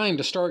it's time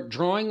to start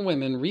drawing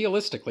women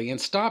realistically and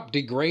stop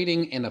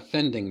degrading and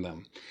offending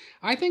them.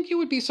 I think you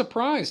would be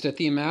surprised at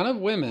the amount of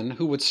women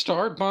who would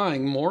start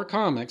buying more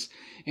comics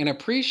and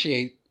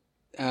appreciate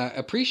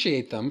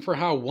them for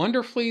how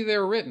wonderfully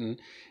they're written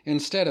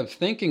instead of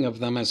thinking of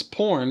them as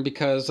porn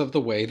because of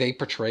the way they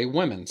portray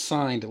women.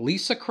 Signed,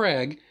 Lisa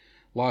Craig,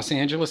 Los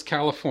Angeles,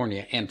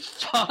 California. And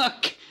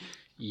fuck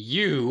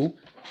you,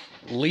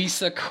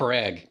 Lisa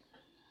Craig.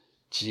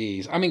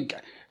 Jeez. I mean,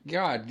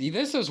 God,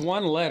 this is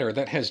one letter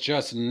that has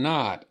just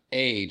not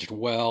aged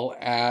well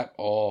at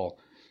all.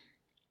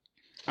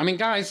 I mean,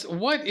 guys,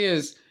 what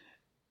is...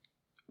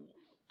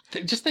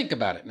 Just think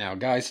about it now,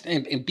 guys,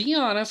 and be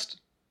honest.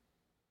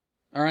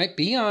 All right,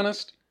 be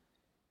honest.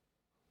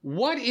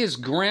 What is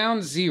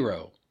ground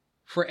zero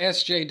for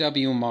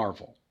SJW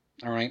Marvel?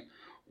 All right.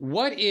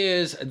 What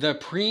is the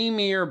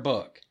premier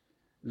book,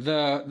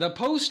 the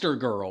poster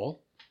girl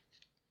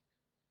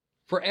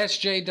for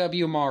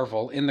SJW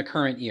Marvel in the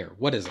current year?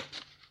 What is it?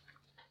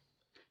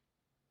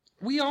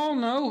 We all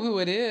know who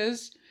it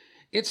is.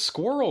 It's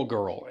Squirrel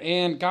Girl.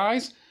 And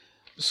guys,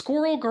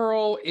 Squirrel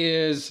Girl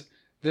is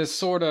this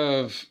sort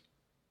of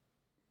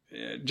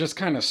just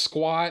kind of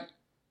squat,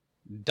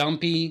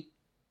 dumpy,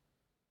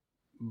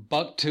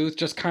 bucktooth,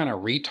 just kind of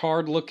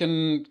retard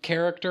looking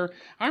character.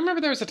 I remember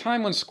there was a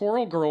time when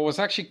Squirrel Girl was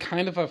actually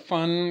kind of a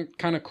fun,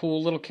 kind of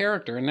cool little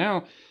character. And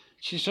now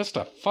she's just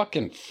a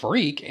fucking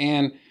freak.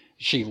 And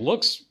she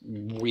looks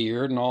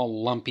weird and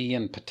all lumpy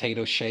and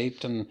potato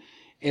shaped. And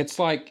it's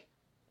like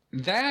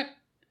that.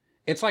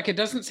 It's like it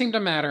doesn't seem to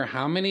matter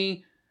how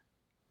many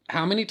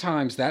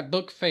times that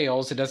book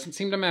fails. It doesn't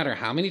seem to matter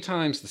how many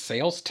times the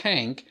sales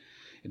tank.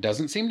 It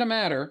doesn't seem to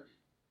matter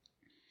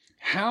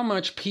how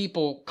much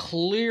people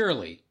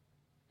clearly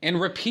and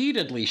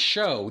repeatedly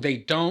show they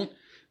don't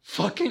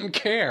fucking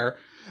care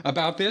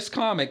about this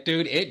comic,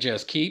 dude. It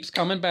just keeps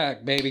coming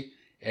back, baby.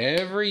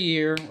 Every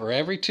year or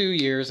every 2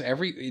 years,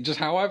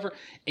 however,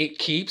 it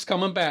keeps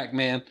coming back,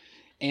 man.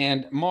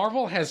 And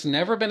Marvel has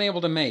never been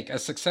able to make a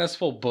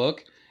successful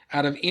book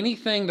out of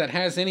anything that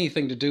has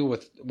anything to do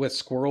with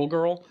Squirrel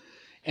Girl.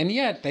 And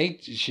yet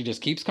she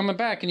just keeps coming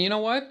back. And you know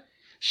what?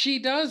 She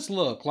does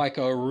look like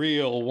a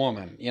real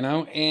woman,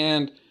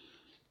 and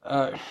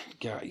God,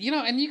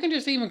 and you can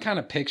just even kind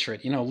of picture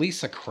it,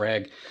 Lisa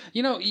Craig.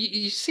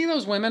 You see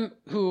those women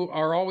who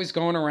are always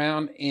going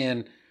around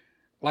in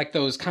like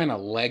those kind of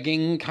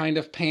legging kind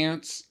of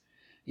pants,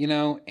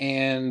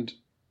 and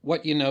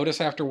what you notice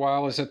after a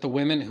while is that the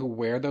women who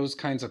wear those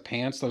kinds of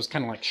pants, those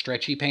kind of like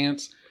stretchy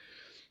pants,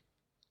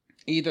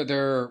 either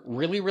they're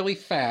really, really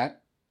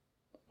fat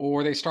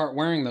or they start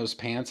wearing those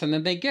pants and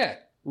then they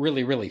get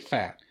really, really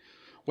fat.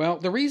 Well,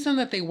 the reason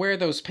that they wear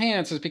those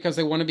pants is because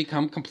they want to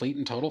become complete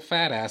and total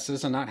fat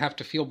asses and not have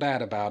to feel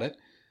bad about it.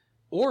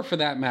 Or, for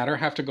that matter,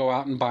 have to go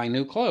out and buy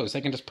new clothes.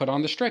 They can just put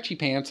on the stretchy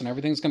pants and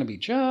everything's going to be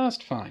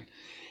just fine.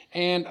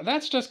 And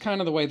that's just kind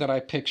of the way that I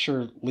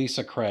picture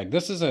Lisa Craig.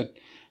 This is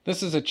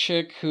a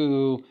chick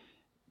who,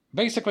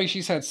 basically,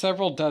 she's had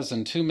several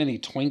dozen too many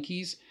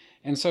Twinkies.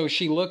 And so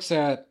she looks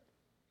at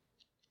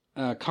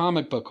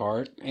comic book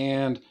art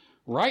and,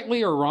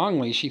 rightly or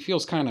wrongly, she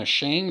feels kind of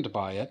shamed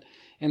by it.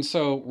 And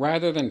so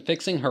rather than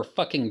fixing her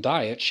fucking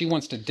diet, she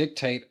wants to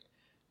dictate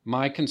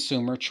my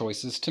consumer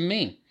choices to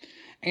me.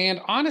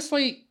 And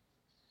honestly,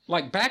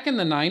 like back in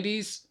the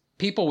 90s,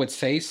 people would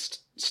say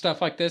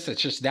stuff like this.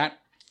 It's just that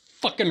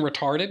fucking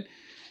retarded.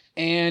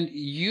 And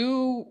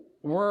you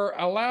were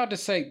allowed to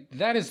say,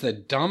 that is the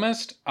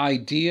dumbest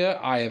idea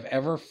I have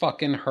ever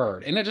fucking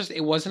heard. And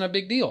it wasn't a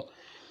big deal.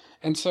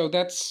 And so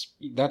that's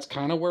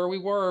kind of where we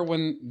were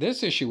when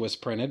this issue was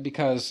printed,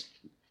 because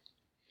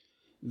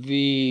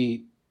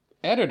the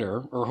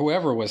editor or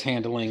whoever was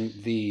handling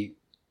the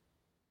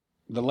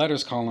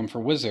letters column for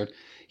Wizard,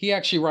 he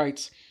actually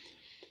writes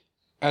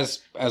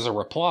as a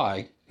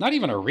reply, not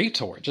even a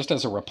retort, just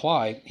as a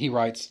reply, he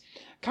writes,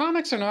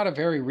 "Comics are not a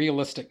very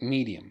realistic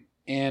medium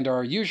and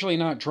are usually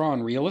not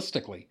drawn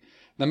realistically.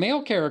 The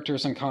male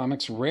characters in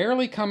comics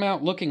rarely come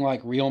out looking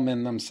like real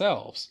men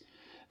themselves.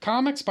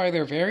 Comics, by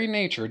their very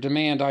nature,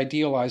 demand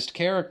idealized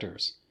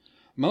characters.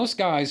 Most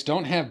guys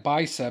don't have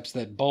biceps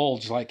that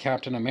bulge like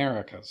Captain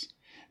America's.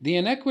 The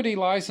inequity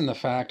lies in the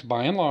fact,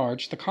 by and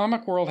large, the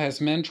comic world has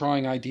men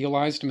drawing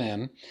idealized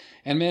men,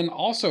 and men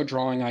also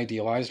drawing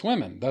idealized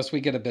women. Thus,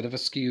 we get a bit of a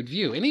skewed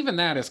view. And even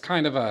that is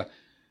kind of a...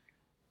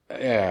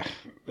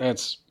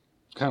 that's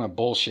kind of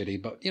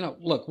bullshitty. But,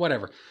 look,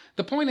 whatever.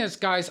 The point is,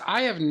 guys,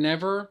 I have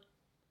never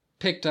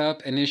picked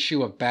up an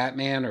issue of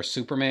Batman or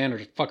Superman or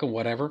fucking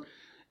whatever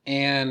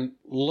and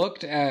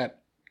looked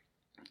at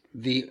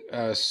the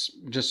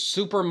just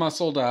super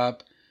muscled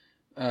up,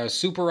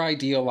 super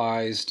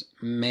idealized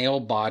male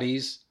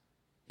bodies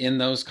in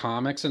those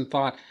comics and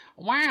thought,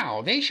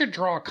 wow, they should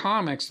draw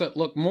comics that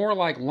look more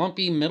like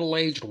lumpy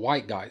middle-aged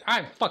white guys.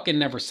 I fucking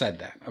never said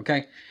that,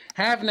 okay?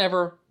 Have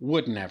never,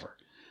 would never.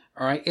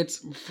 All right? It's,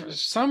 for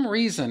some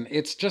reason,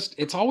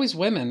 it's always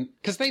women,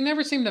 because they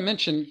never seem to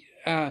mention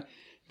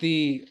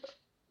the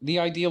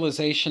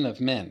idealization of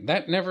men.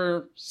 That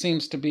never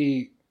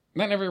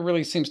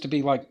really seems to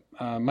be like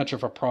much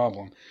of a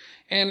problem.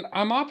 And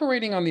I'm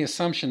operating on the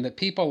assumption that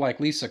people like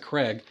Lisa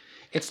Craig,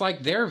 it's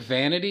like their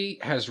vanity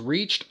has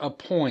reached a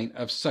point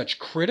of such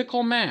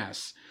critical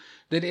mass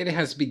that it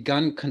has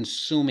begun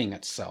consuming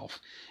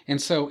itself.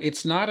 And so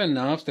it's not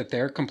enough that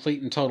they're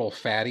complete and total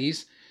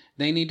fatties.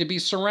 They need to be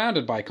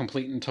surrounded by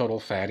complete and total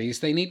fatties.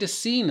 They need to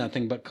see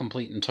nothing but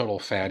complete and total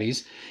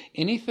fatties.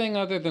 Anything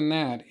other than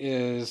that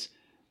it's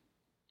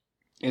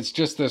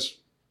just this,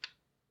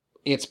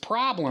 it's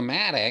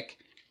problematic.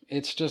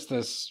 It's just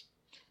this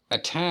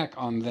attack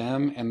on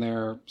them and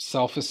their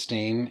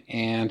self-esteem.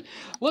 And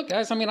look,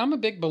 guys, I mean, I'm a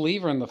big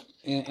believer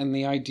in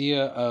the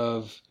idea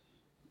of,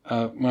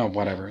 well,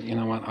 whatever. You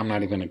know what? I'm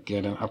not even going to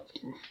get it. I've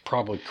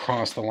probably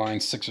crossed the line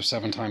 6 or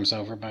 7 times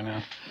over by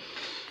now.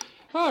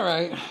 All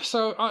right.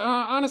 So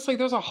honestly,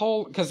 there's a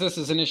whole, because this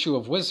is an issue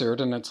of Wizard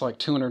and it's like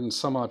 200 and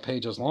some odd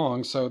pages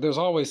long. So there's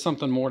always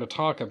something more to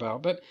talk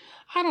about. But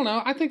I don't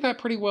know. I think that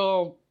pretty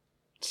well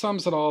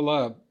sums it all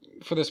up.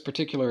 For this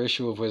particular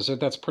issue of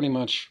Wizard, that's pretty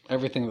much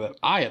everything that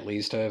I at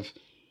least have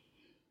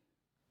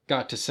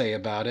got to say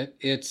about it.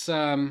 It's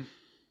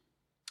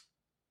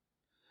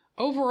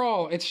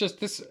overall, it's just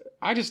this.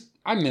 I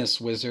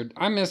miss Wizard.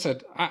 I miss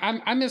it.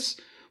 I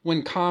miss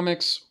when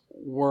comics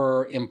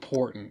were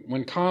important,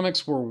 when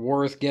comics were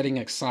worth getting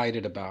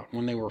excited about,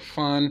 when they were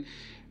fun,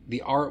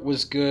 the art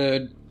was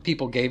good,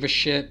 people gave a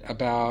shit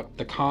about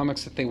the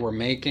comics that they were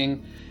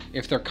making.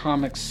 If their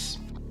comics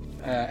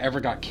ever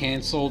got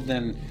canceled,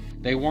 then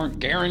they weren't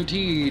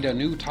guaranteed a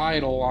new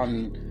title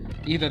on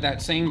either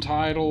that same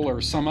title or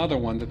some other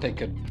one that they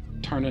could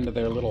turn into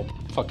their little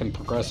fucking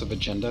progressive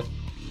agenda.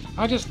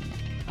 I just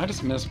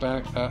miss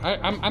back.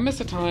 I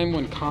miss a time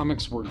when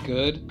comics were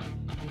good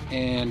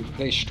and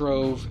they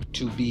strove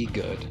to be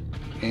good.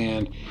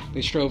 And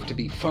they strove to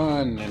be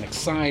fun and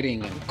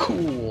exciting and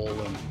cool.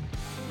 And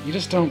you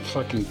just don't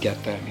fucking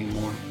get that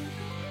anymore.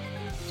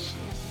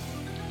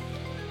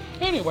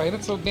 Anyway,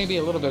 that's maybe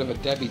a little bit of a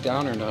Debbie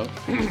Downer note.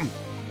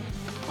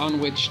 On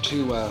which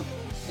to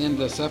end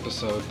this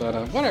episode, but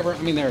whatever.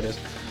 I mean, there it is.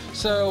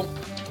 So,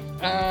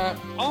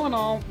 all in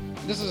all,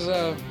 this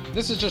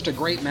is just a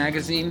great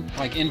magazine.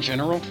 Like in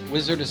general,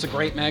 Wizard is a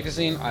great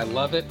magazine. I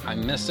love it. I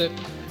miss it,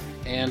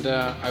 and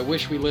I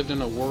wish we lived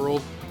in a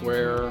world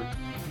where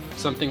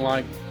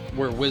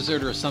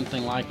Wizard or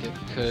something like it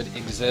could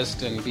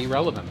exist and be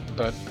relevant.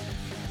 But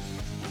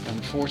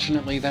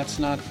unfortunately, that's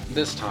not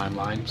this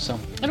timeline. So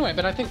anyway,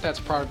 but I think that's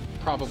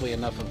probably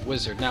enough of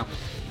Wizard now.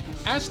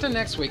 As to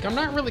next week, I'm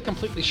not really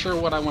completely sure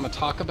what I want to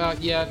talk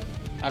about yet.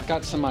 I've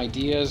got some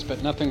ideas,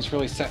 but nothing's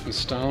really set in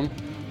stone.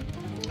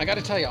 I got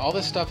to tell you, all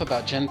this stuff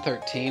about Gen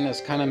 13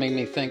 has kind of made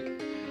me think,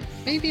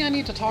 maybe I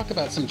need to talk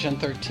about some Gen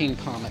 13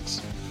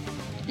 comics,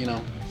 in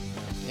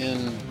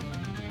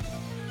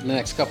the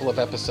next couple of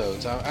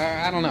episodes.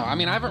 I don't know. I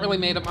mean, I haven't really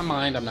made up my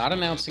mind. I'm not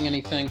announcing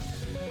anything.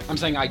 I'm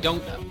saying I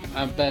don't know.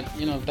 But,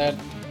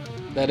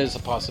 that is a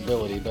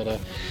possibility. But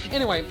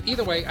anyway,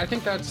 either way, I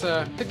think that's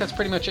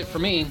pretty much it for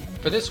me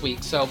for this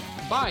week. So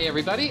bye,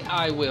 everybody.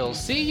 I will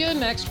see you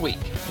next week.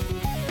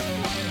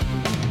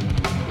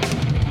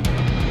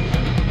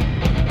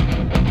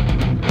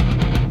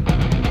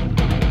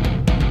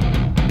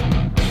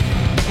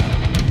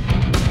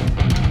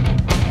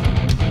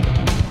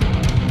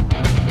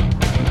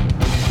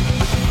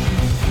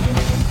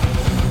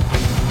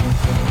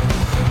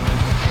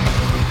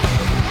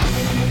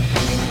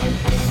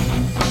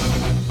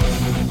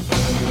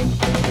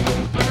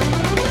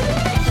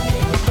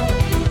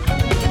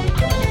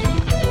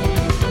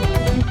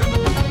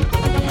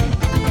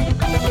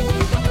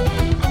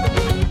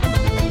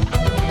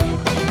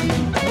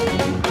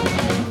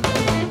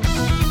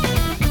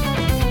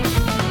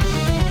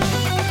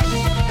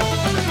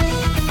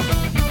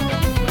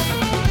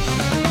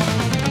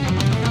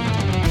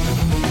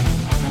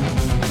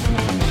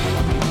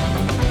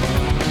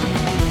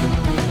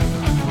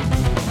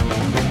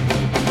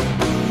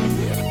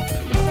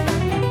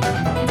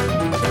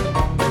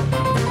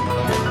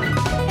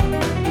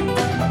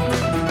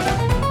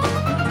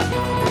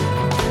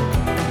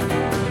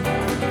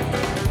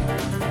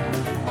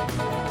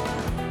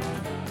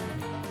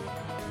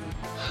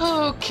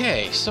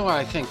 Okay, so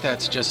I think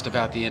that's just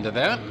about the end of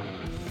that.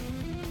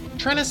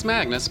 Trennis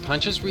Magnus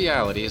Punches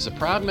Reality is a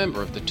proud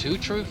member of the Two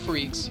True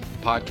Freaks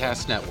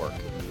podcast network.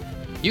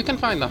 You can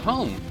find the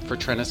home for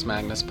Trennis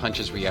Magnus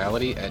Punches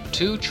Reality at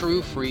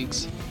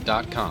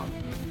twotruefreaks.com.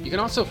 You can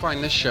also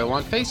find this show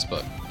on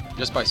Facebook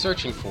just by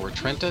searching for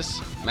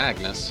Trentis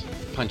Magnus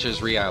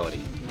Punches Reality.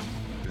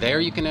 There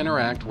you can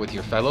interact with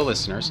your fellow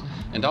listeners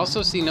and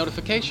also see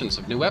notifications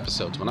of new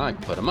episodes when I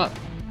put them up.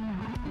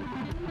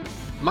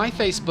 My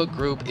Facebook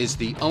group is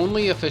the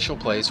only official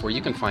place where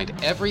you can find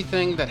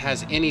everything that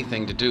has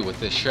anything to do with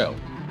this show.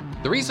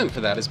 The reason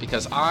for that is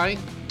because I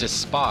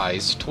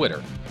despise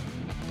Twitter.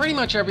 Pretty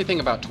much everything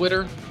about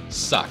Twitter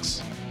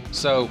sucks.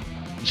 So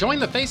join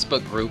the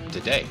Facebook group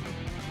today.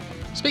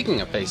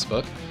 Speaking of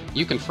Facebook,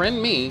 you can friend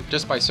me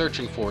just by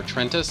searching for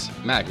Trentis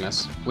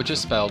Magnus, which is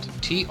spelled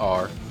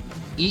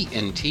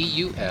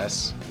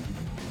TrentusMagnus.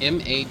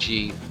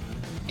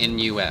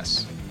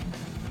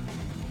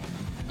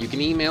 You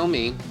can email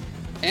me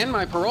and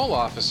my parole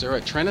officer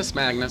at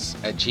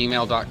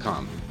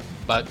trentismagnus@gmail.com.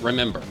 But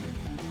remember,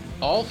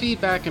 all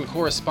feedback and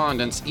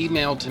correspondence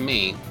emailed to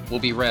me will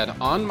be read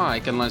on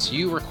mic unless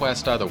you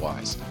request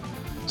otherwise.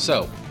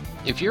 So,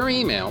 if your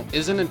email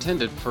isn't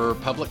intended for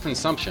public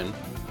consumption,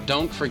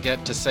 don't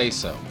forget to say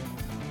so.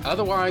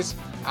 Otherwise,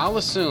 I'll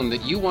assume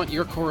that you want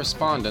your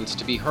correspondence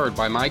to be heard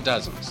by my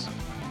dozens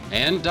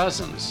and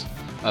dozens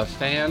of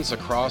fans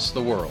across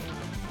the world.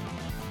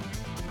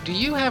 Do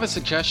you have a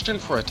suggestion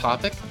for a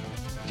topic?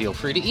 Feel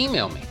free to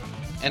email me,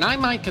 and I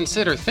might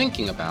consider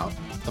thinking about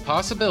the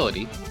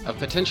possibility of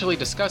potentially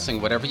discussing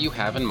whatever you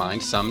have in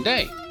mind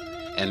someday.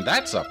 And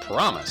that's a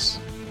promise.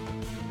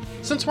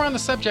 Since we're on the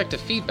subject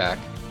of feedback,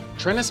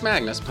 Trentis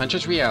Magnus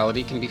Punches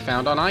Reality can be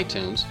found on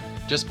iTunes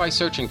just by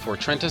searching for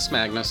Trentis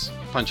Magnus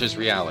Punches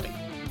Reality.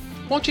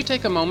 Won't you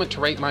take a moment to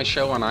rate my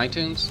show on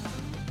iTunes?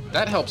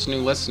 That helps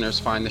new listeners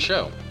find the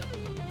show.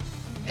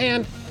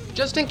 And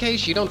just in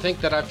case you don't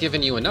think that I've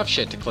given you enough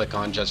shit to click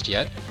on just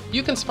yet,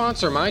 you can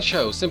sponsor my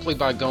show simply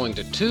by going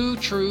to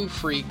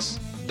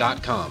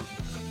twotruefreaks.com.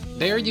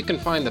 There you can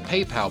find the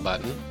PayPal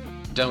button,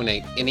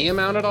 donate any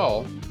amount at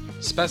all,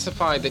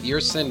 specify that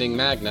you're sending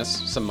Magnus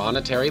some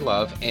monetary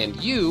love, and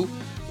you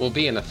will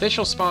be an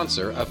official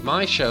sponsor of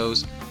my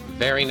show's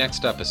very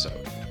next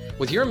episode,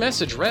 with your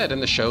message read in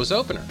the show's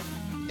opener.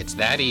 It's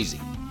that easy.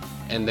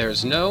 And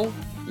there's no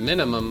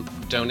minimum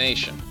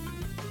donation.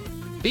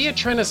 Be a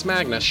Trentis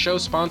Magnus show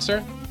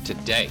sponsor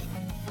today.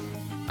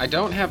 I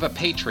don't have a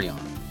Patreon,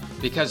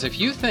 because if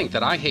you think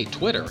that I hate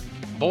Twitter,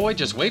 boy,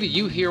 just wait till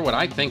you hear what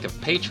I think of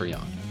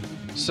Patreon.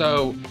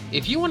 So,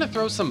 if you want to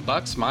throw some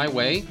bucks my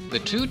way, the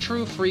Two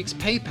True Freaks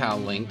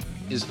PayPal link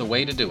is the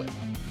way to do it.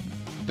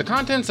 The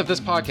contents of this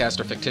podcast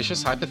are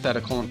fictitious,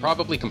 hypothetical, and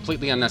probably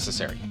completely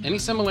unnecessary. Any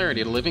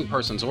similarity to living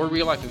persons or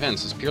real-life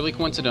events is purely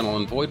coincidental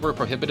and void where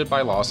prohibited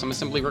by law. Some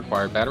assembly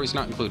required, batteries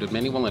not included,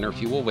 many will enter,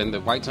 few will win. The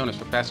white zone is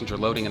for passenger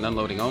loading and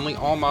unloading only.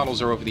 All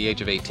models are over the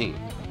age of 18.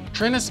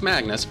 Trentis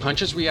Magnus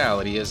Punches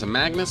Reality is a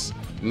Magnus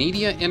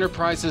Media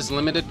Enterprises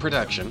Limited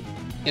production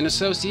in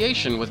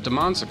association with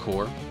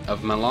Demonsecore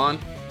of Milan,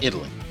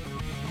 Italy.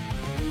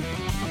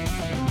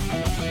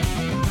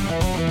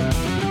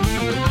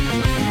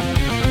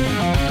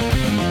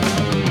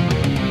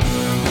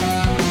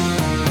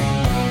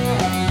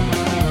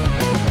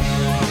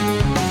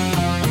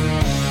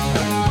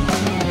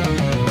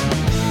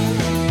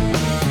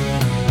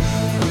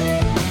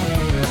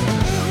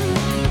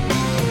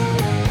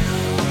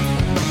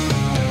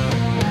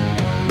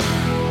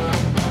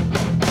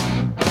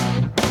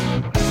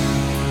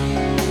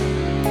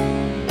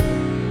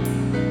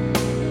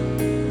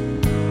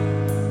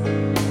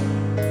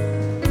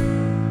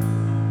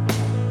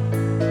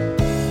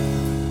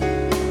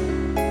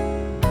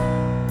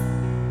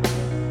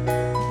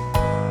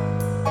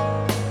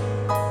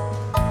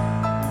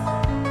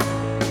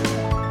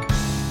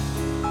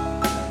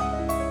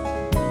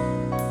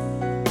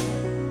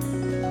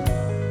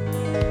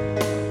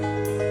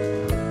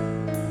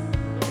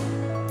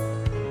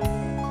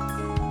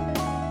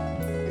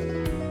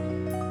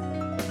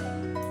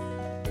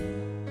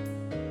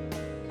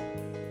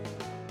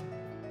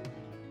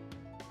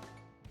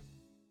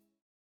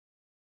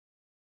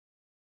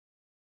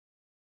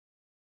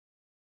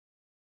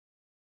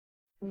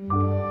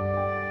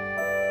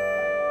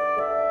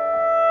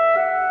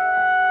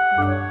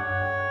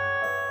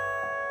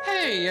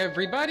 Hey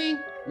everybody,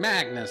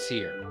 Magnus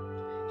here.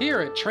 Here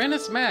at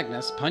Trentis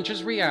Magnus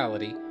Punches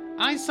Reality,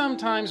 I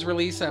sometimes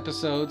release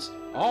episodes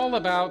all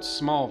about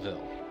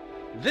Smallville.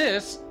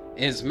 This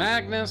is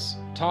Magnus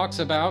Talks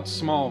About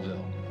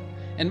Smallville.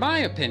 In my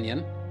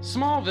opinion,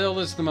 Smallville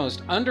is the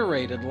most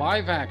underrated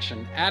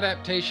live-action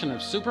adaptation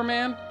of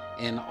Superman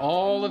in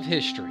all of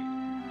history.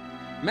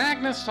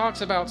 Magnus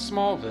Talks About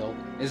Smallville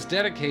is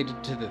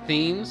dedicated to the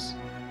themes,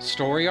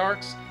 story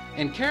arcs,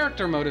 and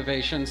character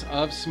motivations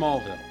of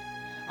Smallville.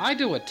 I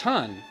do a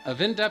ton of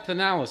in-depth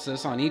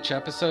analysis on each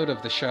episode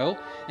of the show,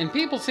 and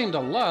people seem to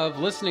love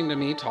listening to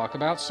me talk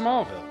about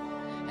Smallville.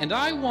 And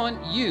I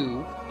want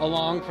you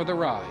along for the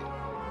ride.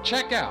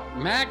 Check out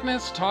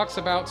Magnus Talks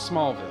About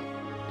Smallville,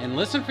 and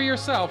listen for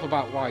yourself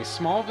about why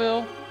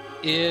Smallville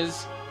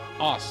is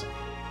awesome.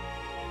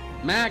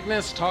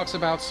 Magnus Talks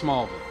About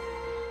Smallville,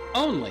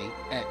 only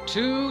at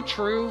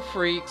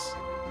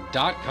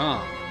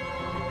twotruefreaks.com.